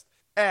Podcast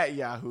at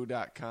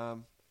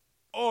yahoo.com.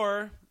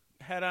 Or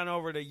head on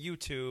over to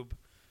YouTube,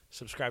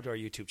 subscribe to our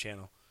YouTube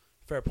channel,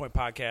 Fairpoint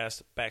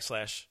Podcast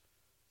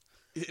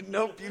 /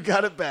 Nope, you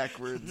got it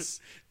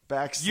backwards.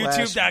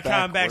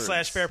 YouTube.com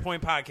backwards. / Fairpoint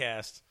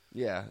Podcast.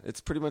 Yeah,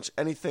 it's pretty much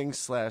anything /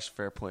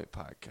 Fairpoint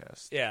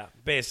Podcast. Yeah,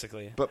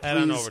 basically. But head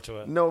please, on over to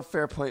it. no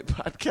Fairpoint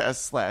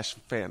Podcast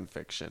 / fan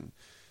fiction.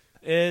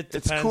 It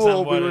It's depends cool.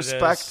 on what We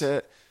respect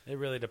it. it, It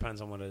really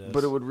depends on what it is.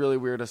 but it would really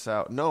weird us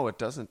out. No, it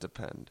doesn't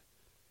depend.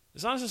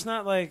 as long as it's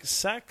not like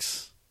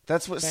sex,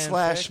 That's what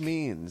Fanfic? /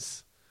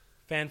 means.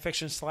 fan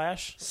fiction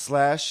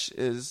 / /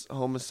 is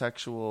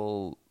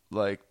homosexual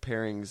like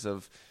pairings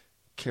of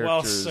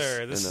Well, characters.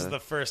 sir, this in is a- the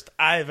first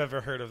I've ever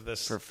heard of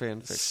this for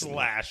fan fiction.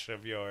 /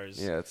 of yours.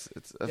 Yeah, it's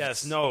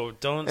Yes, no,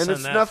 don't and send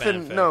it's that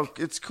nothing. fanfic. No,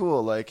 it's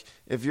cool. Like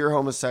if you're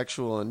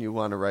homosexual and you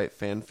want to write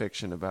fan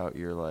fiction about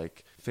your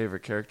like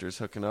favorite characters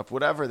hooking up,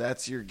 whatever.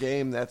 That's your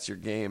game. That's your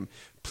game.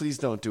 Please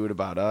don't do it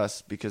about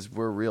us because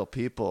we're real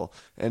people,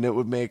 and it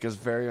would make us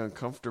very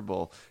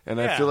uncomfortable. And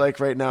I Yeah. feel like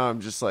right now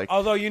I'm just like,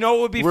 Although, you know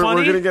what would be we're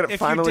funny? gonna get If you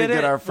finally did get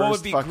it, our what first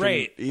would be fucking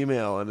great?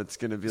 email, and it's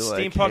gonna be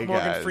like, Steampunk hey,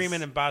 Morgan guys.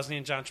 Freeman and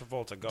Bosnian John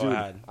Travolta. Go Dude,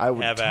 ahead. I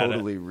would Have at it.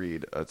 totally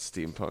read a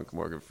steampunk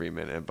Morgan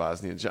Freeman and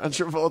Bosnian John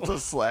Travolta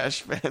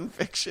 / fan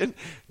fiction.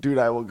 Dude,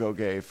 I will go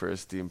gay for a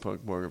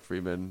steampunk Morgan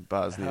Freeman,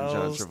 Bosnian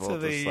Hells John to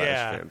Travolta the- /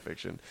 yeah. fan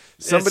fiction.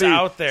 It's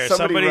out there.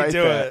 Somebody write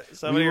do that. it.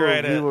 Somebody we will,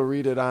 write We it. will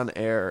read it on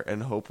air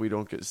and hope we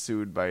don't get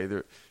sued by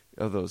either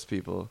of those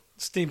people.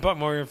 Steampunk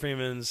Morgan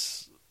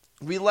Freeman's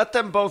We let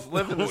them both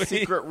live in the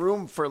secret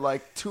room for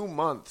like 2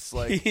 months.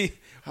 Like,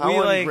 how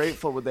we,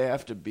 ungrateful would they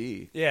have to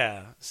be?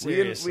 Yeah,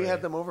 seriously. We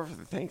had them over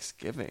for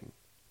Thanksgiving.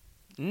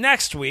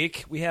 Next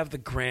week, we have the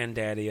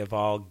granddaddy of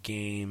all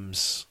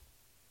games.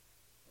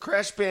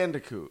 Crash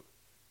Bandicoot.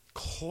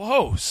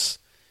 Close.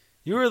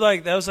 You were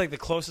like, that was like the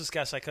closest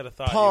guess I could have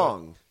thought.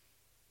 Pong.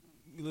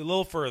 A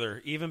little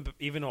further,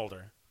 even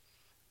older.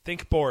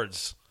 Think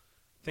boards.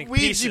 Think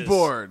Ouija pieces.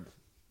 board.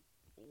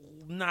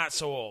 Not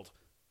so old.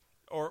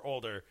 Or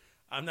older.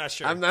 I'm not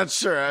sure. I'm not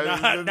sure.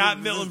 Not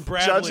Milton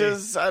Bradley.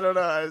 Judges? I don't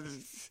know.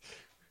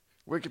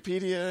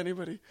 Wikipedia?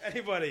 Anybody?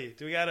 Anybody?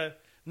 Do we gotta?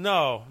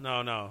 No.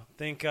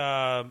 Think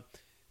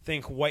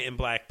white and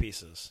black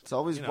pieces. It's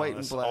always white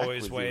and black.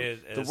 Always with way you.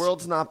 it The is.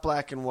 world's not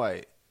black and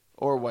white,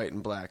 or white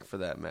and black for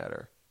that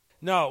matter.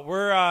 No,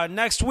 we're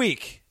next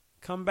week.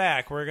 Come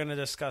back. We're gonna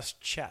discuss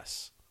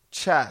chess.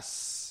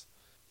 Chess.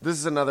 This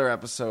is another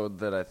episode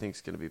that I think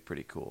is going to be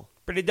pretty cool.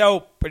 Pretty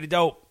dope.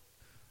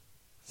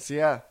 So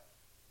yeah,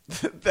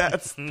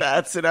 that's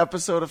an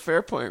episode of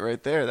Fairpoint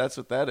right there. That's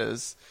what that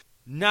is.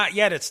 Not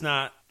yet. It's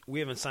not. We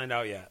haven't signed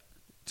out yet.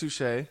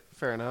 Touche.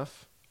 Fair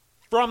enough.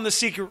 From the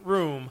secret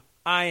room,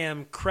 I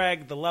am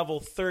Craig, the level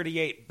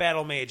 38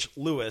 battle mage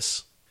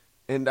Lewis.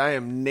 And I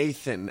am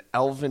Nathan,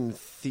 elven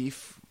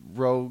thief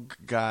rogue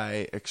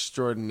guy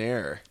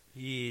extraordinaire.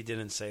 He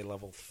didn't say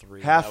level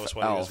 3. Half That was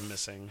what elf. he was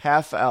missing.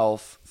 Half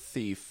elf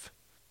thief.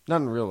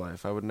 Not in real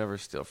life. I would never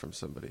steal from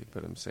somebody,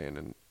 but I'm saying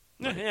in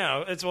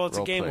Yeah, it's a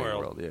game role-playing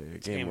world. Yeah,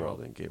 It's game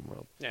world and game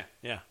world.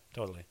 Yeah,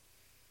 totally.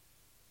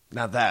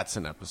 Now that's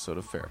an episode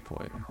of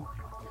Fairpoint.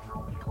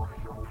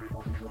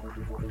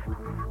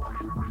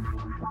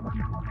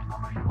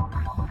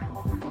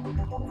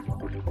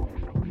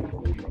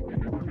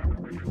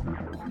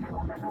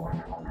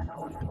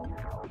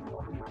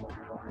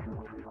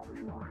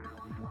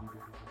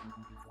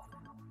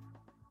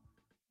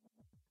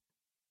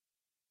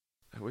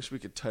 I wish we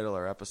could title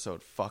our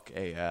episode Fuck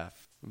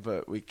AF,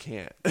 but we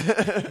can't.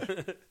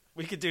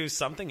 We could do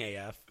something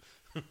AF.